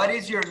 So what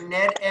is your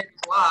net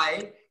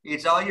NOI?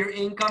 It's all your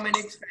income and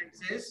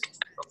expenses,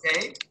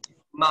 okay?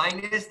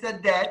 Minus the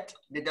debt.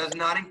 It does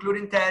not include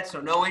in debt,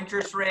 so no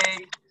interest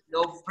rate,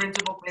 no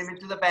principal payment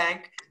to the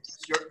bank.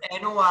 It's your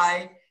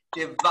NOI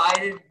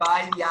divided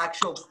by the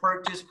actual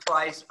purchase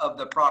price of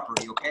the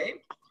property,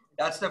 okay?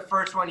 That's the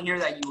first one here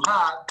that you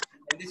have.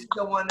 And this is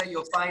the one that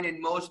you'll find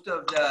in most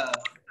of the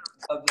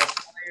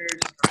flyers.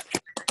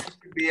 This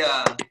could be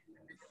a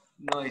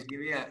noise.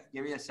 Give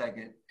me a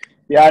second.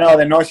 Yeah, I know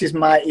the noise is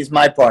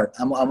my part.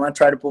 I'm gonna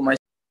try to put my.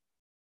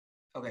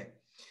 Okay.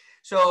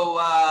 So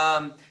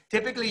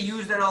typically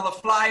used in all the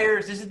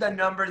flyers, this is the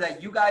number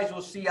that you guys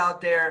will see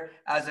out there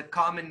as a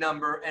common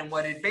number. And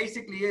what it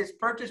basically is,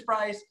 purchase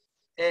price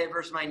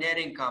versus my net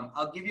income.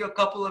 I'll give you a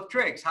couple of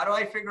tricks. How do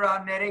I figure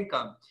out net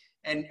income?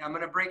 And I'm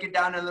going to break it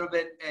down a little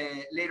bit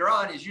later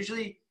on. Is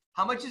usually,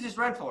 how much is this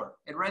rent for?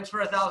 It rents for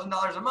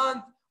 $1,000 a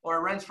month, or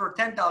it rents for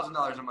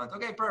 $10,000 a month.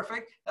 Okay,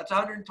 perfect. That's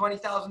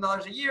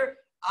 $120,000 a year.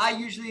 I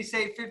usually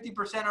say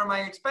 50% are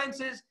my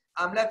expenses.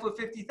 I'm left with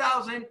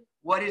 $50,000.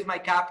 What is my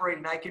cap rate?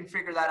 And I can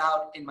figure that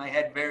out in my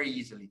head very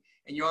easily.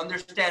 And you'll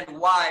understand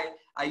why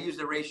I use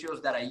the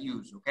ratios that I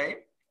use,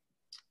 okay?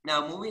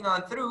 Now, moving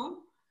on through,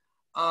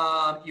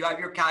 you have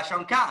your cash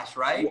on cash,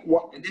 right?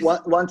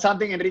 One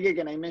something, Enrique,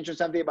 can I mention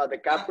something about the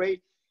cap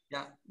rate?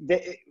 Yeah.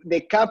 The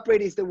cap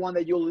rate is the one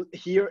that you'll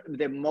hear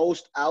the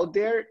most out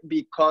there,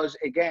 because,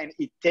 again,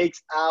 it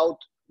takes out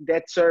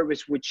debt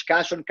service, which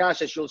cash on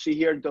cash, as you'll see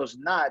here, does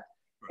not.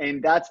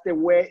 And that's the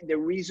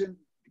reason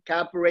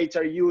cap rates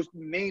are used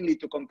mainly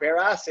to compare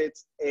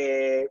assets,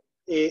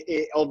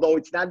 although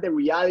it's not the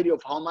reality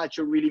of how much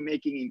you're really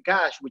making in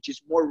cash, which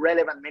is more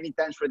relevant many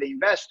times for the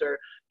investor.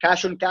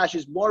 Cash on cash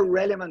is more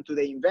relevant to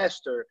the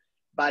investor,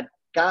 but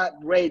cap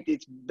rate,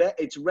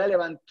 it's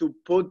relevant to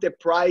put the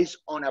price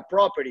on a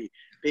property,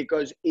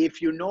 because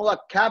if you know a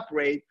cap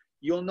rate,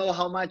 you'll know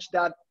how much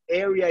that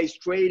area is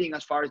trading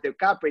as far as the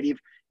cap rate.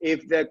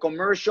 If the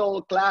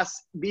commercial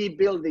class B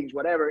buildings,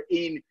 whatever,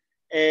 in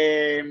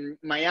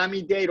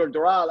Miami-Dade or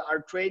Doral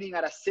are trading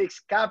at a 6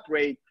 cap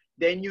rate,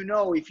 then you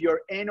know if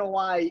your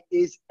NOI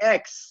is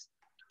X,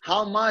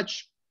 how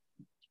much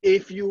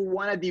if you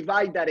want to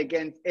divide that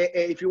against,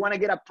 if you want to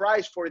get a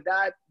price for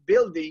that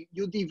building,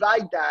 you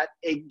divide that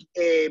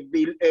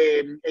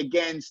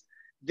against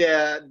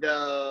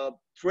the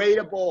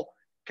tradable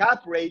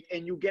cap rate,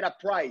 and you get a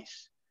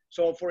price.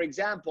 So for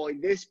example,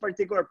 in this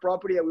particular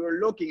property that we were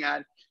looking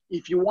at,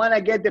 if you want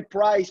to get the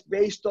price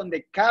based on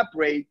the cap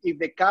rate, if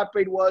the cap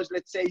rate was,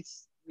 let's say,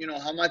 you know,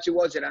 how much it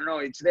was, I don't know,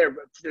 it's there,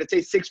 but let's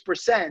say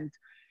 6%,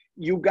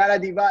 you got to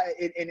divide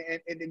it,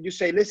 and you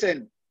say,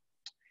 listen,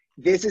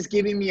 this is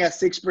giving me a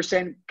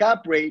 6%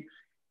 cap rate.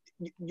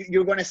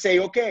 You're going to say,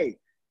 okay,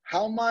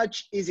 how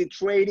much is it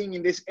trading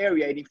in this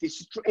area? And if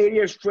this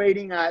area is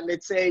trading at,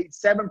 let's say,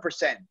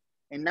 7%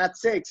 and not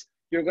 6,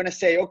 you're going to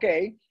say,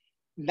 okay,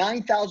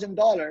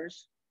 $9,000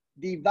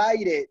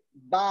 divided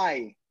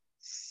by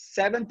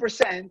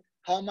 7%,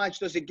 how much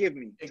does it give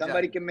me? Exactly.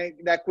 Somebody can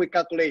make that quick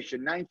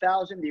calculation.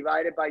 9,000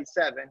 divided by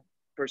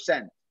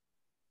 7%.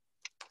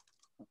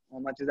 How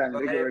much is that?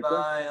 Divided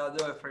by, I'll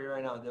do it for you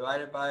right now.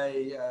 Divided by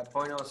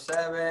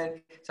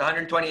 0.07, it's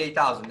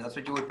 128,000. That's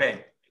what you would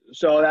pay.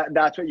 So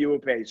that's what you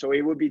would pay. So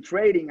it would be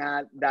trading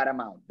at that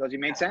amount. Does it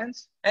make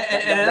sense?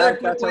 And another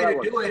quick way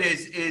to do it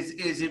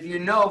is if you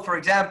know, for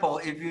example,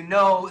 if you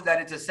know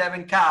that it's a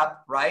 7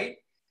 cap, right?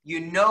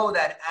 You know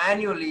that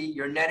annually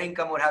your net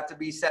income would have to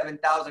be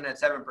 7,000 at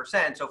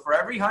 7%. So for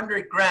every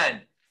 100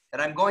 grand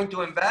that I'm going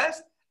to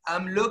invest,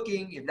 I'm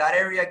looking, if that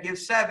area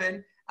gives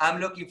 7, I'm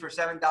looking for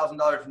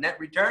 $7,000 net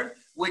return,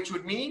 which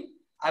would mean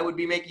I would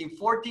be making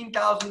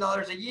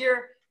 $14,000 a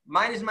year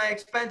minus my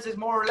expenses,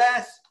 more or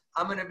less.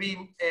 I'm going to be,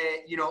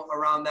 you know,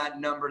 around that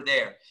number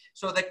there.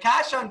 So the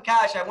cash on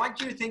cash, I want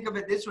you to think of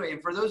it this way.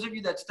 And for those of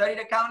you that studied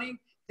accounting,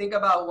 think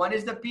about one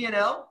is the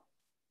P&L,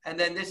 and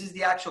then this is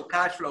the actual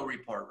cash flow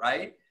report,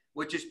 right?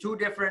 Which is 2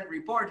 different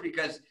reports,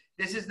 because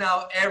this is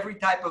now every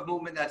type of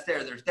movement that's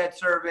there. There's debt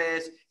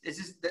service. This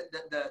is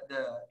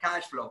the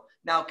cash flow.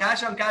 Now,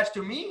 cash on cash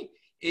to me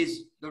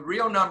is the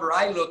real number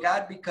I look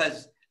at,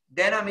 because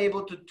then I'm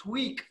able to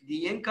tweak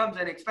the incomes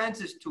and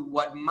expenses to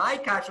what my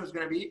cash flow is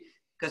going to be,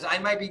 because I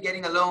might be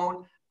getting a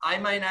loan. I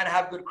might not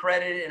have good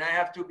credit, and I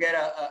have to get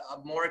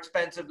a more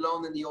expensive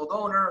loan than the old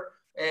owner,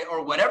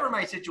 or whatever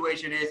my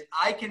situation is.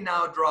 I can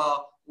now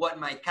draw what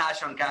my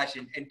cash on cash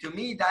is. And to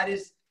me, that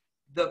is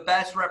the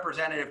best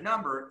representative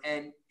number.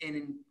 And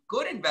in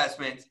good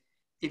investments,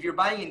 if you're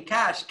buying in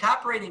cash,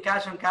 cap rate and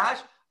cash on cash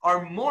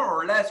are more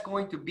or less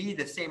going to be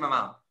the same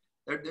amount.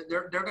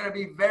 They're going to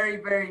be very,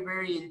 very,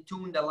 very in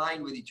tune,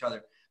 aligned with each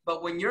other.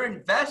 But when you're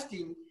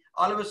investing,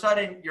 all of a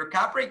sudden your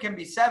cap rate can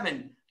be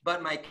 7,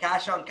 but my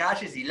cash on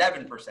cash is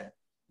 11%.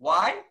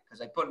 Why?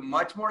 Because I put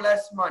much more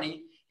less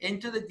money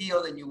into the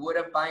deal than you would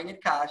have buying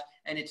it cash,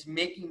 and it's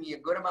making me a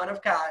good amount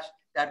of cash.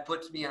 That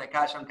puts me in a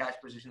cash on cash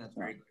position. That's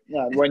very good.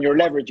 Yeah, when you're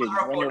leveraging,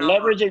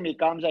 leveraging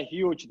becomes a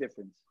huge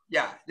difference.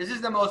 Yeah, this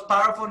is the most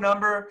powerful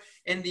number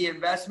in the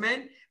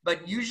investment,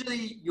 but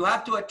usually you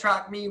have to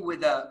attract me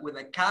with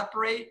a cap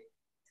rate.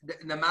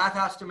 The math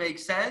has to make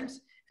sense,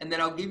 and then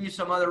I'll give you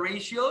some other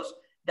ratios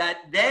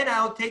that then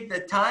I'll take the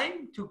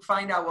time to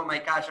find out what my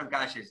cash on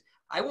cash is.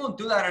 I won't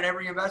do that on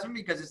every investment,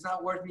 because it's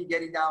not worth me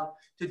getting down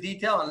to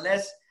detail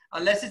unless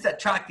it's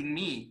attracting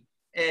me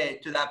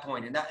to that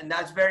point. And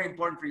that's very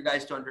important for you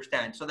guys to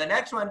understand. So the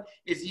next one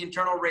is the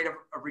internal rate of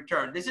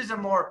return. This is a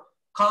more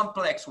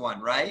complex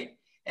one, right?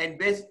 And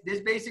this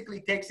basically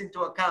takes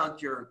into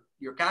account your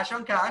cash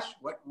on cash,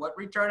 what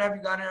return have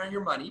you gotten on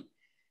your money,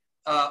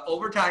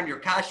 over time, your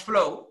cash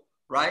flow,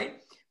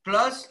 right?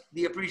 Plus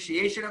the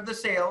appreciation of the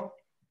sale,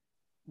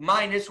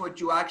 minus what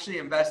you actually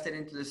invested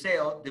into the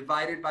sale,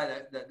 divided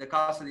by the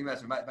cost of the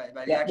investment,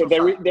 by the actual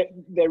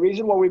the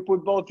reason why we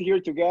put both here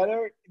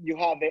together, you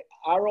have the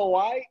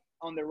ROI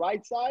on the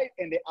right side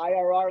and the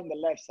IRR on the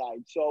left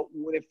side. So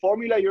the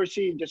formula you're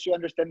seeing, just to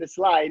understand the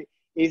slide,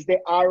 is the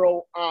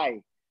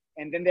ROI.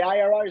 And then the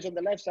IRR is on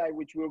the left side,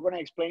 which we're going to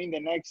explain in the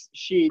next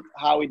sheet,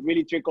 how it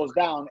really trickles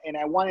down. And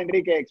I want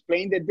Enrique to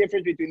explain the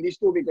difference between these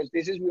two, because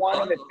this is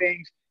one of the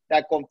things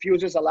that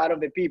confuses a lot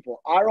of the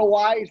people.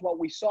 ROI is what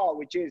we saw,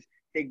 which is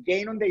the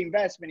gain on the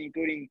investment,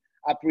 including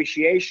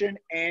appreciation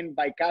and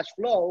by cash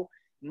flow,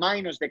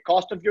 minus the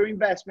cost of your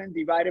investment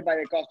divided by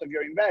the cost of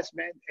your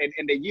investment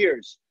in the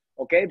years.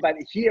 Okay, but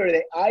here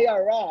the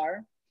IRR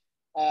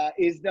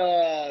is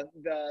the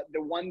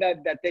one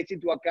that takes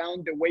into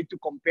account the way to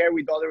compare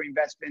with other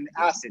investment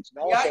assets.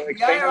 No, yeah, so the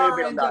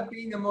IRR ends up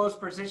being the most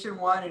precision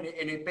one, and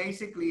it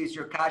basically is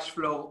your cash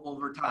flow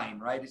over time,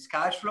 right? It's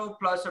cash flow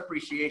plus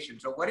appreciation.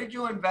 So what did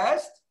you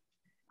invest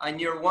on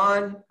year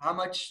 1? How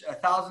much?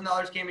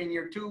 $1,000 came in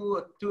year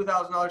 2,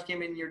 $2,000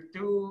 came in year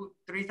 2,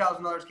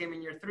 $3,000 came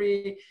in year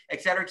 3,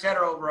 et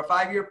cetera, over a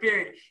 5-year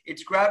period.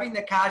 It's grabbing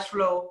the cash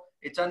flow.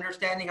 It's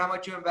understanding how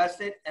much you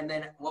invested, and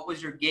then what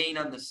was your gain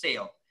on the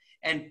sale,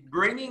 and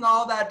bringing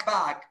all that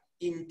back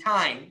in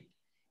time.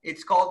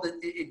 It's called,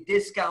 it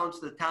discounts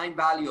the time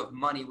value of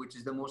money, which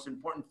is the most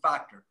important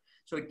factor.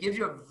 So it gives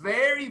you a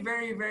very,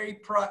 very,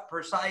 very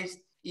precise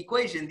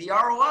equation. The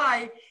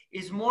ROI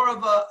is more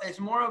of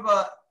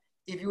a,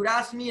 if you would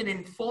ask me, an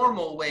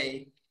informal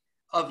way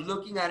of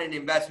looking at an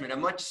investment, a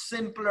much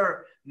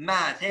simpler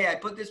math. Hey, I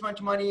put this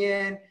much money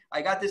in,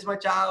 I got this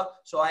much out,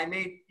 so I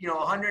made,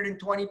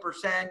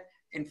 120%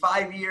 in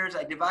 5 years.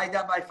 I divide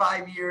that by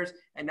 5 years,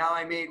 and now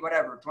I made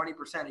whatever,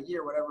 20% a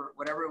year,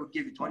 whatever it would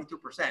give you,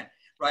 22%,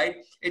 right?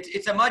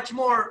 It's a much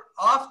more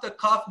off the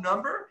cuff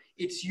number.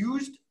 It's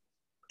used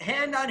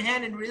hand on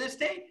hand in real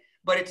estate,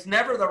 but it's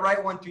never the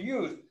right one to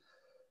use.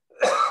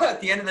 At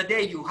the end of the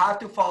day, you have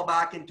to fall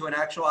back into an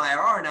actual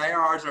IRR, and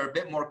IRRs are a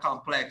bit more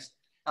complex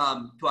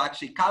to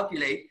actually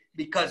calculate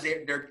because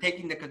they're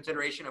taking the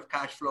consideration of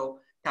cash flow,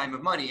 time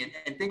of money.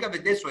 And think of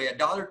it this way: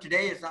 $1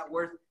 today is not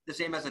worth the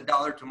same as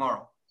 $1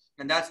 tomorrow.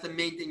 And that's the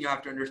main thing you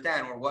have to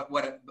understand, or what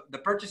the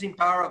purchasing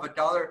power of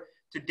 $1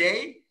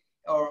 today,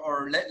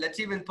 or let's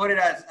even put it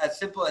as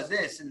simple as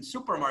this. In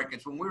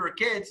supermarkets, when we were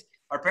kids,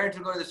 our parents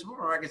would go to the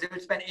supermarkets, they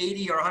would spend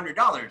 $80 or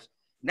 $100.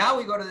 Now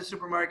we go to the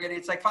supermarket,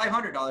 it's like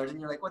 $500, and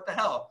you're like, what the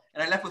hell?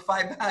 And I left with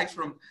 5 bags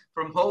from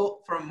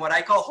what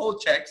I call whole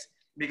checks,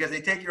 because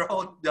they take your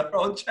whole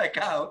check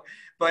out.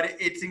 But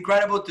it's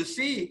incredible to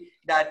see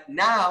that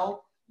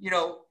now,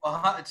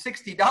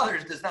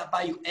 $60 does not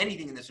buy you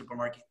anything in the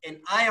supermarket. And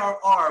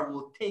IRR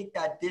will take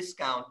that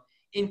discount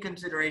in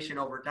consideration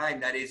over time.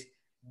 That is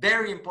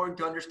very important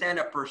to understand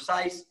a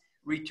precise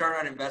return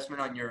on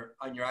investment on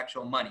your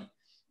actual money.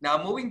 Now,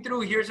 moving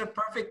through, here's a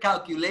perfect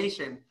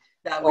calculation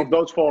that of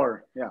those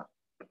 4, yeah.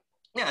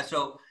 Yeah,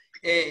 so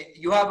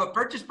you have a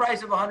purchase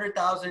price of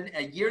 $100,000,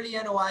 a yearly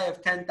NOI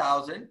of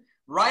 $10,000.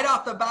 Right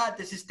off the bat,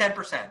 this is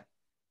 10%.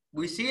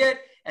 We see it,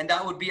 and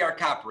that would be our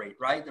cap rate,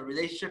 right? The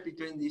relationship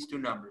between these two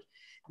numbers.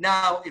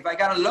 Now, if I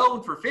got a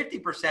loan for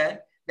 50%,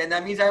 then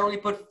that means I only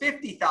put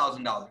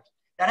 $50,000.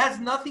 That has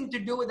nothing to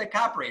do with the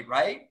cap rate,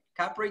 right?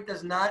 Cap rate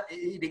does not,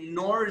 it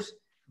ignores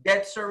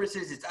debt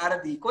services. It's out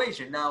of the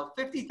equation. Now,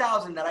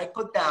 $50,000 that I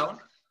put down,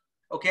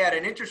 okay, at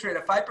an interest rate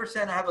of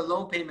 5%, I have a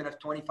loan payment of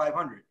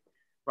 $2,500,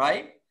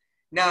 right?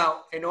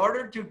 Now, in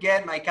order to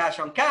get my cash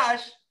on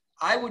cash,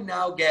 I would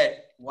now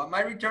get what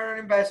my return on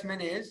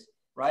investment is,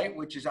 right?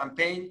 Which is I'm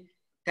paying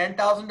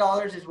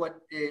 $10,000 is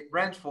what it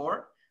rents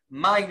for,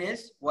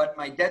 minus what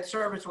my debt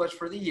service was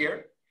for the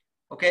year,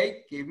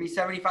 okay? Gave me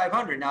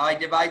 $7,500. Now I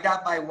divide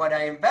that by what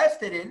I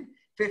invested in,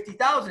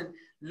 $50,000.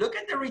 Look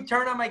at the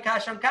return on my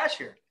cash on cash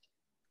here.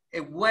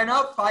 It went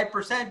up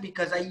 5%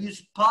 because I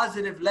used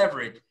positive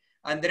leverage.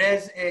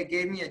 Andres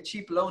gave me a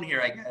cheap loan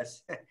here, I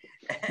guess,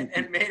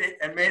 and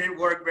made it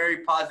work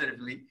very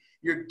positively.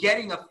 You're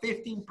getting a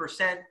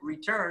 15%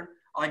 return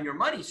on your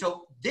money.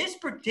 So this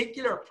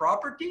particular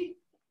property,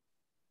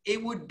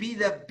 it would be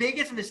the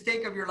biggest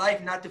mistake of your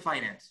life not to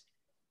finance,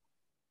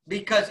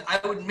 because I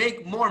would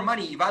make more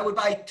money. If I would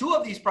buy 2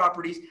 of these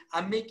properties,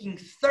 I'm making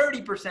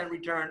 30%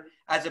 return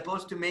as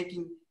opposed to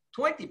making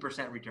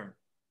 20% return.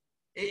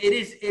 It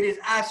is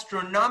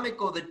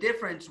astronomical, the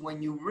difference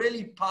when you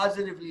really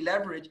positively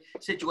leverage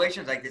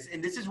situations like this.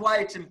 And this is why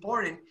it's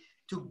important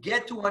to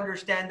get to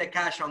understand the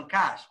cash on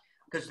cash,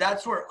 because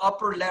that's where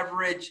upper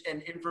leverage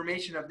and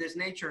information of this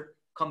nature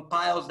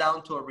compiles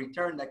down to a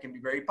return that can be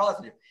very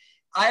positive.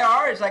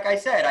 IRR is, like I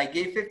said, I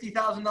gave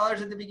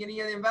 $50,000 at the beginning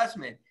of the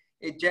investment.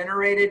 It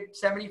generated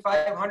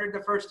 $7,500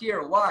 the first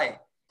year. Why?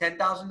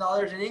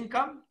 $10,000 in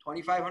income,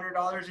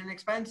 $2,500 in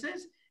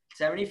expenses,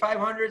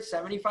 $7,500,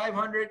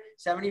 $7,500,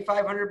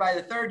 $7,500 by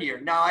the third year.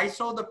 Now I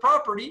sold the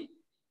property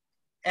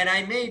and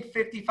I made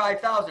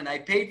 $55,000. I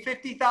paid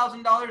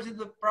 $50,000 in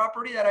the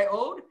property that I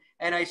owed,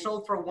 and I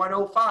sold for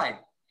 $105,000.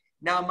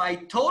 Now my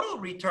total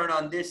return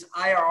on this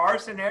IRR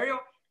scenario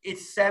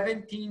is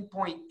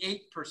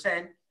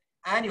 17.8%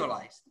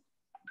 annualized.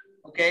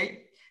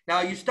 Okay.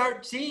 Now you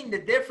start seeing the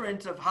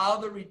difference of how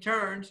the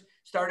returns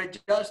start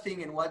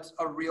adjusting and what's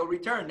a real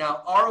return.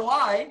 Now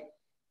ROI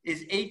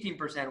is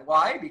 18%.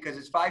 Why? Because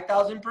it's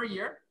 $5,000 per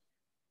year.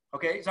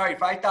 Okay, sorry,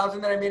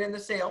 $5,000 that I made in the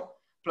sale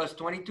plus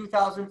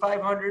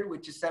 $22,500,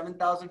 which is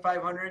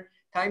 $7,500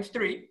 times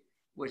 3,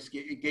 which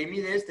gave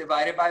me this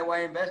divided by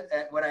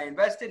what I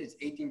invested is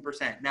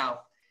 18%.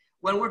 Now,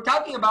 when we're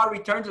talking about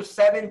returns of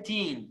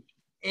 17,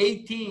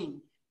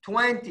 18,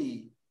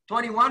 20,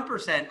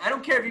 21%, I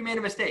don't care if you made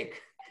a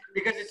mistake,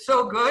 because it's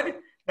so good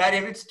that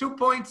if it's 2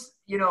 points,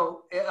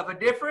 of a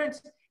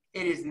difference,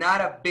 it is not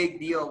a big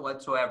deal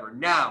whatsoever.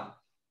 Now,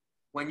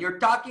 when you're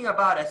talking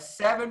about a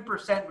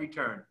 7%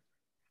 return,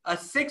 a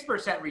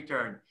 6%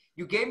 return,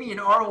 you gave me an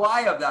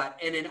ROI of that,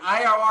 and an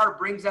IRR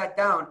brings that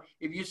down.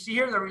 If you see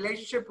here, the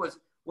relationship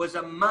was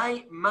a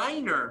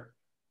minor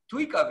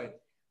tweak of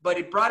it, but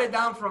it brought it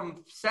down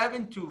from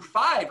 7 to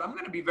 5. I'm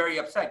going to be very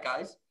upset,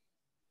 guys.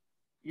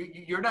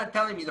 You're not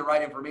telling me the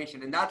right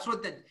information, and that's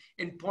what the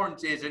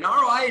importance is. An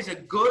ROI is a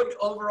good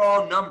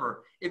overall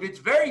number. If it's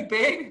very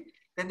big,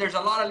 then there's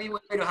a lot of leeway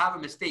to have a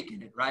mistake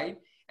in it, right?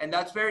 And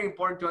that's very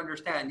important to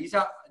understand.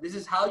 This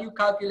is how you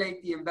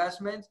calculate the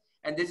investments,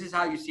 and this is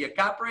how you see a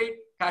cap rate,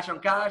 cash on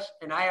cash,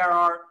 an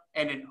IRR,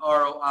 and an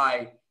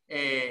ROI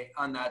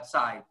on that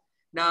side.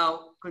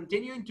 Now,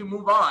 continuing to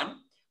move on,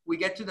 we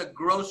get to the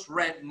gross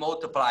rent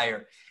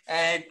multiplier.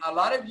 And a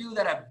lot of you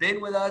that have been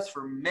with us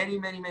for many,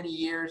 many, many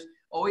years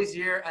always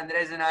hear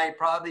Andres and I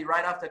probably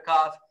right off the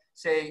cuff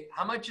say,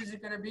 how much is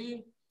it going to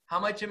be? How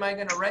much am I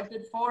going to rent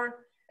it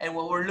for? And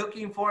what we're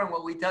looking for and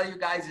what we tell you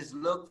guys is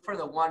look for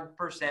the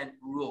 1%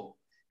 rule.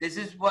 This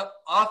is what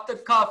off the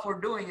cuff we're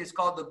doing is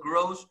called the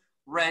gross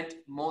rent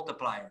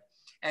multiplier.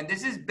 And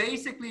this is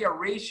basically a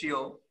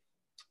ratio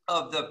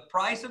of the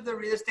price of the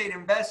real estate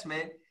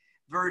investment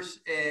versus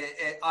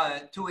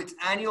to its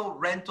annual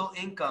rental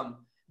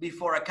income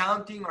before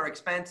accounting or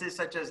expenses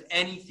such as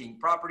anything,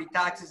 property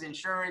taxes,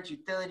 insurance,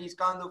 utilities,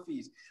 condo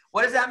fees.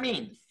 What does that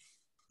mean?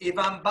 If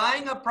I'm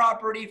buying a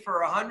property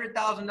for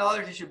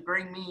 $100,000, it should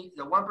bring me,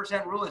 the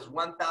 1% rule is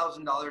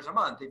 $1,000 a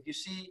month. If you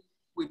see,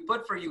 we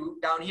put for you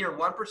down here,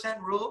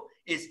 1% rule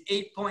is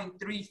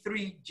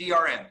 8.33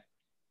 GRM,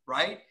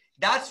 right?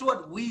 That's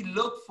what we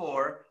look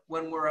for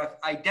when we're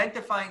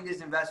identifying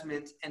these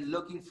investments and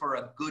looking for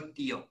a good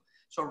deal.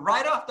 So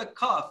right off the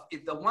cuff,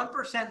 if the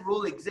 1%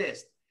 rule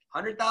exists,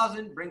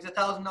 100,000 brings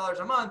 $1,000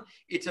 a month,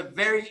 it's a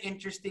very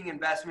interesting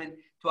investment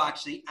to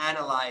actually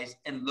analyze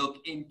and look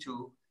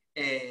into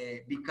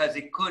because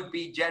it could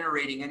be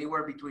generating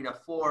anywhere between a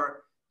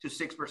 4 to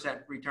 6%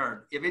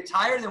 return. If it's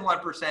higher than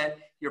 1%,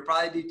 you're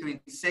probably between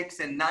 6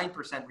 and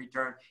 9%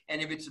 return.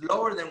 And if it's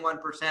lower than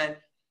 1%,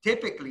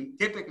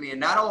 typically, and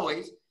not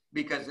always,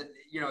 because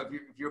you know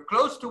if you're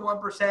close to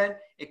 1%,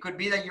 it could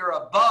be that you're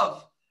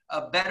above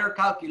a better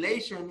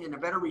calculation and a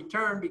better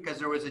return because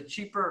there was a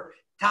cheaper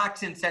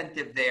tax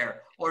incentive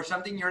there or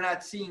something you're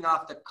not seeing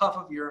off the cuff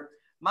of your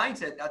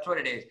mindset. That's what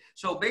it is.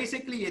 So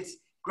basically, it's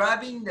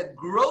grabbing the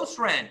gross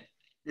rent.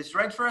 This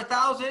rent's for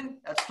 $1,000.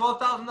 That's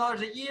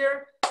 $12,000 a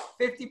year.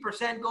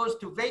 50% goes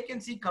to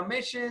vacancy,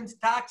 commissions,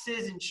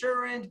 taxes,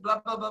 insurance, blah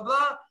blah blah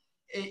blah.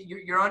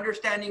 You're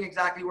understanding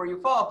exactly where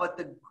you fall, but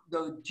the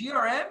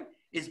GRM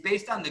is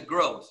based on the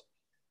gross.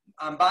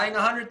 I'm buying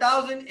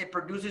 100,000, it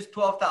produces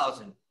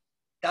 12,000.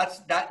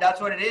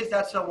 That's what it is.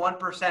 That's the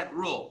 1%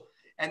 rule.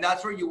 And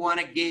that's where you want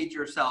to gauge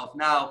yourself.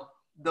 Now,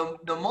 the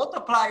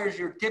multipliers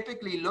you're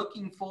typically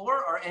looking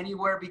for are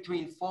anywhere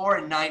between 4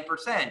 and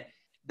 9%.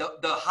 The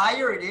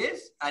higher it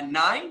is, at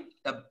 9,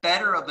 the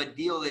better of a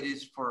deal it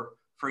is for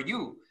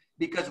you.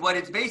 Because what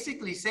it's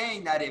basically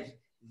saying that if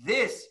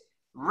this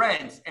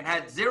rents and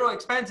had 0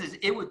 expenses,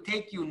 it would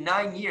take you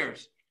 9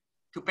 years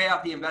to pay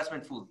off the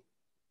investment fully.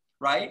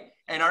 Right?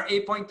 And our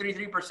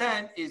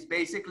 8.33% is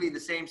basically the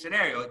same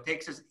scenario. It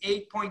takes us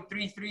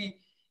 8.33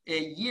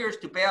 years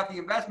to pay off the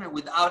investment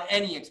without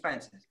any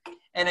expenses.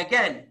 And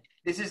again,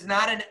 this is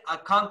not a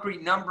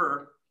concrete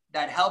number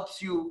that helps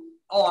you,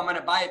 oh, I'm going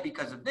to buy it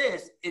because of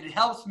this. It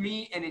helps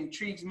me and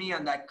intrigues me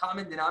on that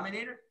common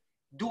denominator.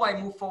 Do I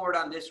move forward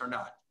on this or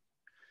not?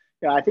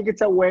 Yeah, I think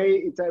it's a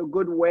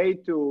good way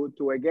to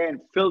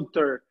again,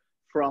 filter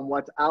from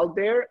what's out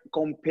there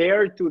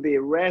compared to the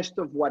rest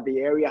of what the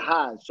area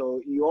has.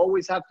 So you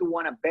always have to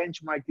want to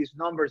benchmark these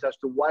numbers as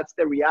to what's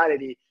the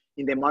reality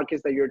in the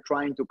markets that you're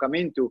trying to come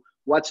into,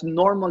 what's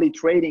normally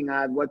trading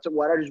at, what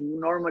are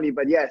normally,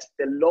 but yes,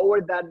 the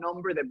lower that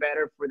number, the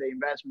better for the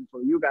investment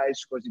for you guys,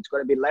 because it's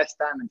going to be less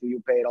time until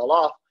you pay it all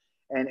off.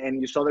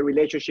 And you saw the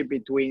relationship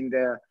between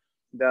the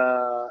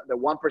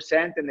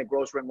 1% and the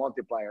gross rent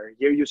multiplier.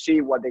 Here you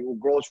see what the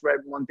gross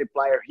rent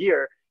multiplier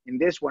here in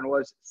this one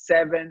was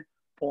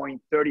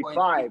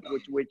 7.35,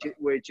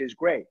 which is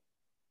great.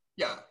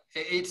 Yeah,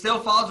 it still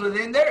falls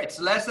within there. It's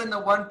less than the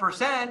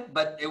 1%,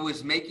 but it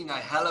was making a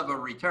hell of a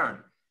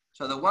return.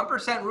 So the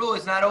 1% rule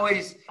is not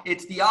always,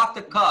 it's the off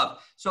the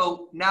cuff.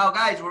 So now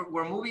guys,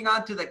 we're moving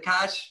on to the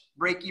cash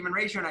break-even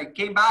ratio. And I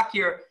came back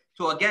here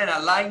to, again,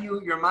 align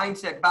your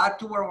mindset back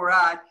to where we're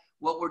at,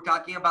 what we're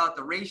talking about,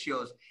 the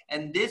ratios.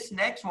 And this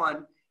next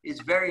one is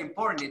very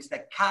important. It's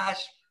the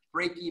cash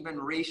break-even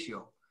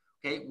ratio.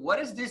 Okay, what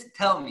does this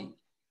tell me?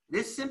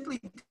 This simply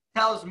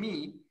tells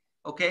me,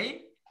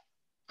 okay,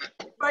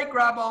 if I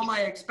grab all my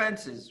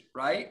expenses,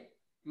 right,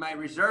 my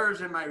reserves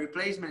and my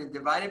replacement and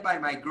divide it by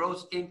my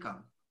gross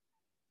income,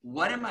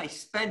 what am I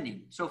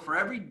spending? So for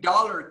every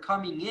dollar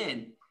coming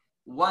in,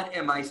 what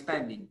am I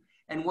spending?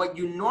 And what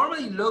you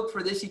normally look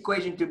for this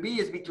equation to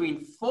be is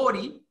between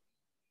 40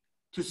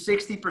 to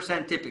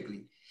 60%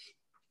 typically.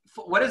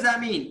 What does that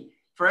mean?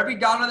 For every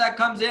dollar that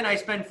comes in, I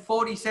spend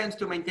 40 cents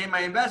to maintain my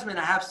investment.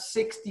 I have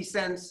 60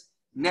 cents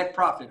net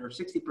profit, or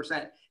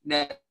 60%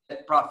 net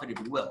profit, if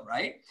you will,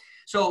 right?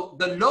 So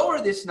the lower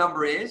this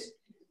number is,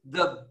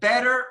 the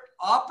better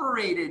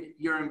operated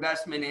your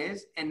investment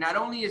is. And not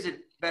only is it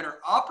better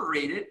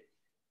operated,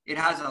 it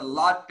has a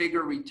lot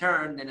bigger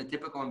return than a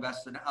typical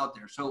investment out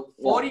there. So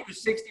 40 to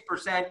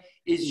 60%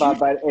 is.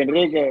 But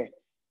Enrique,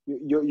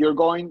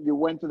 you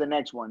went to the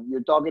next one.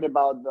 You're talking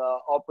about the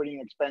operating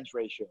expense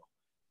ratio.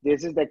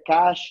 This is the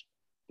cash.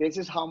 This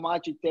is how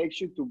much it takes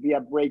you to be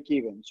at break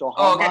even. So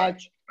how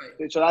much?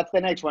 Right. So that's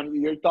the next one.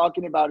 You're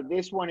talking about,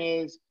 this one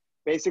is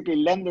basically,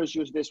 lenders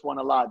use this one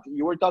a lot.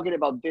 You were talking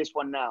about this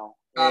one now.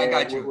 I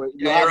got you.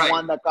 You have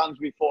one that comes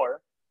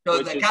before.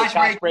 So the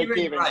cash break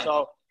even. Right.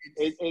 So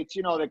it's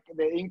you know,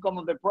 the income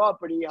of the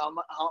property,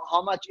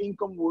 how much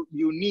income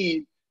you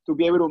need to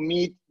be able to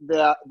meet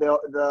the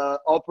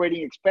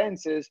operating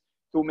expenses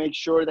to make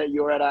sure that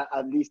you're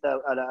at least at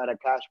a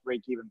cash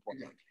break even point.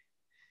 Exactly.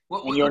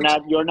 And you're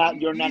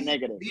not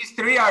negative. These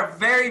three are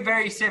very,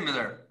 very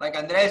similar. Like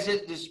Andres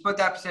just put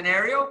that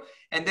scenario,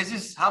 and this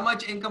is how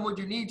much income would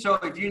you need. So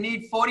if you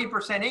need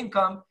 40%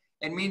 income,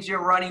 it means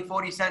you're running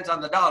 40 cents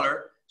on the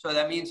dollar. So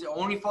that means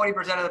only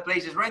 40% of the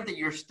place is rented.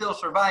 You're still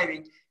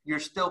surviving. You're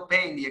still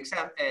paying the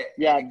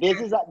this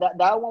is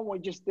that one we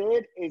just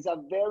did is a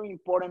very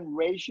important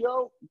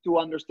ratio to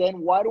understand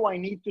why do I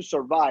need to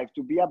survive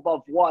to be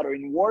above water.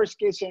 In worst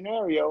case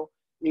scenario,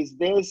 is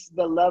this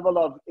the level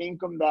of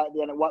income that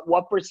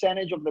what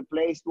percentage of the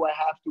place do I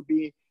have to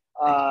be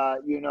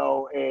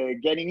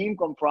getting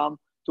income from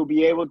to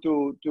be able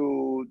to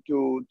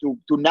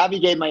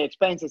navigate my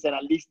expenses and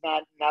at least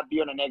not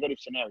be on a negative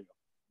scenario.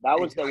 That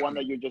was the one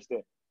that you just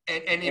did.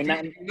 And if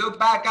you look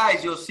back,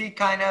 guys, you'll see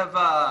kind of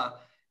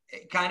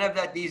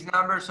that these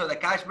numbers. So the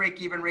cash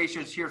break-even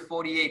ratio is here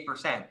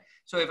 48%.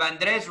 So if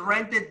Andres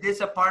rented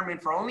this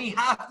apartment for only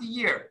half the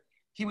year,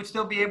 he would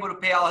still be able to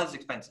pay all his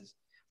expenses,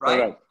 right?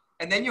 Correct.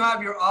 And then you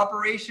have your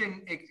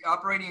operating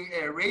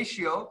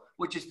ratio,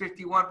 which is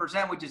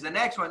 51%, which is the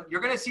next one.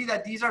 You're going to see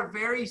that these are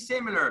very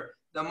similar.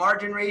 The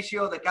margin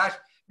ratio, the cash,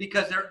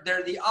 because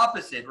they're the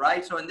opposite,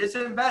 right? So in this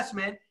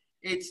investment,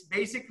 it's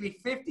basically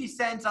 50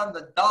 cents on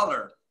the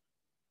dollar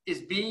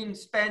is being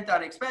spent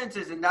on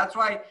expenses. And that's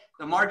why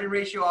the margin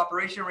ratio,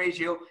 operation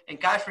ratio, and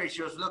cash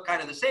ratios look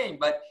kind of the same.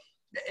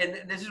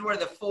 And this is where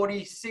the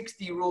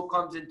 40-60 rule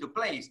comes into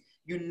place.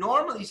 You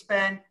normally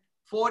spend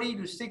 40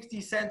 to 60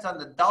 cents on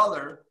the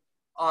dollar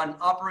on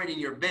operating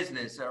your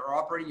business or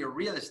operating your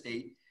real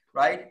estate,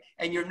 right?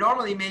 And you're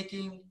normally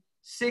making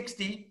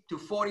 60 to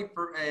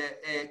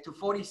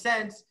 40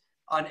 cents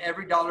on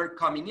every dollar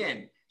coming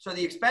in. So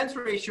the expense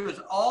ratio is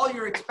all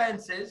your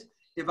expenses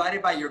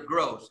divided by your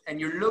gross. And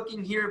you're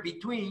looking here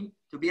between,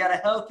 to be at a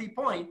healthy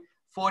point,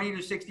 40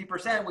 to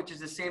 60%, which is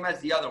the same as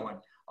the other one.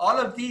 All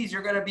of these,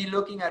 you're going to be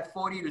looking at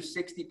 40 to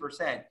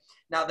 60%.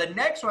 Now, the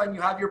next one,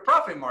 you have your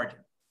profit margin,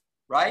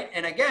 right?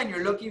 And again,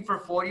 you're looking for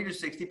 40 to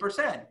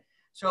 60%.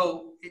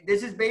 So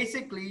this is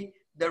basically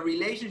the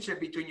relationship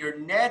between your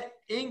net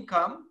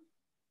income,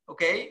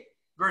 okay,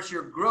 versus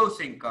your gross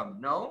income.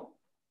 No?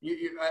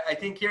 I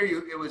think here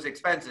it was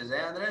expenses,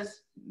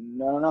 Andres?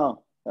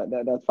 No.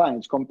 That's fine.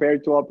 It's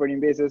compared to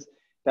operating business.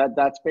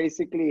 That's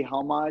basically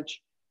how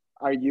much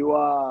are you,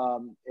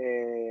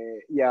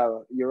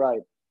 you're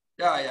right.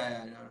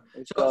 Yeah.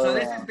 So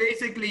this is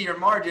basically your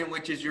margin,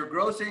 which is your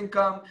gross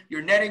income,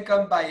 your net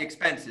income by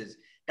expenses.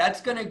 That's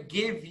going to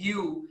give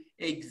you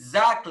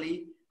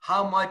exactly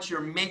how much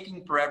you're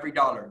making per every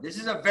dollar. This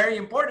is a very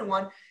important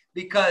one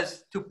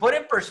because to put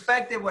in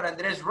perspective what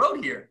Andres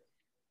wrote here,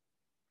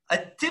 a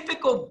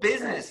typical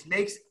business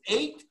makes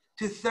 8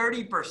 to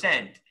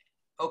 30%.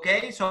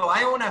 Okay, so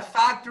I own a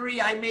factory,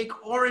 I make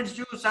orange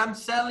juice, I'm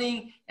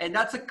selling, and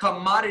that's a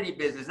commodity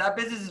business. That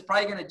business is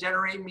probably going to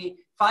generate me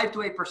 5 to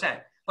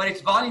 8%, but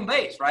it's volume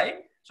based,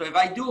 right? So if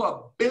I do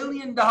 $1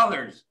 billion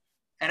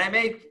and I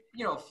make,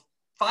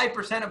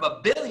 5% of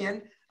 $1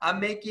 billion, I'm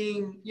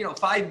making,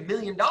 $5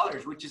 million,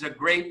 which is a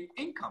great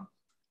income,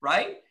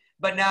 right?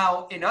 But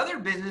now in other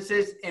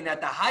businesses, and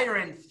at the higher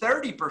end,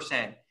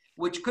 30%,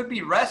 which could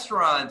be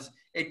restaurants,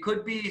 it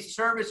could be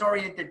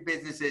service-oriented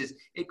businesses.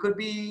 It could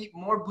be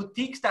more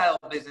boutique-style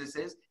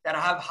businesses that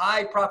have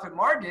high profit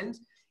margins.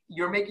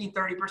 You're making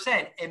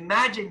 30%.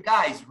 Imagine,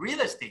 guys,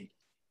 real estate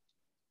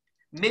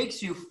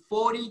makes you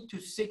 40 to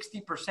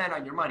 60%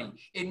 on your money.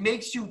 It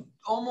makes you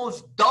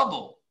almost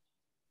double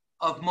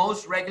of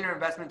most regular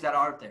investments that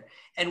are out there.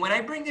 And when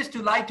I bring this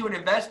to light to an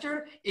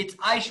investor, it's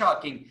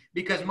eye-shocking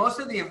because most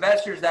of the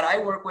investors that I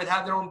work with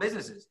have their own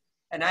businesses.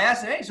 And I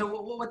ask them, hey, so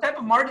what type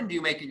of margin do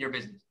you make in your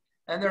business?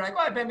 And they're like,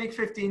 I bet make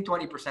 15,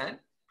 20%.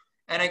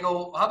 And I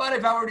go, how about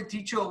if I were to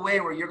teach you a way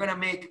where you're going to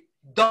make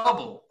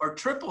double or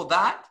triple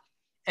that,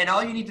 and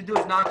all you need to do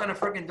is knock on a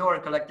freaking door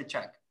and collect the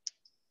check.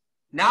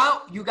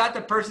 Now you got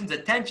the person's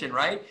attention,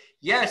 right?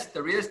 Yes,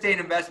 the real estate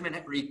investment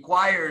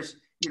requires,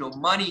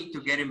 money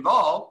to get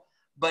involved,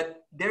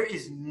 but there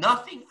is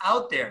nothing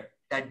out there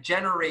that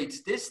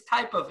generates this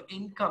type of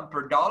income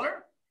per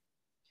dollar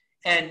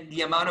and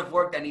the amount of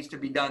work that needs to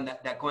be done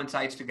that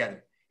coincides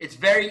together. It's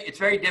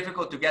very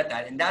difficult to get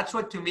that. And that's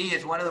what to me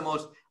is one of the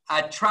most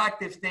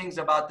attractive things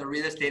about the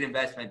real estate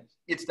investment.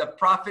 It's the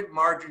profit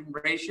margin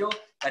ratio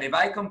that if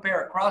I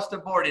compare across the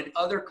board in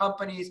other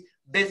companies,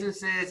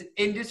 businesses,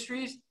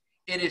 industries,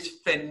 it is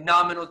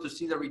phenomenal to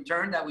see the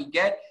return that we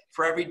get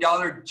for every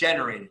dollar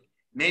generated.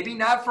 Maybe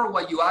not for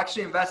what you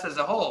actually invest as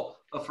a whole,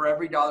 but for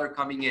every dollar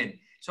coming in.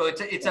 So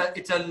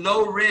it's a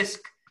low risk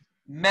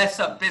mess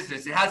up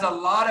business. It has a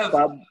lot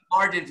of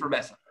margin for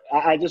mess up.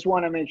 I just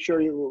want to make sure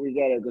we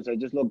get it because I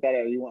just looked at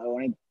it. I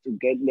wanted to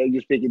let you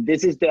speak it.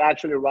 This is the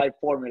actually right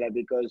formula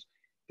because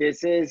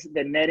this is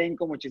the net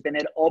income, which is the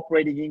net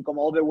operating income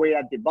all the way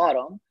at the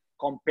bottom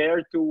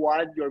compared to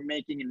what you're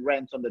making in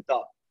rents on the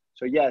top.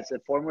 So yes, the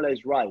formula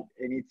is right.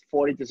 And it's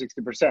 40 to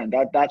 60%.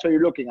 That's what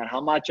you're looking at. How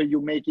much are you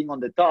making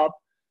on the top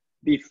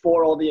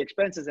before all the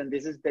expenses? And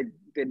this is the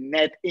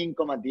net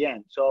income at the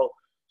end. So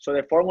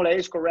the formula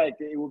is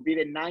correct. It would be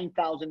the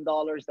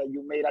 $9,000 that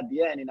you made at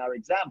the end in our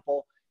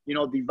example.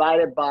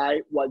 divided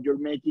by what you're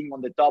making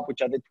on the top,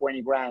 which are the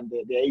 20 grand,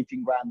 the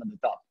 18 grand on the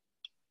top.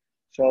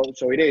 So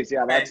it is,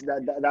 yeah. Okay.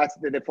 That's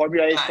the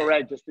formula is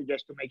correct. Just to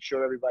make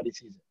sure everybody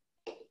sees it.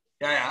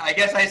 Yeah. I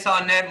guess I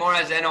saw net more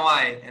as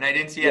NOI, and I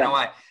didn't see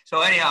NOI.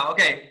 So anyhow,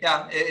 okay,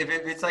 yeah. If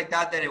it's like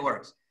that, then it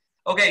works.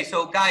 Okay,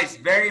 so guys,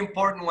 very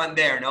important one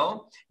there,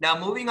 no? Now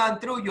moving on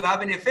through, you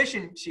have an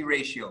efficiency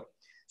ratio.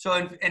 So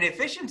an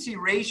efficiency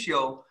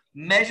ratio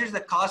measures the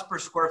cost per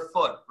square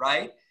foot,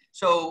 right?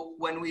 So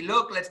when we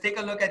look, let's take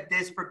a look at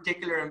this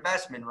particular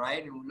investment,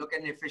 right? And we look at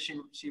an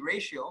efficiency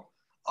ratio.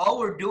 All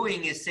we're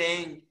doing is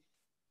saying,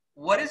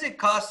 what does it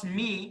cost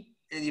me?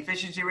 The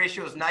efficiency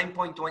ratio is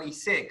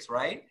 9.26,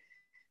 right?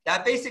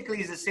 That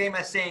basically is the same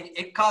as saying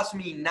it costs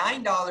me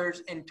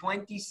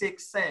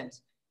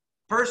 $9.26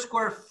 per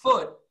square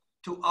foot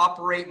to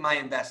operate my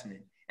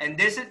investment. And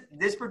this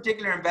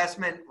particular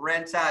investment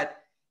rents at,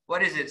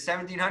 what is it,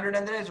 1,700,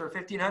 Andres, or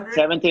 1,500?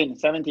 17.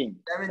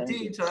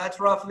 So that's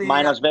roughly,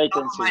 minus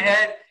vacancy. Top of my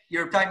head,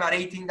 you're talking about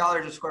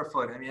 $18 a square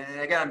foot. I mean,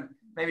 again,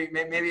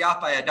 maybe off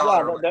by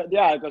 $1.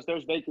 Yeah, because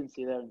there's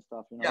vacancy there and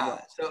stuff.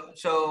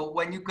 So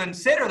when you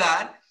consider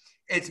that,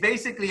 it's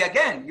basically,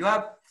 again, you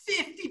have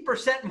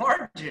 50%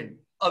 margin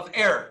of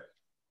error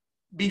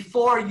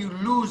before you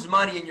lose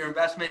money in your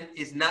investment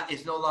is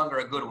no longer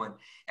a good one.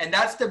 And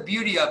that's the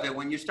beauty of it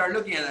when you start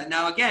looking at it.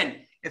 Now,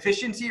 again,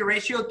 efficiency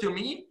ratio to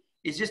me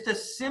is just a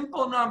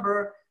simple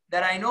number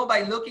that I know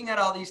by looking at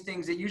all these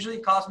things, it usually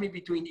costs me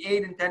between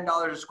 $8 and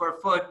 $10 a square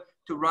foot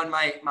to run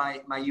my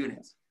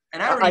units.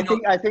 And I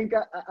think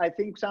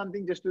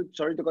something,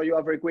 sorry to call you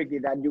off very quickly,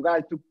 that you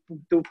got to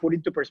put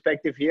into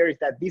perspective here is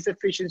that these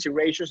efficiency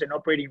ratios and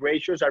operating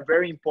ratios are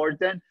very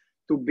important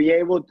to be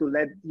able to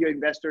let your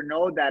investor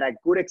know that a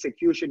good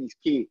execution is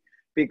key.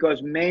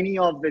 Because many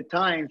of the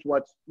times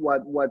what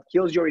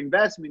kills your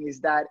investment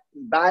is that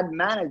bad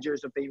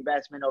managers of the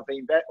investment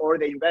or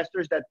the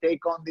investors that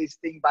take on this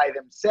thing by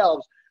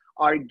themselves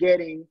are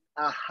getting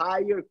a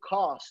higher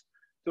cost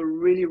to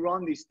really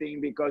run this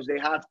thing because they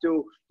have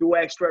to do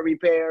extra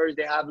repairs,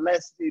 they have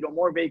less,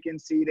 more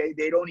vacancy,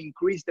 they don't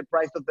increase the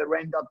price of the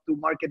rent up to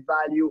market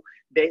value,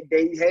 they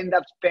end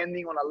up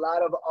spending on a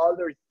lot of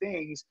other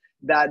things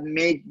that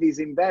make this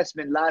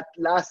investment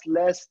last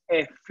less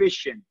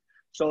efficient.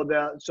 So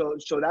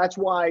that's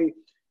why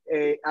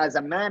as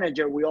a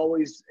manager, we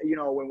always,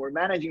 when we're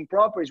managing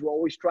properties, we're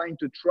always trying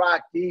to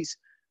track these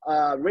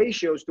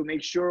ratios to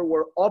make sure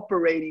we're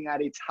operating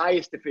at its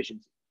highest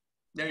efficiency.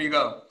 There you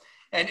go.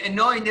 And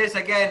knowing this,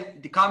 again,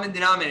 the common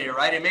denominator,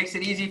 right? It makes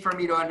it easy for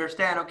me to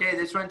understand, okay,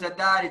 this runs at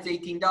that, it's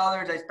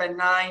 $18, I spend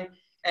 $9,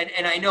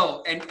 and I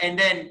know. And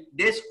then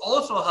this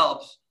also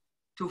helps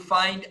to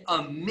find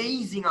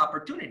amazing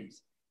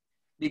opportunities.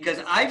 Because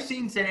I've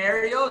seen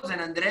scenarios, and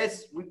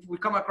Andres, we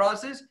come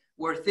across this,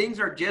 where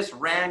things are just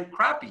ran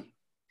crappy.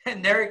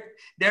 And their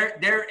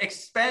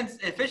expense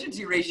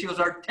efficiency ratios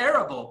are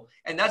terrible.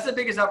 And that's the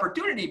biggest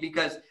opportunity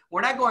because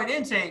we're not going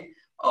in saying,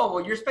 oh,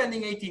 well, you're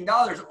spending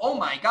 $18. Oh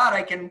my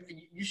God,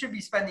 you should be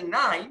spending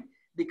 $9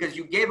 because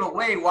you gave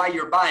away why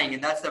you're buying,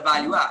 and that's the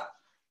value add.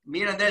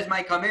 Me and Andres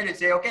might come in and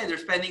say, okay, they're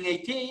spending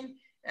 18,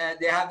 and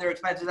they have their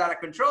expenses out of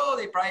control.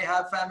 They probably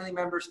have family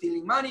members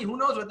stealing money. Who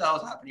knows what the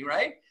hell's happening,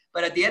 right?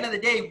 But at the end of the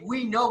day,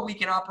 we know we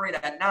can operate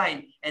at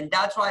 9, and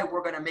that's why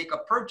we're going to make a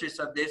purchase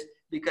of this,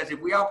 because if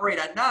we operate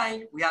at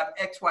 9, we have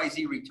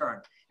XYZ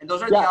return. And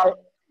those are the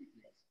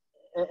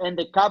and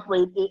the cap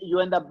rate,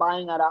 you end up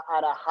buying at a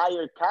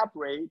higher cap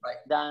rate right.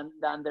 than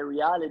the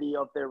reality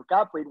of their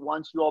cap rate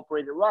once you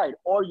operate it right,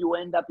 or you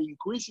end up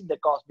increasing the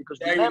cost because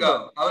there you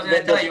go. I was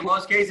going to tell you, in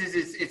most cases,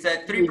 it's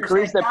a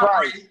 3%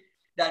 cap rate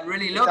that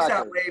really looks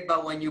that way,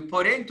 but when you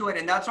put into it,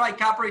 and that's why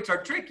cap rates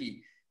are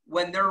tricky.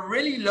 When they're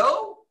really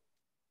low,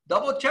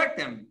 double check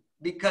them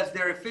because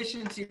their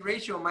efficiency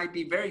ratio might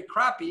be very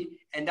crappy,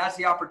 and that's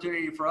the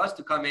opportunity for us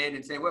to come in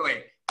and say,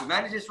 wait, we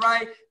manage this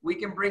right. We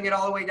can bring it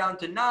all the way down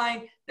to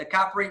 9. The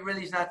cap rate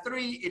really is not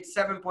 3. It's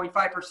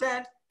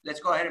 7.5%. Let's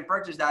go ahead and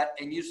purchase that.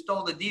 And you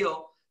stole the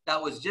deal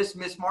that was just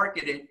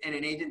mismarketed and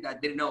an agent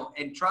that didn't know.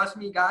 And trust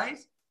me,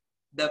 guys,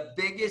 the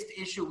biggest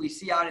issue we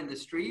see out in the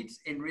streets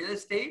in real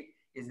estate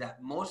is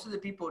that most of the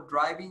people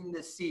driving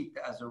the seat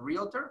as a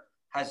realtor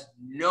has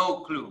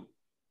no clue,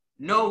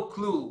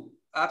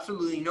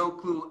 absolutely no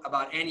clue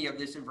about any of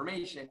this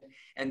information.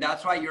 And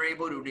that's why you're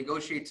able to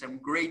negotiate some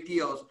great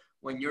deals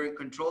when you're in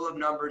control of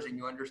numbers and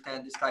you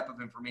understand this type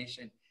of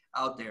information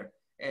out there.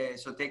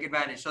 So take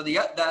advantage. So the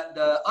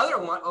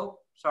other one, oh,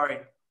 sorry.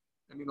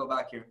 Let me go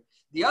back here.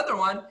 The other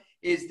one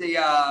is the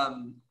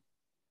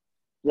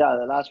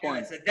last one.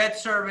 It's the debt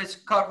service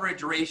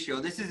coverage ratio.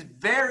 This is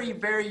very,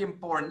 very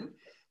important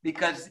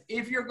because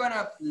if you're going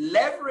to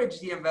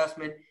leverage the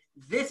investment,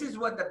 this is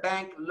what the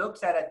bank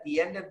looks at the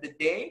end of the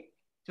day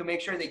to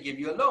make sure they give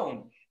you a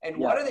loan. And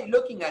what are they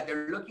looking at?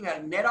 They're looking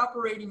at net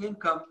operating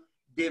income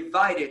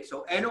divided.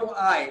 So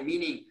NOI,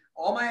 meaning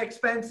all my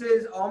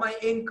expenses, all my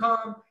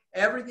income,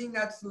 everything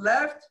that's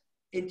left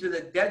into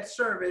the debt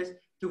service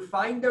to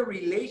find the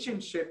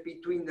relationship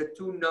between the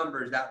two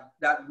numbers,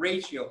 that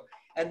ratio.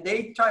 And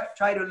they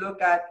try to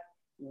look at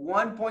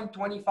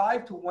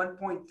 1.25 to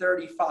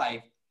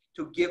 1.35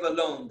 to give a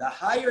loan. The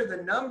higher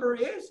the number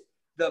is,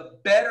 the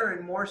better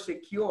and more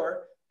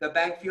secure the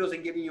bank feels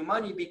in giving you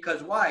money,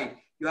 because why?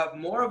 You have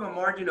more of a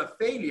margin of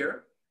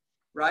failure,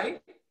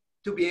 right,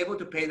 to be able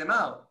to pay them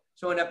out.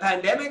 So in a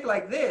pandemic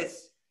like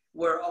this,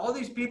 where all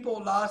these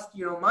people lost,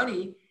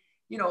 money,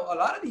 a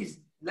lot of these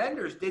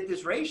lenders did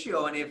this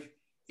ratio. And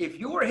if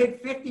you were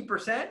hit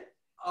 50%,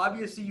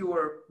 obviously you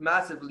were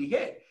massively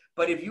hit.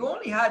 But if you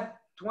only had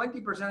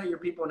 20% of your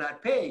people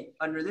not pay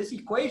under this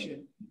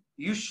equation,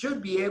 you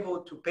should be able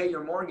to pay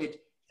your mortgage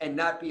and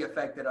not be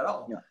affected at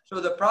all. Yeah. So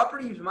the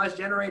properties must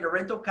generate a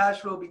rental cash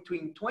flow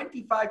between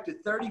 25 to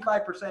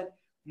 35%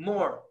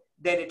 more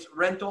than its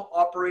rental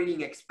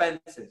operating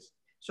expenses.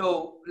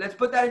 So let's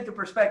put that into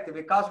perspective.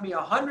 It cost me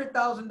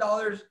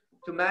 $100,000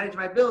 to manage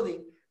my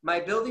building. My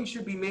building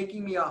should be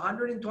making me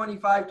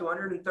 $125,000 to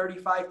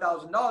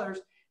 $135,000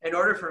 in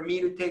order for me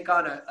to take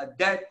on a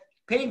debt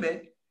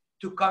payment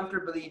to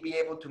comfortably be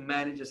able to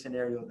manage a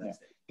scenario that's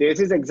there. This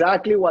is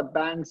exactly what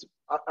banks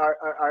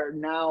are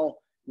now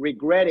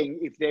regretting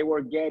if they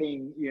were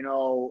getting,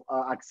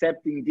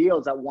 accepting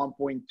deals at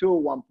 1.2,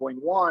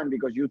 1.1,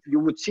 because you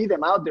would see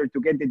them out there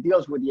to get the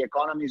deals with the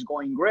economies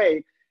going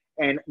great.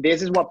 And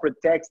this is what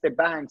protects the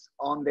banks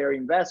on their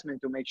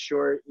investment, to make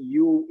sure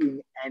you in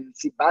a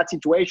bad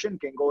situation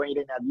can go in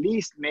and at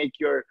least make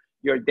your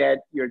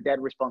debt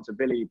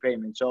responsibility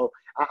payment. So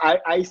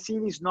I see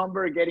this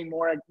number getting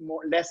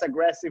less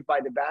aggressive by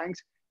the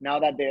banks now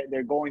that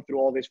they're going through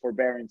all this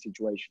forbearance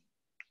situation.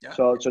 Yeah.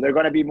 So they're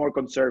going to be more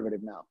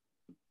conservative now.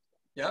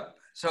 Yep.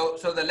 So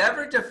the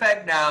leverage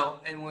effect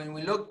now, and when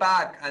we look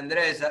back,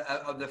 Andres,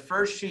 of the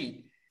first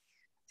sheet,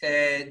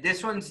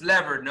 this one's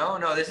levered. No,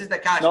 this is the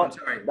cash one.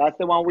 Sorry, that's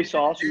the one we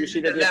saw. So you see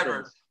the difference.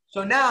 Levered.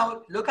 So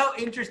now look how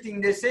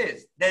interesting this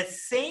is. The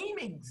same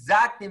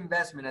exact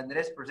investment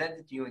Andres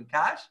presented to you in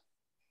cash.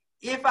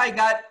 If I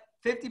got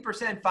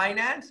 50%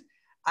 finance,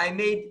 I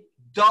made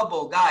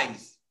double,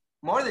 guys,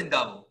 more than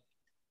double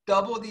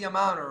the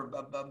amount, or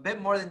a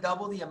bit more than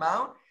double the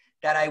amount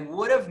that I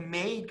would have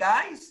made,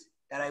 guys,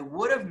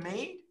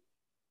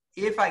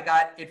 if I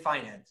got it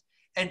financed.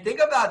 And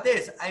think about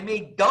this. I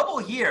made double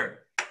here.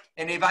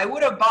 And if I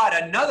would have bought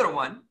another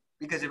one,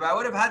 because if I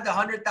would have had the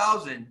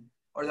 100,000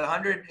 or the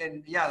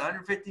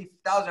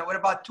 150,000, I would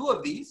have bought two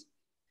of these.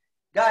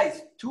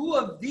 Guys, two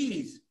of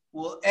these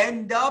will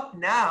end up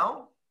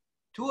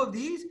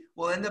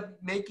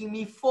making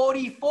me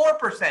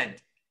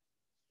 44%,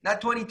 not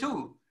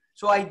 22.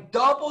 So I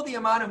doubled the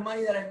amount of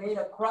money that I made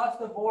across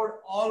the board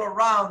all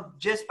around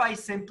just by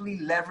simply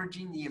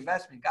leveraging the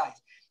investment,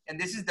 guys. And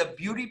this is the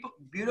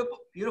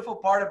beautiful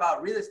part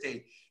about real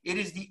estate. It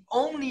is the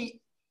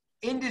only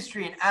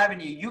industry and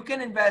avenue you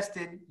can invest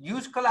in,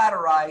 use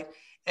collateral,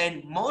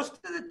 and most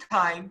of the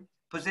time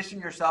position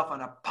yourself on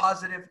a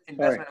positive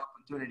investment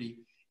opportunity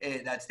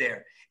that's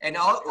there. And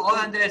all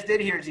Andres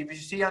did here is, if you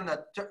see on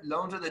the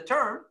loans of the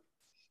term,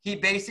 he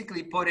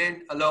basically put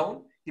in a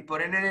loan, he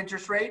put in an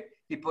interest rate,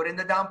 he put in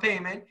the down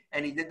payment,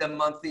 and he did the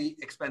monthly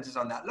expenses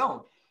on that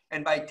loan.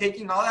 And by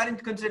taking all that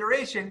into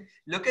consideration,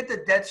 look at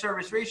the debt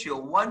service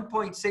ratio,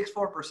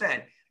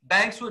 1.64%.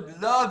 Banks would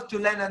love to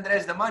lend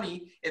Andres the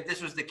money if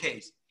this was the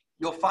case.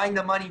 You'll find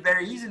the money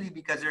very easily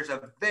because there's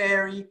a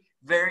very,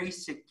 very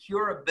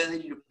secure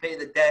ability to pay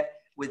the debt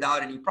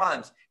without any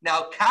problems.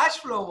 Now, cash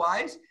flow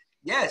wise,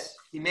 yes,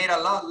 he made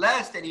a lot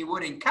less than he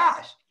would in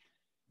cash,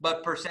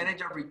 but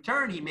percentage of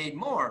return, he made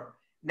more.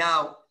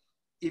 Now,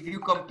 if you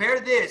compare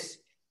this,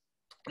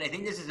 and I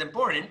think this is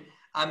important,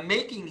 I'm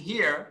making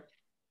here,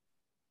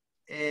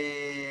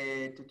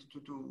 I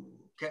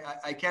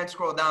can't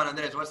scroll down on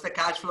this. What's the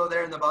cash flow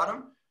there in the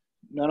bottom?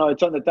 No,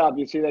 it's on the top.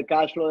 You see the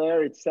cash flow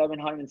there? It's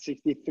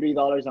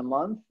 $763 a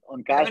month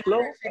on cash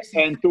flow,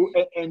 and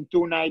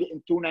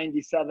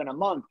 $297 a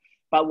month.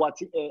 But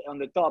what's on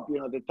the top?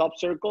 The top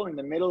circle, in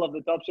the middle of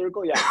the top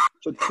circle, yeah.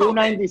 So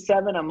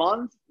 $297 a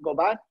month. Go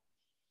back.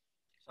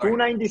 Sorry.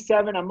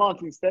 $297 a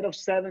month instead of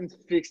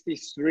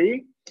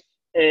 $763,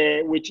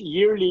 which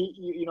yearly,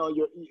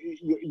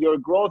 your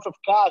growth of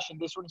cash, and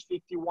this one is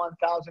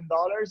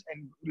 $51,000,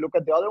 and look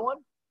at the other one.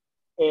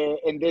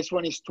 And this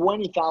one is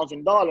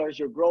 $20,000.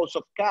 Your gross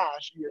of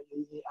cash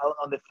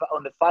on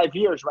the 5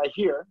 years right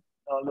here.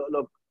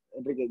 Look,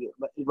 Enrique,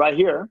 right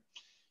here.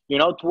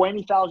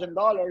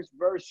 $20,000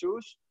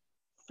 versus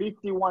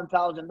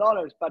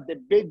 $51,000. But the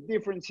big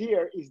difference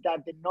here is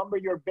that the number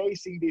you're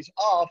basing this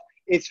off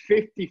is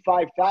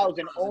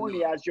 $55,000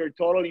 only as your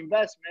total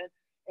investment,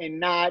 and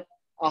not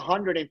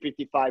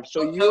 $155,000.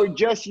 So you're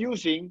just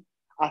using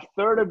a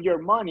third of your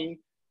money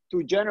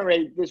to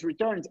generate these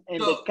returns,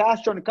 and the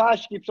cash on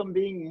cash keeps on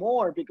being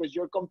more because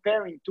you're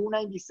comparing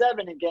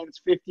 297 against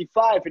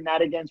 55 and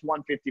not against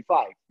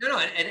 155. No,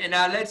 and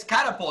now let's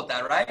catapult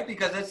that, right?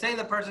 Because let's say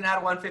the person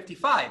had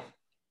 155.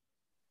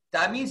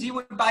 That means he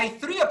would buy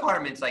 3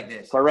 apartments like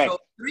this. Correct. So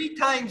 3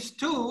 times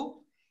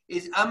 2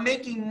 is I'm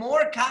making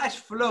more cash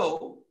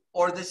flow,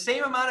 or the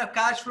same amount of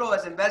cash flow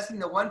as investing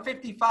the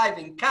 155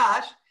 in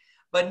cash,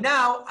 but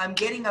now I'm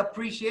getting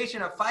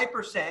appreciation of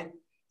 5%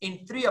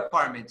 in 3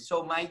 apartments.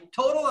 So my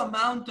total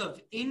amount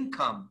of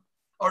income,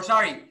 or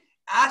sorry,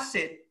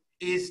 asset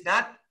is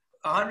not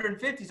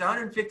 150, it's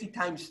 150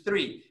 times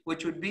 3,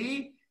 which would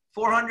be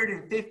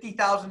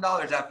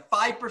 $450,000 at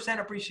 5%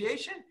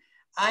 appreciation.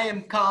 I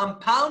am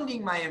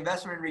compounding my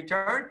investment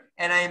return,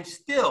 and I am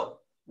still,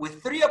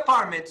 with 3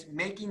 apartments,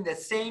 making the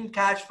same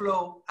cash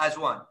flow as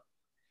one.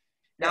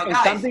 Now, and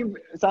guys,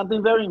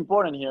 something very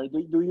important here.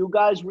 Do you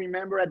guys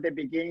remember at the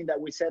beginning that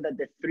we said that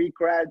the 3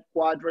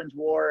 quadrants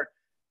were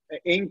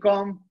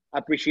income,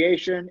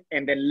 appreciation,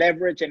 and then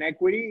leverage and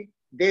equity?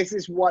 This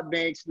is what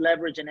makes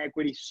leverage and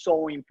equity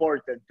so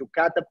important to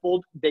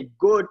catapult the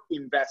good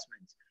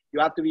investments. You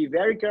have to be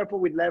very careful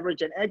with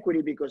leverage and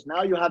equity, because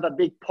now you have a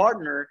big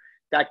partner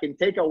that can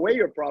take away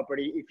your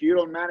property if you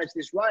don't manage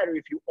this right, or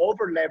if you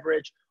over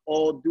leverage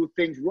or do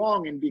things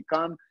wrong and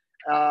become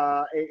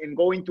and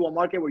go into a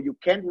market where you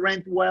can't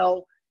rent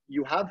well,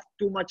 you have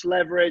too much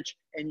leverage,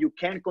 and you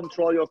can't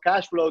control your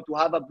cash flow to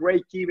have a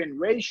break-even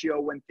ratio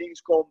when things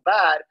go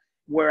bad.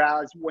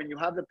 Whereas when you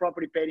have the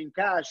property paid in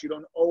cash, you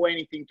don't owe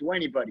anything to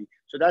anybody.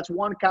 So that's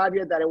one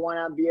caveat that I want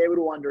to be able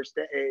to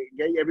understand,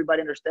 get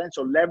everybody understand.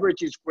 So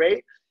leverage is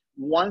great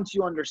once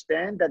you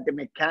understand that the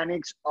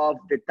mechanics of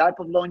the type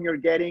of loan you're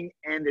getting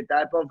and the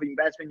type of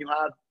investment you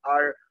have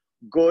are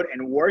good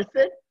and worth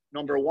it.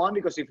 Number one,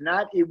 because if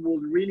not, it will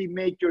really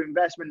make your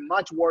investment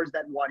much worse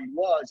than what it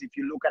was if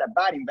you look at a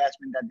bad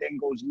investment that then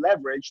goes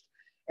leveraged.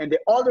 And the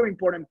other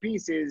important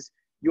piece is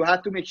you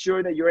have to make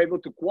sure that you're able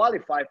to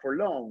qualify for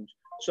loans.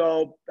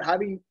 So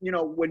having,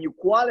 when you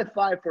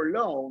qualify for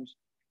loans,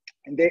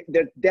 and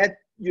the debt,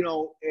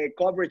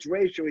 coverage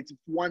ratio, it's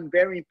one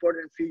very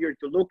important figure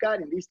to look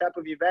at in these type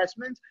of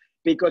investments,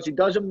 because it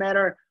doesn't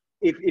matter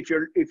if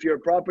your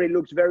property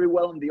looks very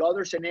well in the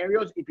other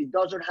scenarios. If it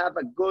doesn't have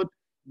a good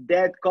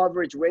debt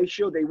coverage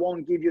ratio, they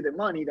won't give you the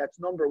money. That's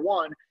number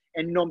one.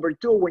 And number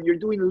two, when you're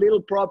doing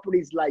little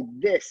properties like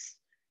this,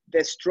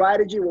 the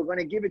strategy, we're going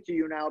to give it to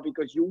you now,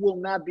 because you will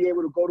not be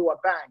able to go to a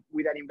bank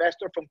with an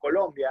investor from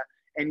Colombia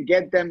and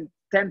get them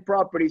 10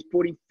 properties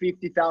putting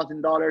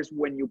 $50,000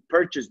 when you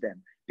purchase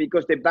them,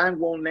 because the bank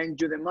won't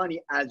lend you the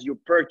money as you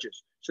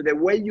purchase. So the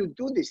way you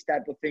do this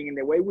type of thing, and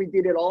the way we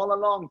did it all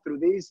along through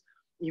these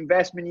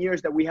investment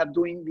years that we have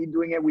been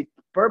doing it with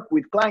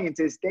clients,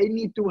 is they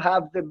need to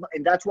have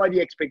and that's why the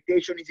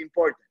expectation is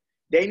important.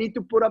 They need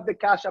to put up the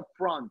cash up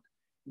front.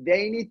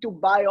 They need to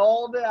buy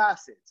all the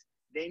assets.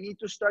 They need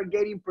to start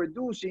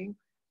producing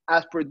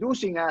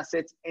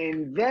assets,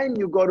 and then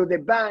you go to the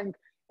bank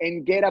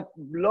and get a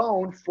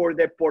loan for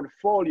the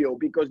portfolio,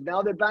 because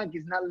now the bank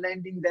is not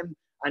lending them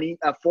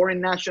a foreign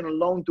national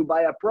loan to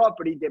buy a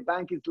property. The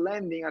bank is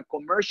lending a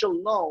commercial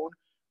loan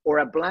or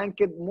a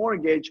blanket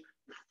mortgage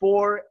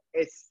for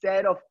a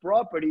set of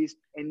properties,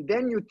 and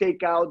then you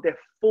take out the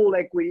full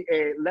equity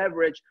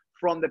leverage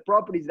from the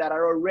properties that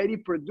are already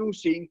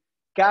producing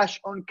cash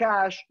on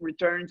cash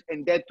returns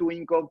and debt to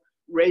income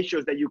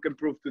ratios that you can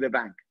prove to the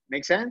bank.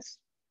 Make sense?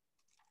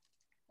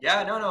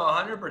 Yeah, no,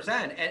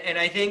 100%. And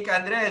I think,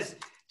 Andres,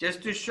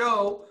 just to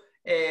show,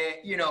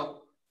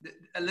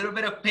 a little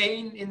bit of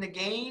pain in the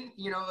gain,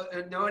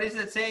 notice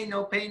that saying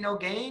no pain, no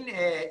gain,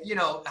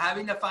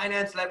 having the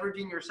finance,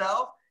 leveraging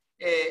yourself.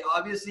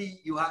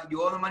 Obviously, you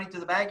owe the money to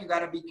the bank. You got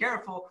to be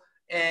careful.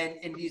 And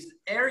in these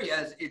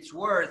areas, it's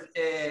worth,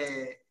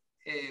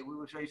 we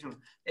will show you soon,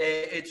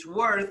 it's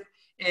worth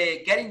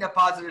getting the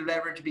positive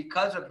leverage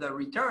because of the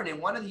return.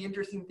 And one of the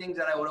interesting things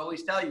that I would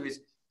always tell you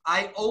is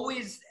I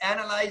always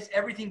analyze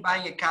everything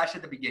buying it cash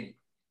at the beginning.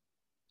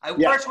 I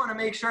first want to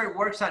make sure it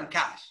works on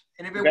cash.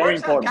 And if it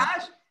works on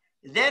cash,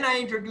 then I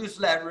introduce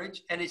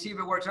leverage and I see if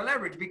it works on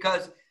leverage,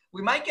 because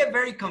we might get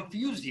very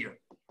confused here.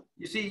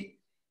 You see,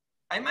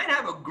 I might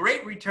have a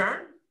great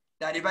return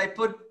that if I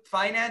put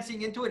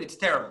financing into it, it's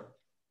terrible.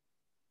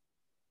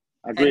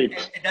 Agreed.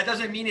 And that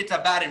doesn't mean it's a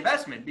bad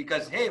investment,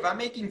 because, hey, if I'm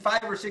making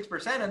 5 or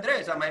 6%,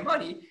 Andres, on my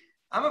money,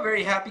 I'm a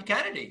very happy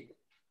candidate.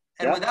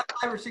 And with that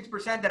 5 or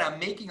 6% that I'm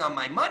making on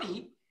my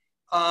money,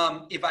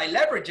 if I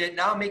leverage it,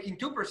 now I'm making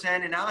 2%,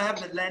 and now I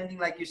have the lending,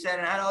 like you said,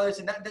 and I had all this,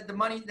 and that the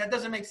money, that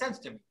doesn't make sense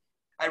to me.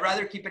 I'd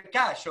rather keep it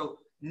cash. So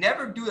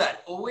never do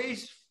that.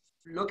 Always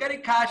look at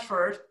it cash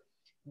first,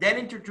 then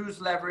introduce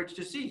leverage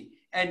to see.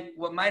 And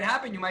what might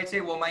happen, you might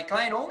say, well, my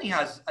client only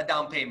has a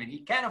down payment. He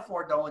can't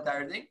afford the whole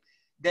entire thing.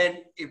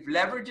 Then if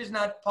leverage is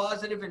not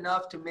positive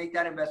enough to make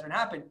that investment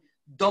happen,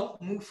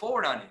 don't move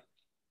forward on it.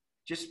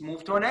 Just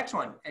move to a next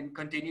one and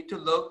continue to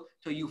look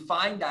till you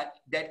find that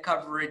debt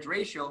coverage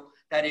ratio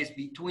that is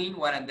between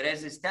what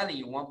Andres is telling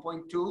you,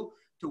 1.2 to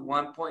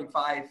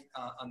 1.5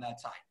 on that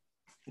side.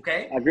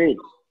 Okay? Agreed.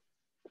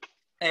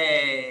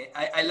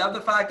 I love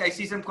the fact I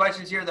see some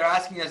questions here. They're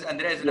asking us,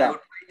 Andres, and I would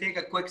take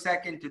a quick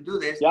second to do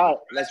this. Yeah,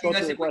 let's go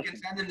to the if we can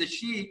send them the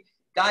sheet.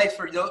 Guys,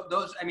 for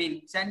those,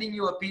 sending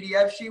you a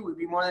PDF sheet, we'd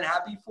be more than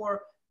happy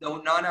for the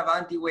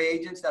non-Avanti Way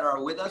agents that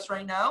are with us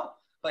right now.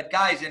 But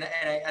guys, and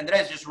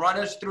Andres, just run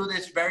us through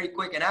this very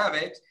quick and have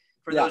it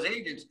for those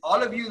agents.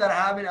 All of you that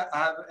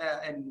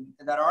and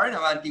that are in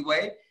Avanti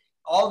Way,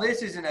 all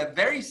this is in a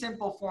very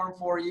simple form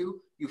for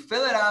you. You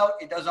fill it out.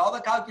 It does all the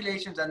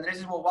calculations.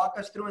 Andres will walk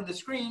us through in the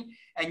screen,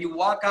 and you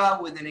walk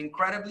out with an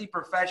incredibly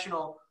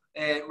professional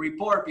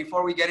report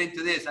before we get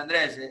into this.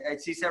 Andres, I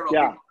see several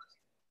people.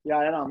 Yeah,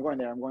 I know. I'm going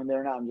there. I'm going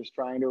there now. I'm just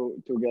trying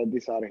to get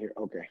this out of here.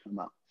 Okay, I'm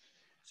out.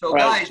 So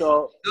guys,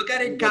 look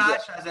at it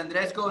cash as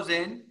Andres goes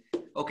in,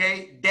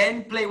 okay?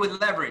 Then play with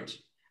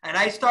leverage. And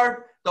I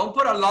start, don't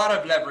put a lot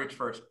of leverage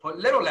first. Put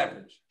little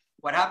leverage.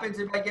 What happens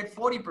if I get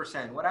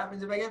 40%? What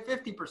happens if I get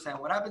 50%?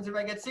 What happens if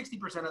I get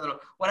 60% of the loan?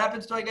 What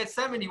happens till I get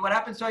 70? What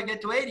happens till I get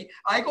to 80?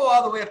 I go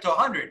all the way up to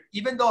 100,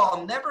 even though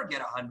I'll never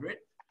get 100.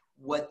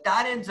 What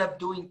that ends up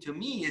doing to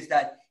me is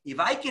that if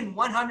I can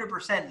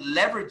 100%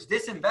 leverage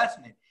this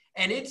investment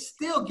and it's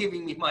still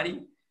giving me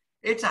money,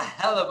 it's a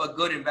hell of a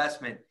good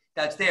investment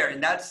that's there.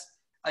 And that's,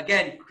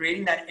 again,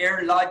 creating that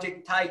air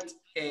logic tight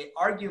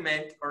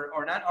argument,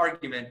 or not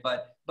argument,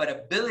 but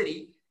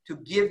ability to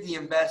give the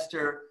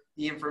investor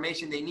the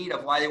information they need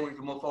of why they want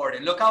to move forward.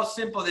 And look how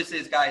simple this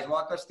is, guys.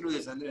 Walk us through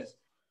this, Andres.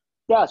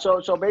 Yeah,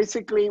 so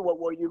basically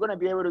what you're going to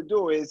be able to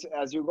do is,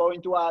 as you go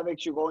into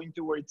AVEX, you go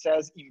into where it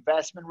says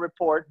investment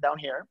report down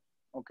here,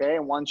 okay?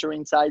 And once you're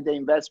inside the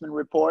investment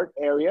report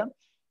area,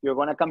 you're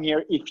going to come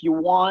here. If you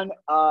want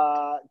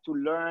to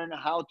learn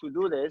how to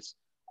do this,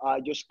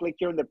 just click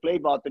here on the play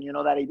button. You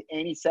know that in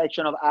any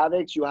section of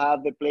AVEX, you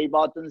have the play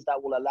buttons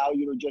that will allow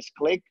you to just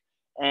click,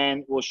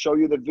 and we'll show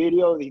you the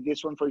video.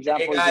 This one, for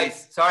example. Hey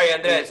guys, sorry,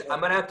 Andres.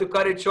 I'm going to have to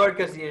cut it short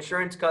because the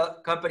insurance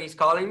company's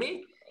calling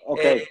me.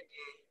 Okay.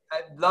 I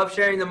love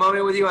sharing the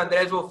moment with you.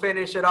 Andres will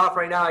finish it off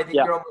right now. I think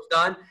you're almost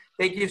done.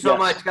 Thank you so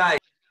much, guys.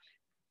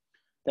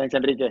 Thanks,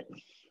 Enrique.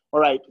 All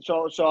right,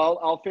 so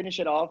I'll finish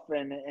it off,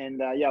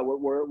 and yeah,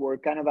 we're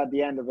kind of at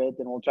the end of it,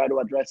 and we'll try to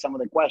address some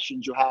of the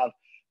questions you have.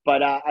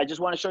 But I just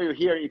want to show you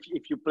here,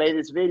 if you play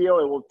this video,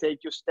 it will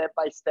take you step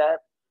by step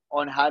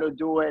on how to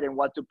do it and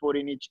what to put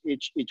in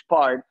each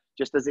part,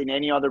 just as in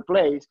any other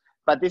place.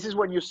 But this is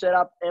when you set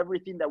up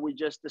everything that we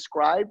just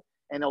described,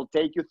 and it'll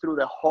take you through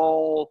the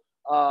whole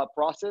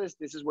process.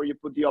 This is where you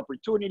put the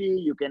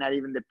opportunity. You can add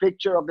even the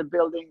picture of the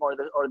building or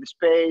the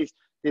space.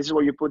 This is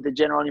where you put the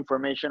general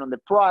information on the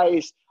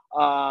price.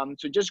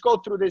 So just go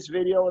through this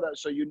video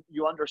so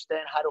you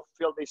understand how to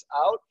fill this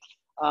out.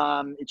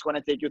 It's going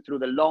to take you through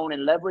the loan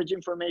and leverage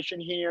information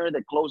here,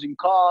 the closing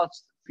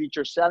costs,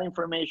 feature sell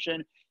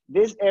information.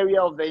 This area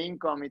of the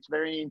income, it's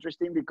very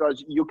interesting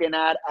because you can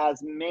add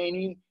as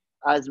many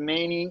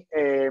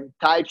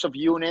types of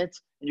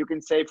units. And you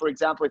can say, for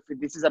example, if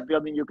this is a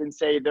building, you can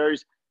say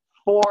there's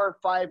 4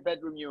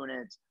 5-bedroom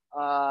units,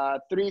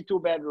 3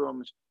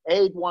 2-bedrooms,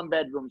 8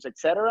 1-bedrooms,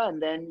 etc.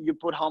 And then you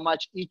put how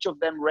much each of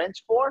them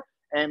rents for.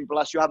 And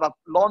plus you have a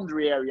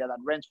laundry area that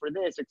rents for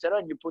this, etc.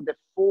 And you put the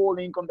full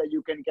income that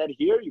you can get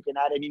here. You can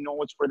add any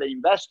notes for the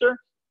investor.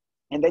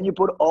 And then you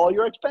put all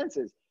your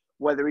expenses,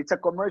 whether it's a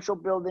commercial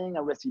building,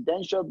 a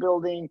residential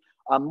building,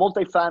 a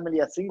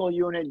multifamily, a single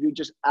unit. You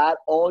just add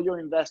all your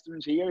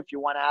investments here. If you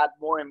want to add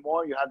more and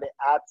more, you have the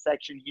add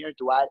section here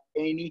to add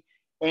any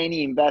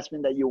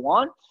investment that you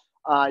want.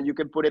 You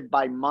can put it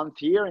by month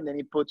here, and then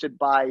it puts it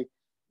by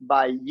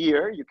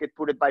year. You could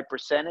put it by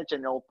percentage,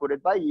 and it'll put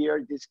it by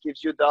year. This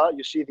gives you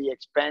you see the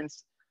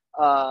expense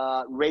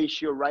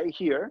ratio right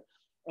here.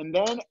 And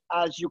then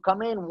as you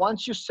come in,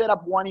 once you set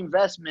up one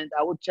investment,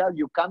 I would tell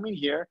you, come in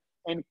here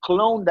and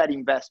clone that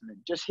investment.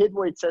 Just hit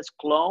where it says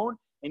clone.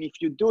 And if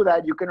you do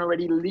that, you can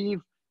already leave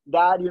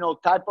that,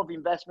 type of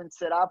investment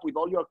set up with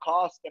all your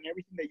costs and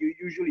everything that you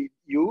usually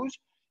use.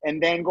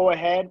 And then go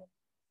ahead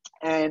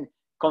and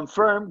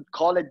confirm,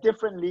 call it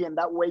differently, and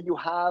that way you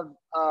have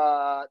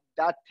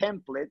that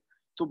template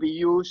to be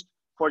used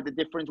for the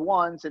different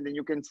ones, and then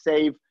you can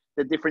save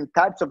the different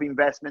types of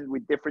investment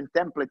with different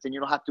templates, and you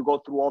don't have to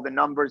go through all the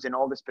numbers and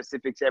all the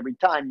specifics every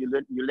time. You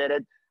let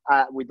it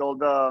with all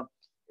the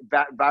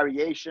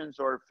variations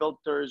or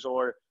filters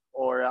or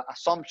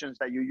assumptions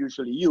that you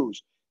usually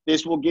use.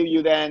 This will give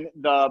you then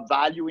the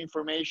value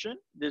information.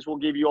 This will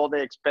give you all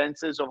the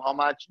expenses of how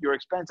much your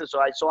expenses. So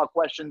I saw a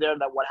question there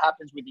that what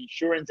happens with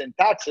insurance and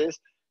taxes.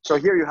 So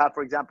here you have,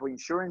 for example,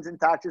 insurance and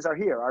taxes are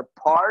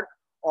part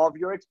of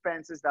your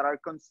expenses that are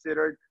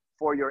considered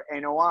for your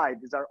NOI.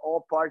 These are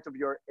all parts of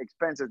your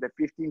expenses. The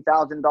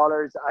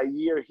 $15,000 a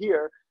year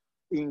here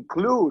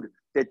include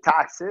the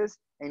taxes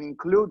and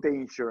include the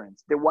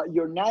insurance. What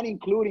you're not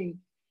including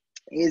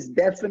is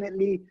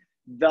definitely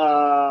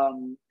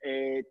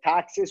the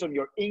taxes on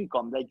your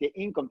income, like the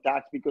income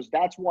tax, because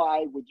that's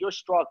why with your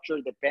structure,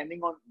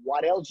 depending on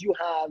what else you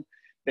have,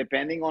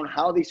 depending on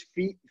how this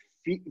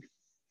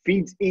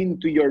feeds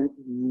into your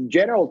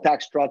general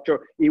tax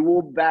structure, it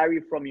will vary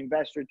from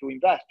investor to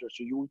investor.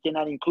 So you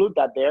cannot include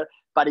that there,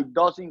 but it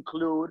does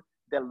include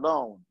the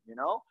loan,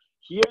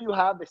 Here you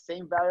have the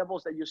same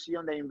variables that you see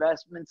on the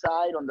investment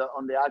side, on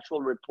the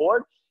actual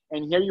report.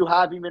 And here you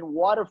have even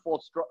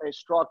waterfall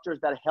structures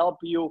that help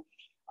you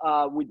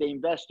with the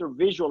investor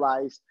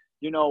visualize,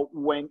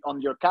 when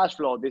on your cash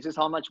flow, this is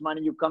how much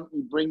money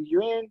it brings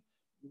you in.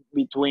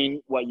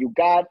 between what you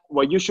got,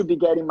 what you should be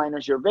getting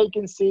minus your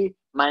vacancy,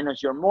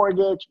 minus your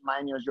mortgage,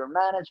 minus your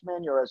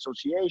management, your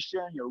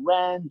association, your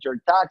rent, your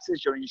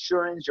taxes, your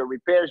insurance, your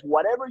repairs,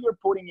 whatever you're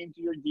putting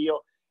into your deal.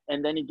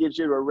 And then it gives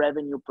you a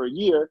revenue per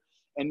year.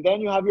 And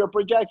then you have your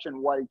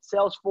projection, what it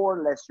sells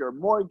for, less your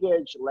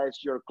mortgage,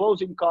 less your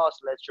closing costs,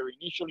 less your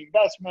initial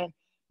investment,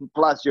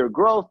 plus your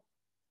growth,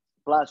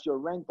 plus your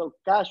rental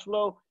cash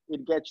flow.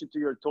 It gets you to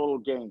your total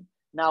gain.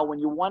 Now, when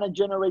you want to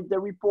generate the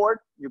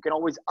report, you can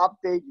always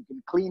update, you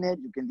can clean it,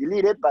 you can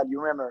delete it, but you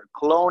remember,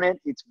 clone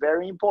it. It's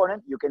very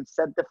important. You can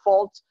set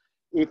defaults.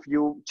 If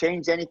you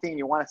change anything,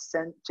 you want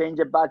to change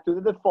it back to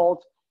the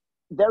default.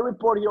 That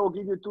report here will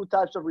give you two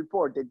types of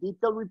report. The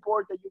detailed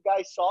report that you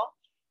guys saw,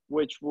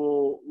 which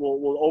will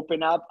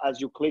open up as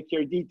you click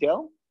your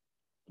detail,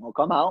 will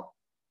come out.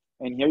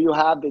 And here you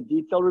have the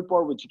detailed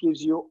report, which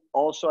gives you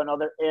also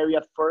another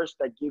area first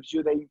that gives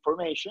you the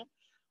information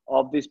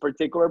of this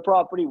particular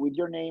property with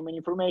your name and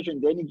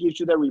information. Then it gives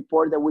you the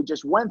report that we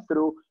just went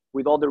through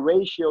with all the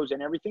ratios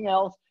and everything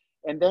else.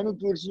 And then it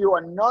gives you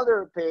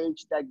another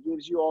page that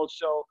gives you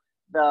also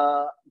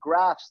the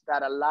graphs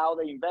that allow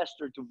the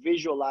investor to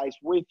visualize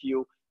with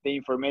you the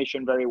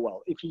information very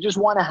well. If you just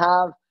want to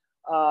have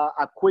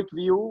a quick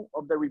view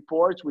of the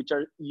reports, which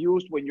are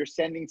used when you're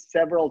sending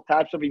several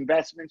types of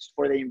investments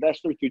for the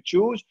investor to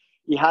choose,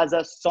 it has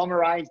a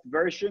summarized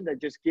version that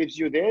just gives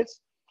you this.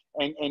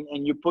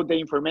 And you put the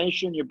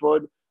information, you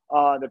put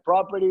the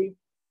property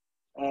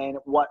and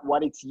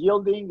what it's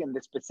yielding and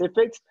the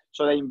specifics,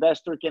 so the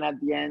investor can at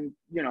the end,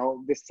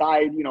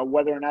 decide,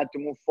 whether or not to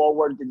move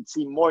forward and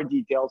see more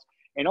details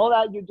and all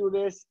that. You do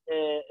this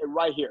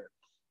right here.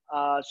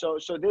 So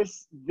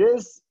this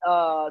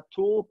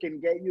tool can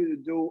get you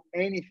to do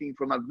anything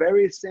from a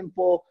very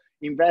simple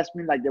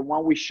investment like the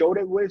one we showed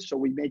it with. So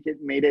we made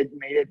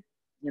it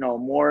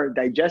more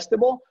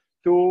digestible,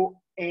 to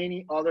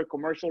any other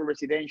commercial,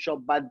 residential,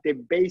 but the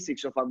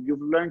basics of what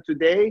you've learned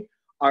today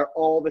are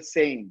all the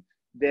same.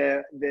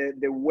 The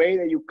way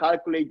that you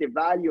calculate the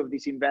value of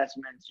these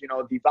investments,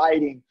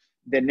 dividing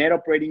the net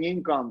operating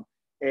income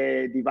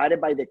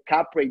divided by the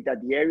cap rate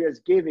that the area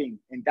is giving,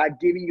 and that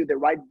giving you the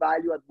right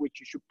value at which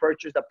you should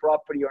purchase the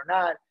property or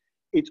not,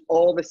 it's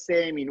all the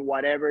same in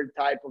whatever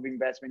type of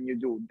investment you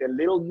do. The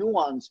little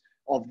nuance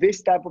of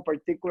this type of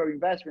particular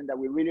investment that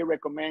we really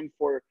recommend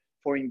for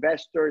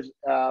investors,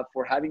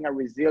 for having a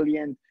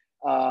resilient,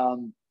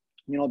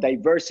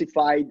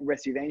 diversified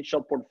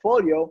residential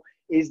portfolio,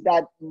 is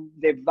that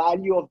the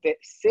value of the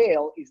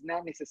sale is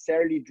not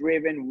necessarily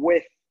driven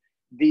with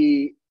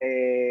the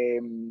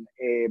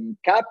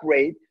cap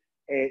rate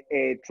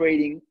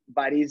trading,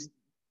 but is,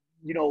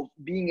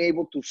 being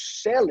able to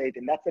sell it.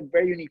 And that's a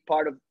very unique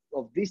part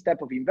of this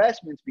type of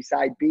investments,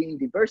 besides being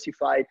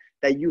diversified,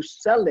 that you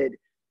sell it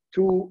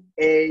to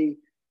a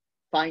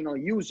final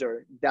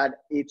user that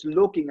it's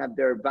looking at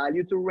their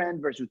value to rent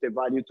versus the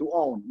value to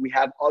own. We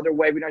have other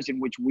webinars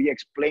in which we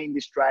explain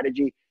this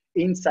strategy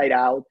inside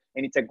out,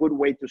 and it's a good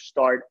way to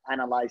start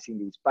analyzing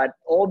these. But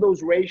all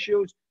those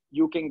ratios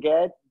you can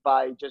get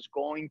by just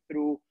going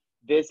through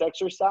this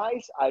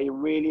exercise. I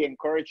really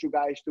encourage you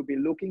guys to be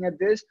looking at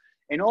this,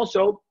 and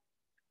also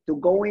to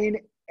go in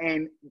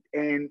and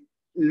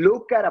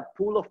look at a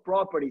pool of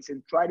properties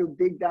and try to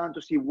dig down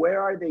to see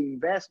where are the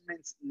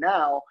investments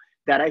now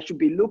that I should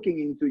be looking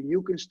into.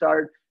 You can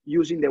start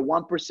using the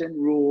 1%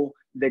 rule,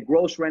 the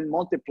gross rent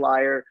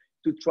multiplier,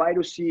 to try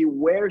to see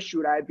where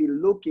should I be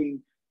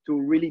looking to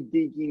really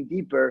dig in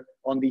deeper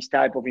on these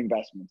type of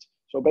investments.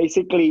 So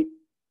basically,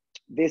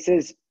 this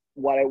is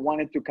what I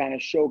wanted to kind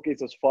of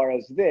showcase as far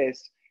as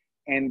this.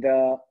 And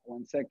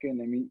 1 second,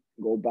 let me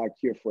go back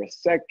here for a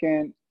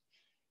second.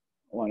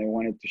 What I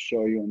wanted to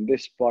show you on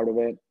this part of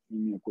it, give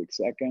me a quick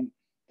second.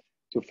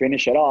 To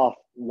finish it off,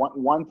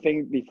 one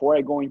thing before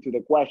I go into the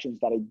questions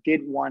that I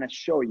did want to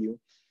show you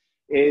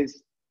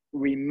is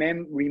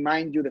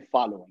remind you the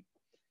following.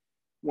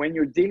 When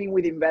you're dealing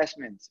with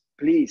investments,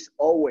 please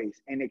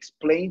always, and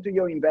explain to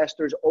your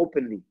investors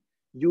openly,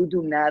 you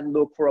do not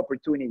look for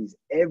opportunities.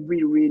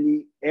 Every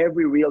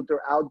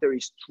realtor out there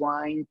is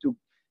trying to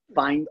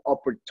find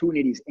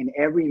opportunities, and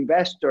every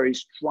investor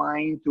is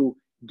trying to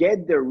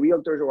get their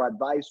realtors or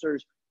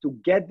advisors to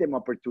get them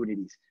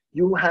opportunities.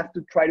 You have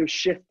to try to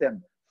shift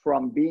them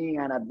from being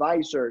an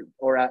advisor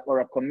or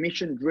a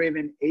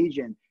commission-driven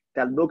agent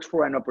that looks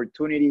for an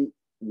opportunity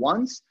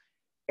once,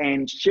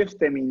 and shift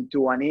them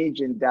into an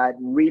agent that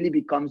really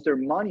becomes their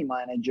money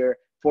manager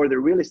for the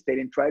real estate,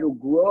 and try to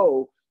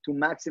grow to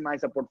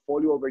maximize a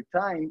portfolio over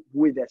time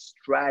with a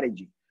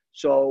strategy.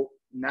 So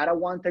not a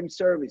one-time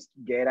service,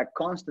 get a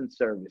constant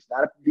service,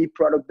 not be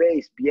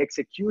product-based, be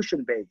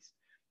execution-based,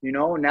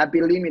 not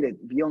be limited,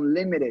 be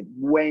unlimited.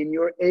 When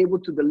you're able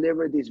to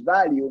deliver this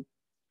value,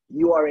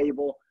 you are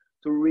able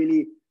to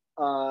really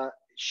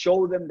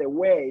show them the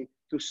way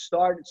to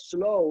start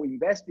slow,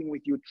 investing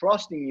with you,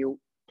 trusting you,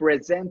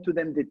 present to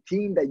them the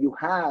team that you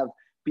have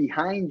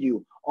behind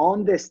you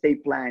on the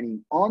estate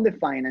planning, on the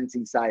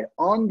financing side,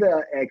 on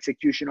the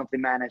execution of the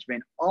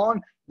management,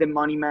 on the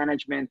money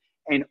management,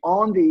 and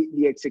on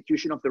the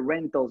execution of the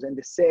rentals and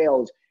the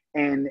sales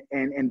and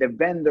the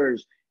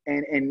vendors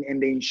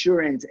and the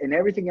insurance and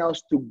everything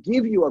else to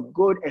give you a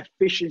good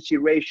efficiency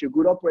ratio,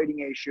 good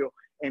operating ratio,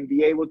 and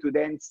be able to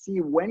then see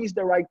when is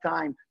the right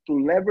time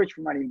to leverage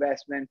from an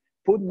investment,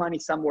 put money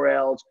somewhere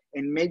else,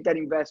 and make that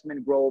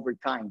investment grow over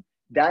time.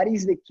 That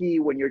is the key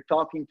when you're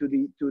talking to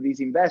these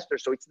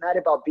investors. So it's not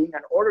about being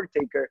an order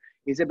taker.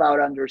 It's about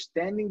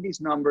understanding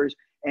these numbers.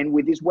 And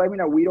with this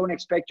webinar, we don't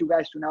expect you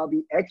guys to now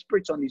be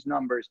experts on these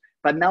numbers,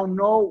 but now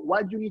know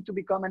what you need to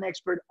become an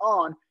expert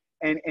on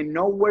and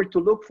know where to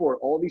look for.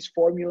 All these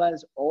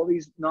formulas, all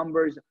these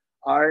numbers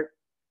are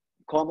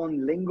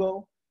common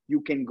lingo.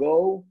 You can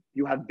go,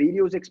 you have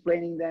videos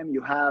explaining them.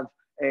 You have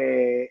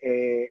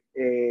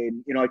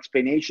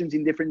explanations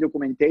in different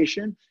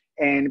documentation.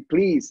 And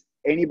please,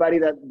 anybody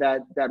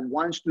that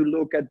wants to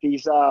look at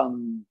these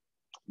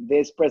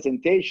this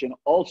presentation,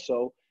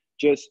 also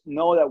just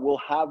know that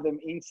we'll have them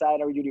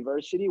inside our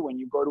university. When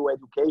you go to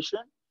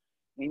education,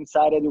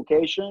 inside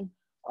education,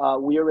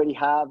 we already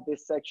have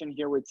this section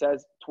here where it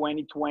says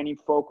 2020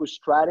 focus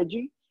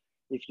strategy.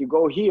 If you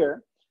go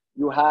here,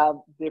 you have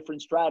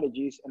different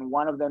strategies, and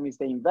one of them is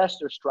the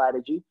investor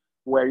strategy,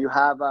 where you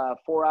have a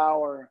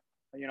 4-hour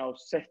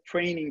set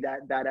training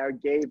that I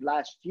gave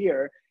last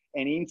year.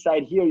 And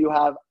inside here, you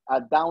have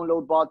a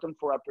download button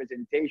for a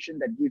presentation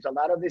that gives a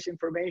lot of this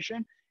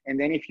information. And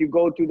then if you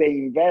go to the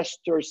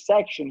investor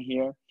section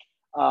here,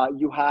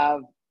 you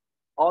have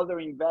other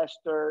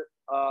investor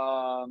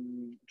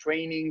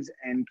trainings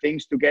and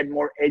things to get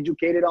more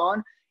educated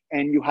on.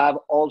 And you have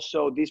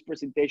also this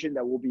presentation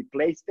that will be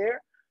placed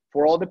there.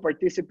 For all the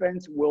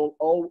participants, we'll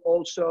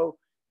also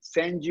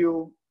send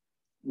you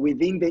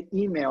within the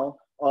email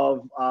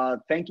of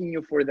thanking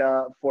you for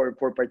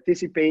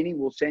participating.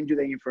 We'll send you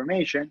the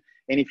information.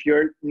 And if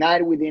you're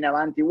not within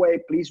Avanti Way,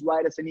 please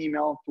write us an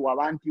email to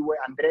Avantiway,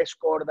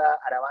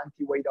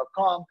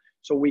 andreskorda@avantiway.com,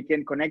 so we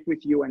can connect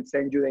with you and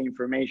send you the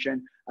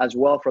information as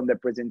well from the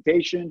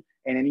presentation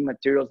and any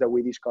materials that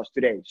we discussed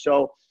today.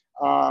 So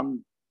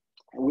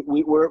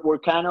we're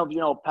kind of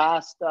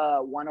past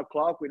 1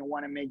 o'clock. We don't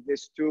want to make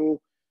this too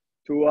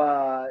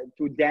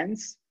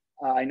dense.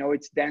 I know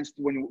it's dense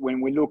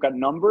when we look at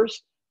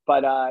numbers.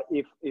 But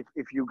if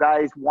you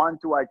guys want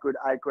to, I could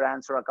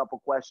answer a couple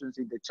questions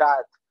in the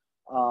chat.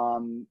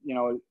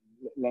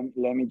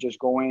 Let me just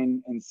go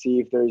in and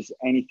see if there's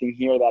anything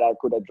here that I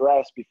could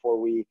address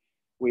before we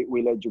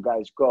let you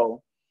guys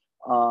go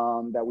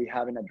that we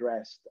haven't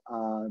addressed.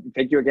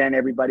 Thank you again,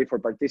 everybody, for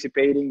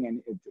participating,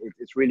 and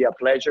it's really a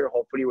pleasure.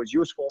 Hopefully, it was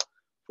useful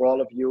for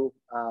all of you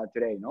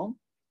today. No,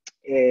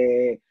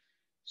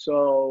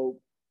 so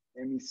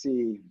let me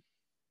see.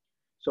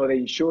 So the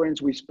insurance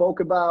we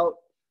spoke about.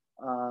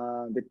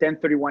 The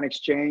 1031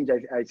 exchange,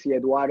 I see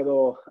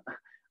Eduardo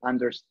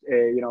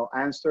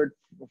answered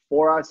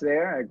for us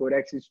there, a good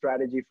exit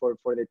strategy for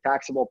the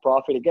taxable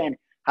profit. Again,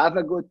 have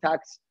a good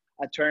tax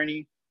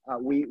attorney.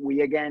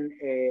 We again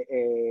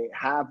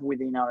have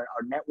within our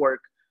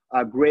network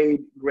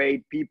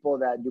great people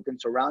that you can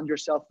surround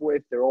yourself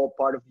with. They're all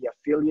part of the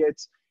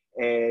affiliates.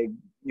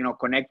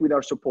 Connect with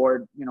our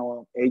support,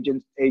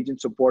 agent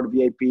support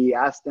VIP.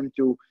 Ask them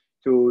to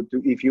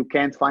if you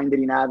can't find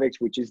it in AVEX,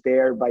 which is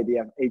there by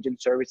the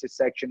agent services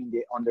section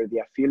under the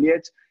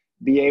affiliates,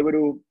 be able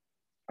to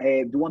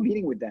do a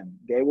meeting with them.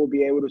 They will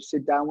be able to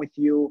sit down with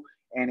you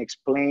and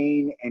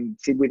explain and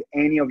sit with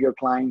any of your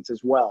clients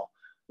as well.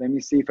 Let me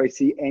see if I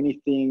see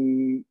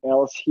anything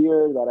else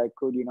here that I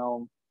could,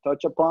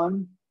 touch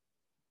upon.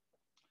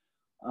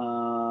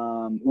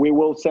 We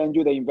will send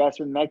you the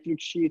investment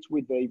metric sheets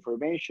with the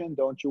information.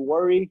 Don't you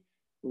worry.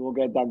 We will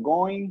get that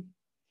going.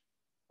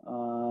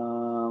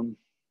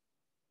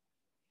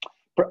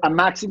 A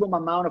maximum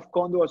amount of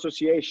condo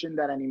association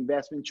that an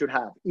investment should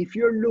have. If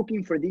you're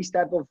looking for this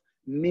type of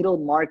middle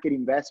market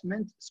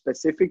investment,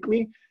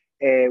 specifically,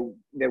 the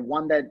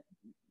one that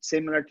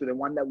similar to the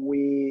one that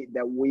we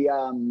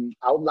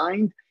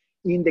outlined,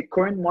 in the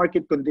current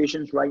market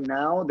conditions right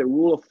now, the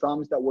rule of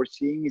thumbs that we're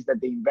seeing is that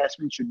the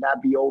investment should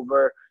not be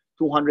over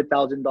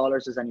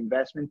 $200,000 as an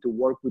investment to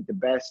work with the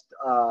best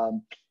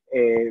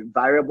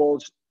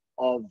variables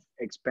of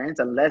expense,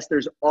 unless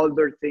there's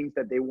other things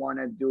that they want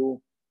to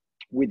do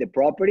with the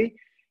property,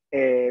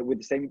 with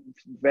the same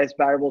best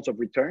variables of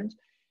returns.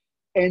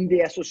 And the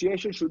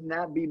association should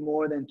not be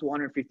more than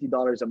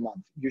 $250 a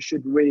month. You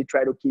should really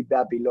try to keep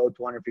that below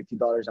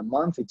 $250 a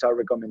month. It's our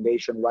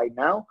recommendation right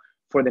now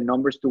for the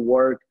numbers to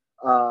work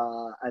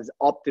as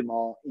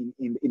optimal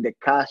in the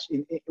cash,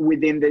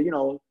 within the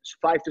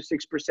 5 to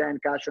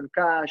 6% cash on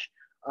cash,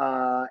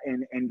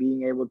 and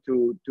being able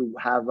to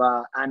have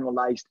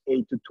annualized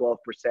 8 to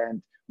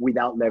 12%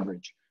 without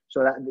leverage.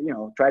 So that,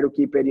 try to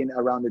keep it in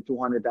around the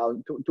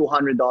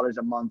 $200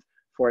 a month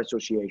for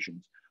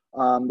associations.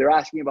 They're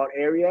asking about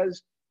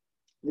areas.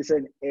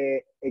 Listen,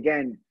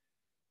 again,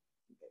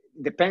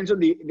 depends on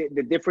the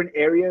different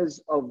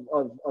areas of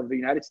the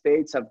United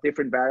States have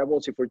different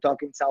variables. If we're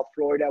talking South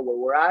Florida, where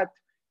we're at,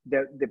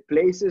 the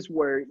places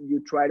where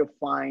you try to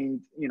find,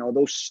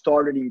 those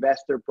started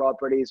investor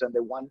properties on the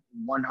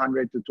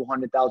 $100,000 to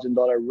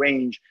 $200,000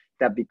 range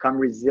that become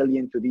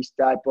resilient to these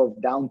type of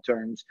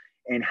downturns,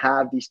 and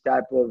have these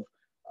type of,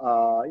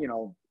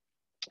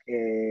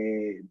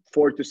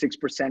 4 to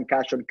 6%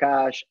 cash on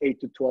cash, 8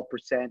 to 12%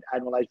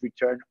 annualized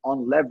return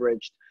on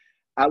leveraged,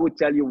 I would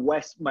tell you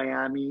West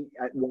Miami,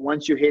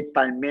 once you hit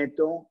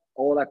Palmetto,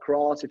 all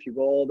across, if you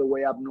go all the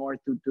way up north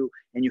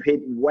and you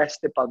hit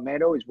West de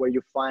Palmetto is where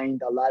you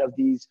find a lot of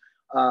these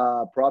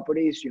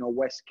properties,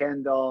 West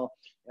Kendall,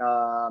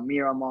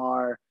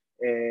 Miramar,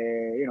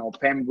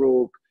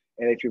 Pembroke.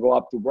 If you go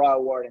up to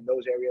Broward and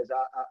those areas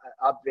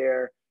up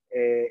there,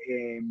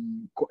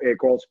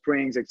 Coral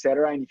Springs,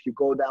 etc. And if you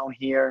go down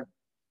here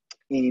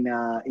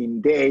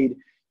in Dade,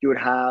 you would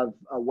have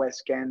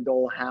West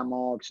Kendall,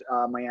 Hammocks,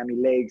 Miami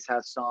Lakes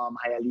has some,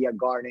 Hialeah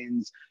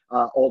Gardens,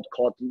 Old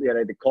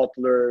Cutler, the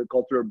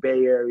Cutler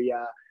Bay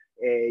Area.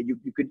 You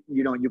could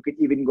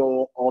even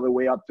go all the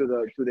way up to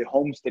the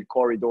Homestead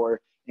corridor,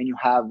 and you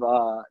have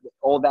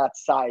all that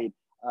side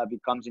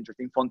becomes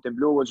interesting.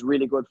 Fontainebleau was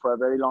really good for a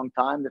very long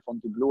time. The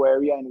Fontainebleau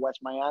area in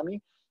West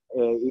Miami,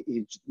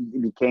 it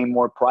became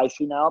more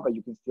pricey now, but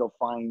you can still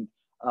find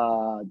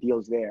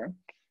deals there.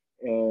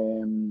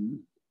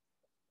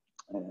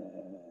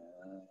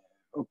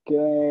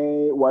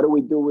 Okay, what do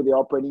we do with the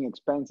operating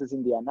expenses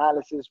in the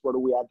analysis? What do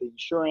we add the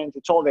insurance?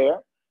 It's all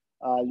there.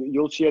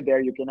 You'll see it there.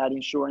 You can add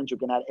insurance. You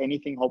can add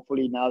anything.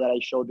 Hopefully, now that I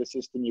showed the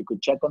system, you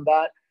could check on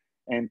that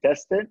and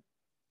test it.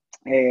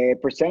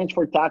 Percentage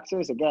for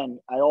taxes. Again,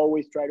 I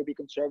always try to be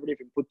conservative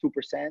and put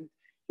 2%.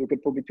 You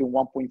could put between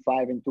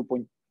 1.5 and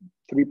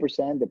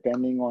 2.3%,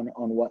 depending on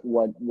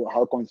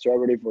how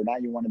conservative or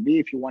not you want to be.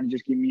 If you want to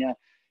just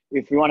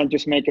if you want to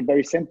just make it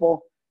very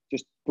simple,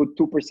 just put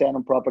 2%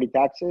 on property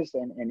taxes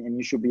and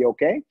you should be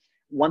okay.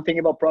 One thing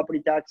about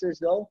property taxes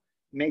though,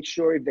 make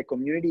sure if the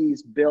community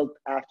is built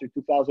after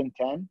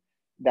 2010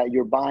 that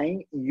you're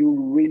buying, you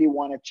really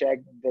want to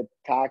check the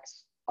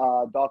tax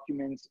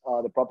documents,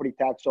 the property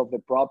tax of the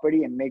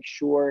property, and make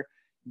sure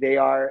they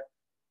are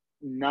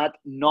not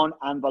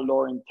non-ad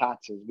valorem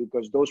taxes,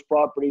 because those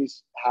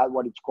properties have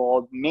what it's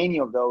called, many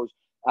of those,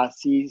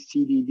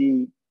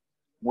 CDD,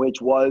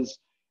 which was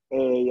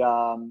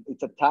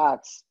it's a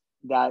tax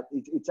that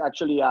it's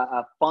actually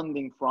a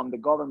funding from the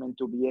government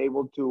to be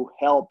able to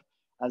help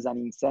as an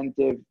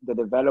incentive the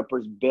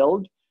developers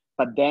build,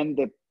 but then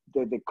the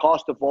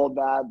cost of all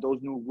that,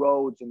 those new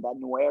roads and that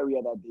new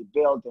area that they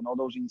built and all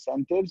those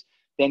incentives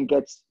then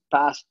gets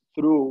passed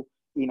through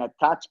in a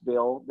tax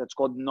bill that's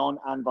called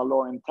non-ad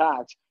valorem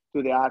tax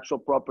to the actual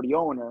property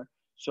owner.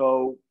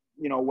 So,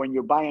 when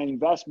you're buying an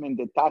investment,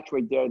 the tax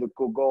rate there that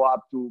could go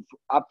up to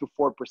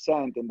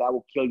 4%, and that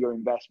will kill your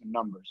investment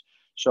numbers.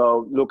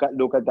 So look at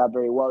that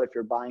very well if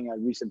you're buying a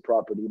recent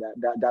property.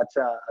 That's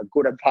a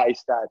good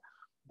advice that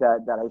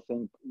I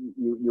think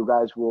you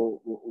guys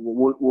will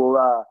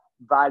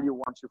value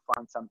once you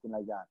find something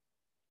like that.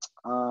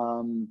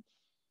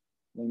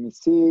 Let me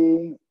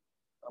see.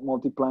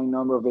 Multiplying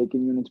number of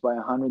vacant units by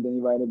 100 then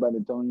divided by the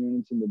total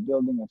units in the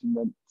building. I think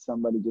that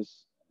somebody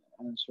just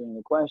answering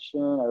the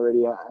question. I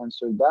already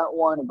answered that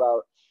one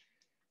about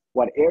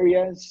what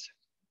areas.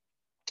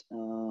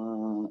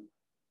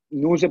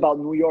 News about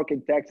New York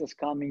and Texas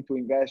coming to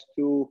invest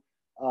to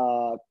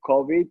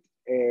COVID.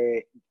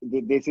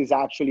 This is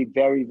actually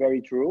very,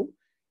 very true.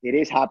 It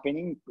is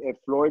happening.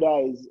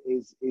 Florida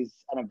is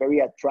a very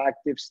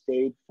attractive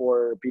state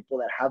for people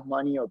that have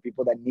money or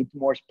people that need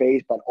more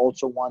space, but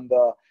also want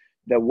the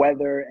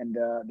weather and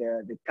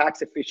the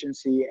tax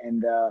efficiency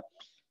and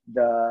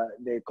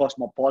the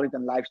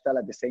cosmopolitan lifestyle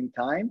at the same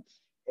time.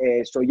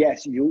 So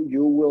yes,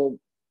 you will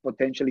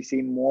potentially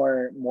see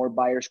more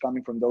buyers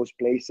coming from those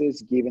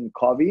places given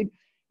COVID.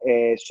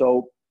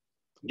 So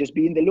just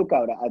be in the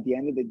lookout. At the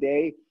end of the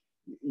day,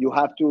 you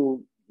have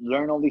to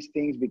learn all these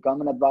things,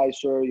 become an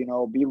advisor,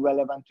 be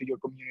relevant to your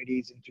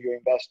communities and to your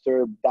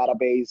investor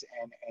database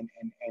and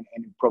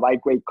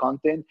provide great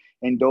content.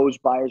 And those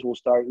buyers will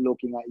start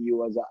looking at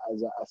you as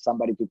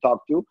somebody to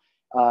talk to.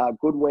 A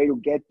good way to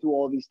get to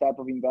all these type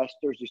of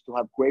investors is to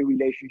have great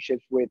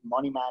relationships with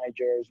money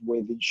managers,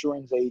 with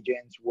insurance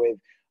agents, with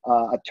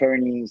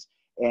attorneys,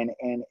 and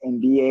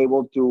be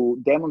able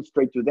to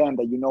demonstrate to them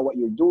that you know what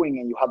you're doing,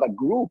 and you have a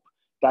group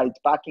that is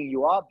backing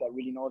you up, that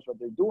really knows what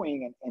they're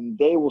doing, and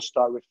they will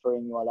start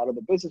referring you a lot of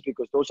the business,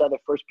 because those are the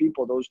first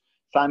people, those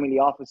family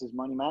offices,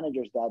 money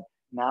managers that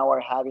now are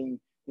having,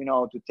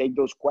 to take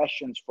those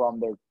questions from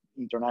their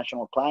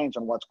international clients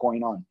on what's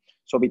going on.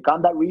 So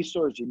become that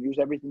resource and use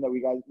everything that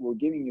we're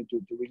giving you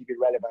to really be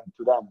relevant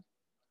to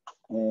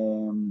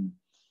them.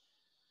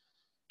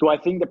 Do I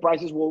think the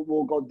prices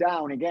will go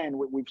down? Again,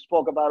 we've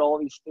spoke about all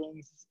these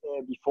things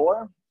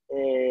before.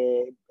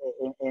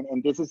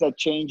 And this is a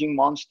changing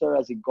monster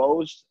as it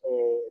goes,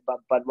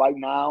 but right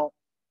now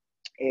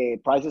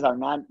prices are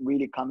not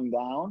really coming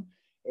down.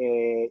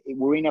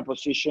 We're in a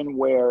position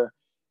where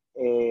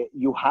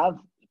you have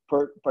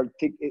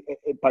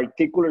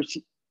particular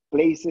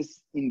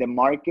places in the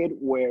market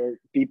where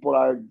people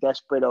are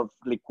desperate of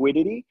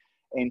liquidity,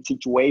 and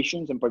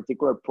situations in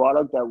particular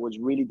product that was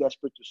really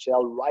desperate to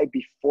sell right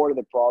before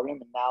the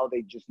problem, and now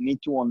they just need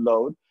to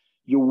unload.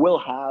 You will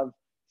have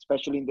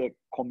especially in the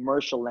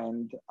commercial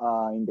end,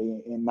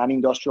 in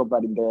non-industrial,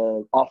 but in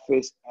the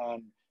office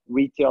and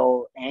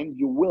retail end,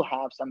 you will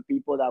have some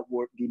people that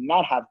did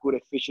not have good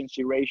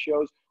efficiency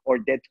ratios or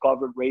debt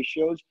cover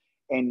ratios,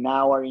 and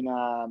now are in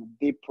a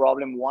deep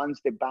problem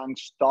once the bank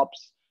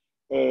stops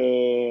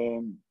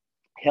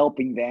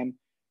helping them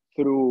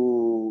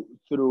through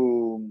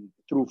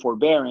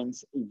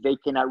forbearance. If they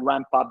cannot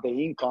ramp up the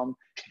income,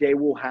 they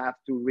will have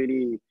to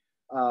really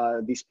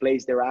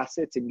displace their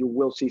assets, and you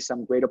will see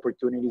some great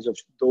opportunities of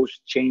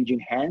those changing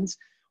hands.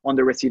 On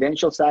the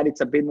residential side,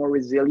 it's a bit more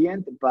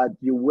resilient, but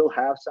you will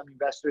have some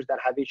investors that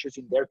have issues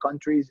in their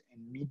countries and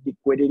need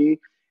liquidity,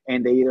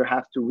 and they either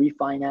have to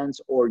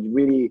refinance or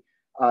really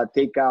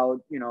take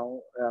out,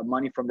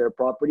 money from their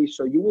property.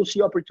 So you will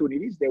see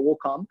opportunities; they will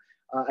come.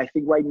 I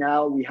think right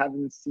now we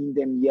haven't seen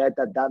them yet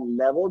at that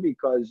level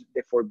because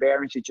the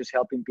forbearance is just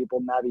helping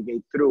people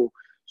navigate through.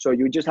 So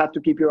you just have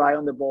to keep your eye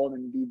on the ball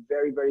and be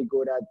very, very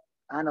good at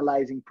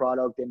analyzing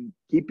product and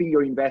keeping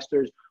your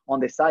investors on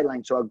the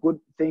sideline. So a good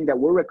thing that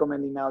we're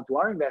recommending now to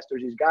our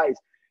investors is, guys,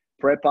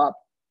 prep up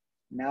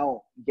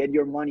now, get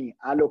your money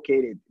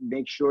allocated,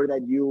 make sure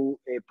that you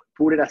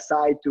put it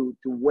aside to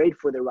wait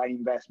for the right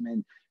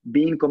investment,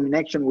 be in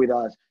connection with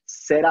us,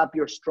 set up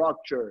your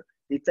structure.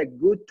 It's a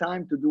good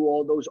time to do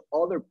all those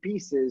other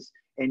pieces,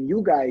 and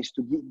you guys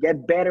to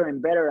get better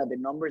and better at the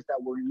numbers that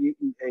we're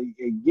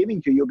giving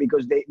to you,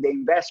 because the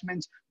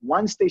investments,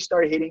 once they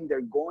start hitting,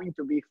 they're going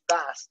to be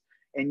fast,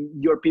 and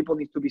your people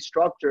need to be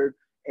structured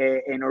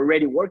and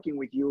already working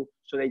with you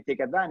so they take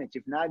advantage.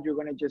 If not, you're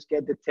going to just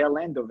get the tail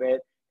end of it.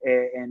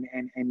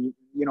 And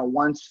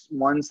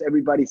once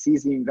everybody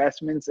sees the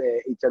investments,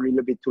 it's a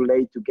little bit too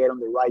late to get on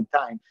the right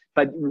time.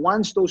 But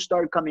once those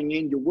start coming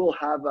in, you will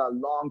have a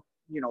long,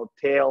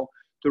 tail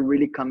to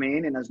really come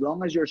in. And as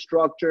long as your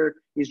structure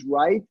is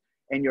right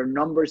and your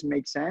numbers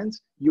make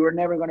sense, you're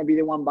never going to be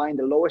the one buying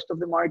the lowest of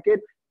the market.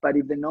 But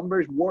if the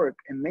numbers work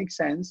and make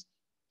sense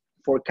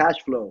for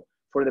cash flow,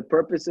 for the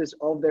purposes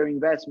of their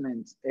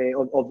investments,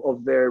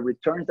 of their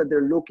returns that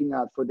they're looking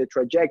at, for the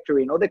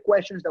trajectory and all the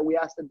questions that we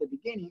asked at the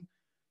beginning,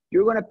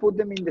 you're going to put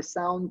them in the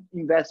sound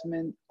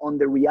investment on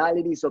the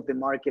realities of the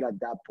market at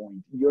that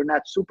point. You're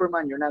not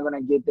Superman. You're not going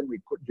to get them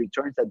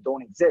returns that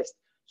don't exist.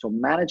 So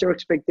manage your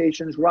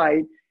expectations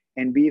right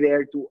and be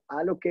there to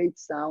allocate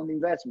sound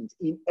investments.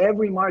 In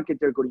every market,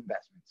 they're good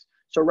investments.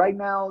 So right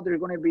now, they're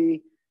going to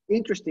be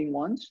interesting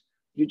ones.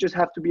 You just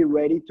have to be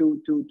ready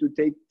to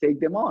take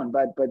them on.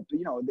 But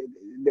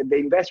the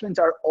investments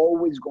are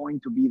always going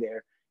to be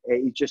there.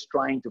 It's just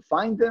trying to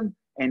find them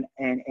and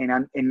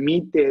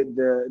meet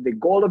the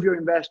goal of your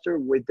investor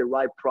with the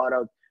right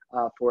product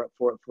for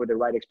the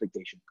right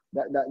expectation.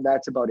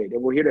 That's about it.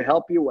 And we're here to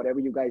help you.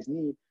 Whatever you guys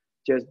need,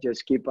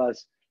 just keep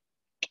us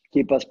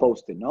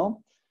posted.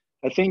 No,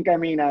 I think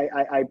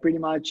I pretty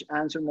much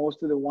answered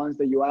most of the ones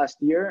that you asked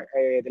here.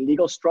 The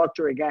legal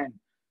structure again.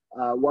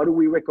 What do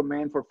we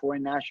recommend for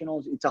foreign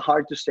nationals? It's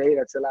hard to say.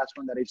 That's the last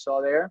one that I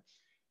saw there.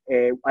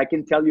 I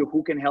can tell you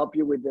who can help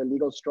you with the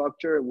legal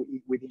structure.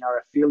 Within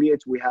our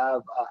affiliates, we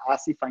have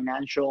ASI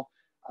Financial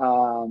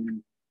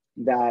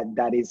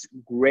that is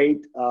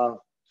great to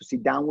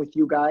sit down with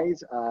you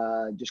guys.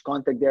 Just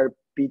contact their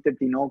Peter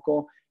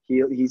Tinoco.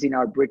 He's in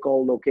our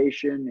Brickell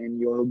location, and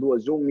you'll do a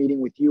Zoom meeting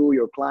with you,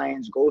 your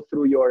clients, go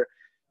through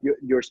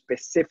your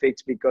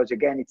specifics, because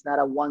again, it's not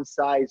a one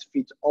size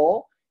fits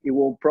all. It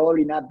will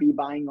probably not be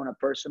buying on a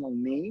personal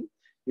name.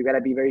 You got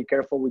to be very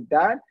careful with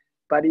that.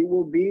 But it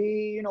will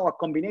be, a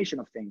combination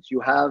of things. You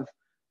have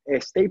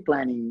estate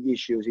planning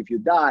issues if you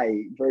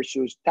die,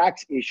 versus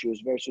tax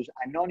issues, versus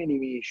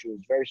anonymity issues,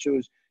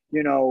 versus,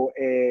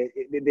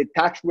 the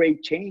tax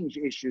rate change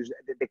issues,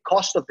 the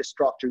cost of the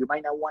structure. You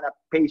might not want to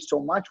pay so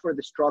much for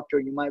the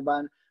structure. You might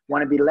want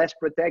to be less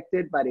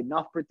protected, but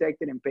enough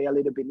protected and pay a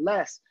little bit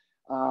less.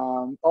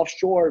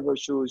 Offshore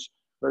versus,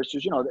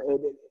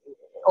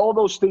 all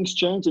those things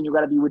change, and you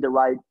got to be with the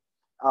right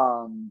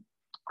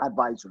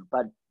advisor.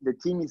 But the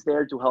team is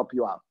there to help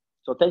you out.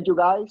 So thank you,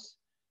 guys.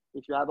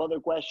 If you have other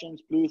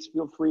questions, please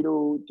feel free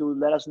to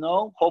let us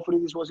know. Hopefully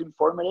this was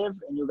informative,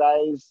 and you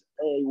guys,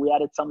 we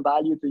added some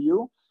value to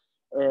you.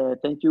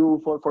 Thank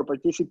you for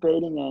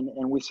participating,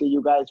 and we see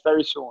you guys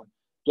very soon.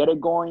 Get it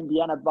going,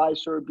 be an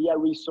advisor, be a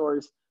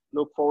resource.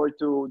 Look forward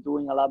to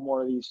doing a lot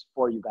more of these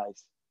for you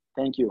guys.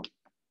 Thank you.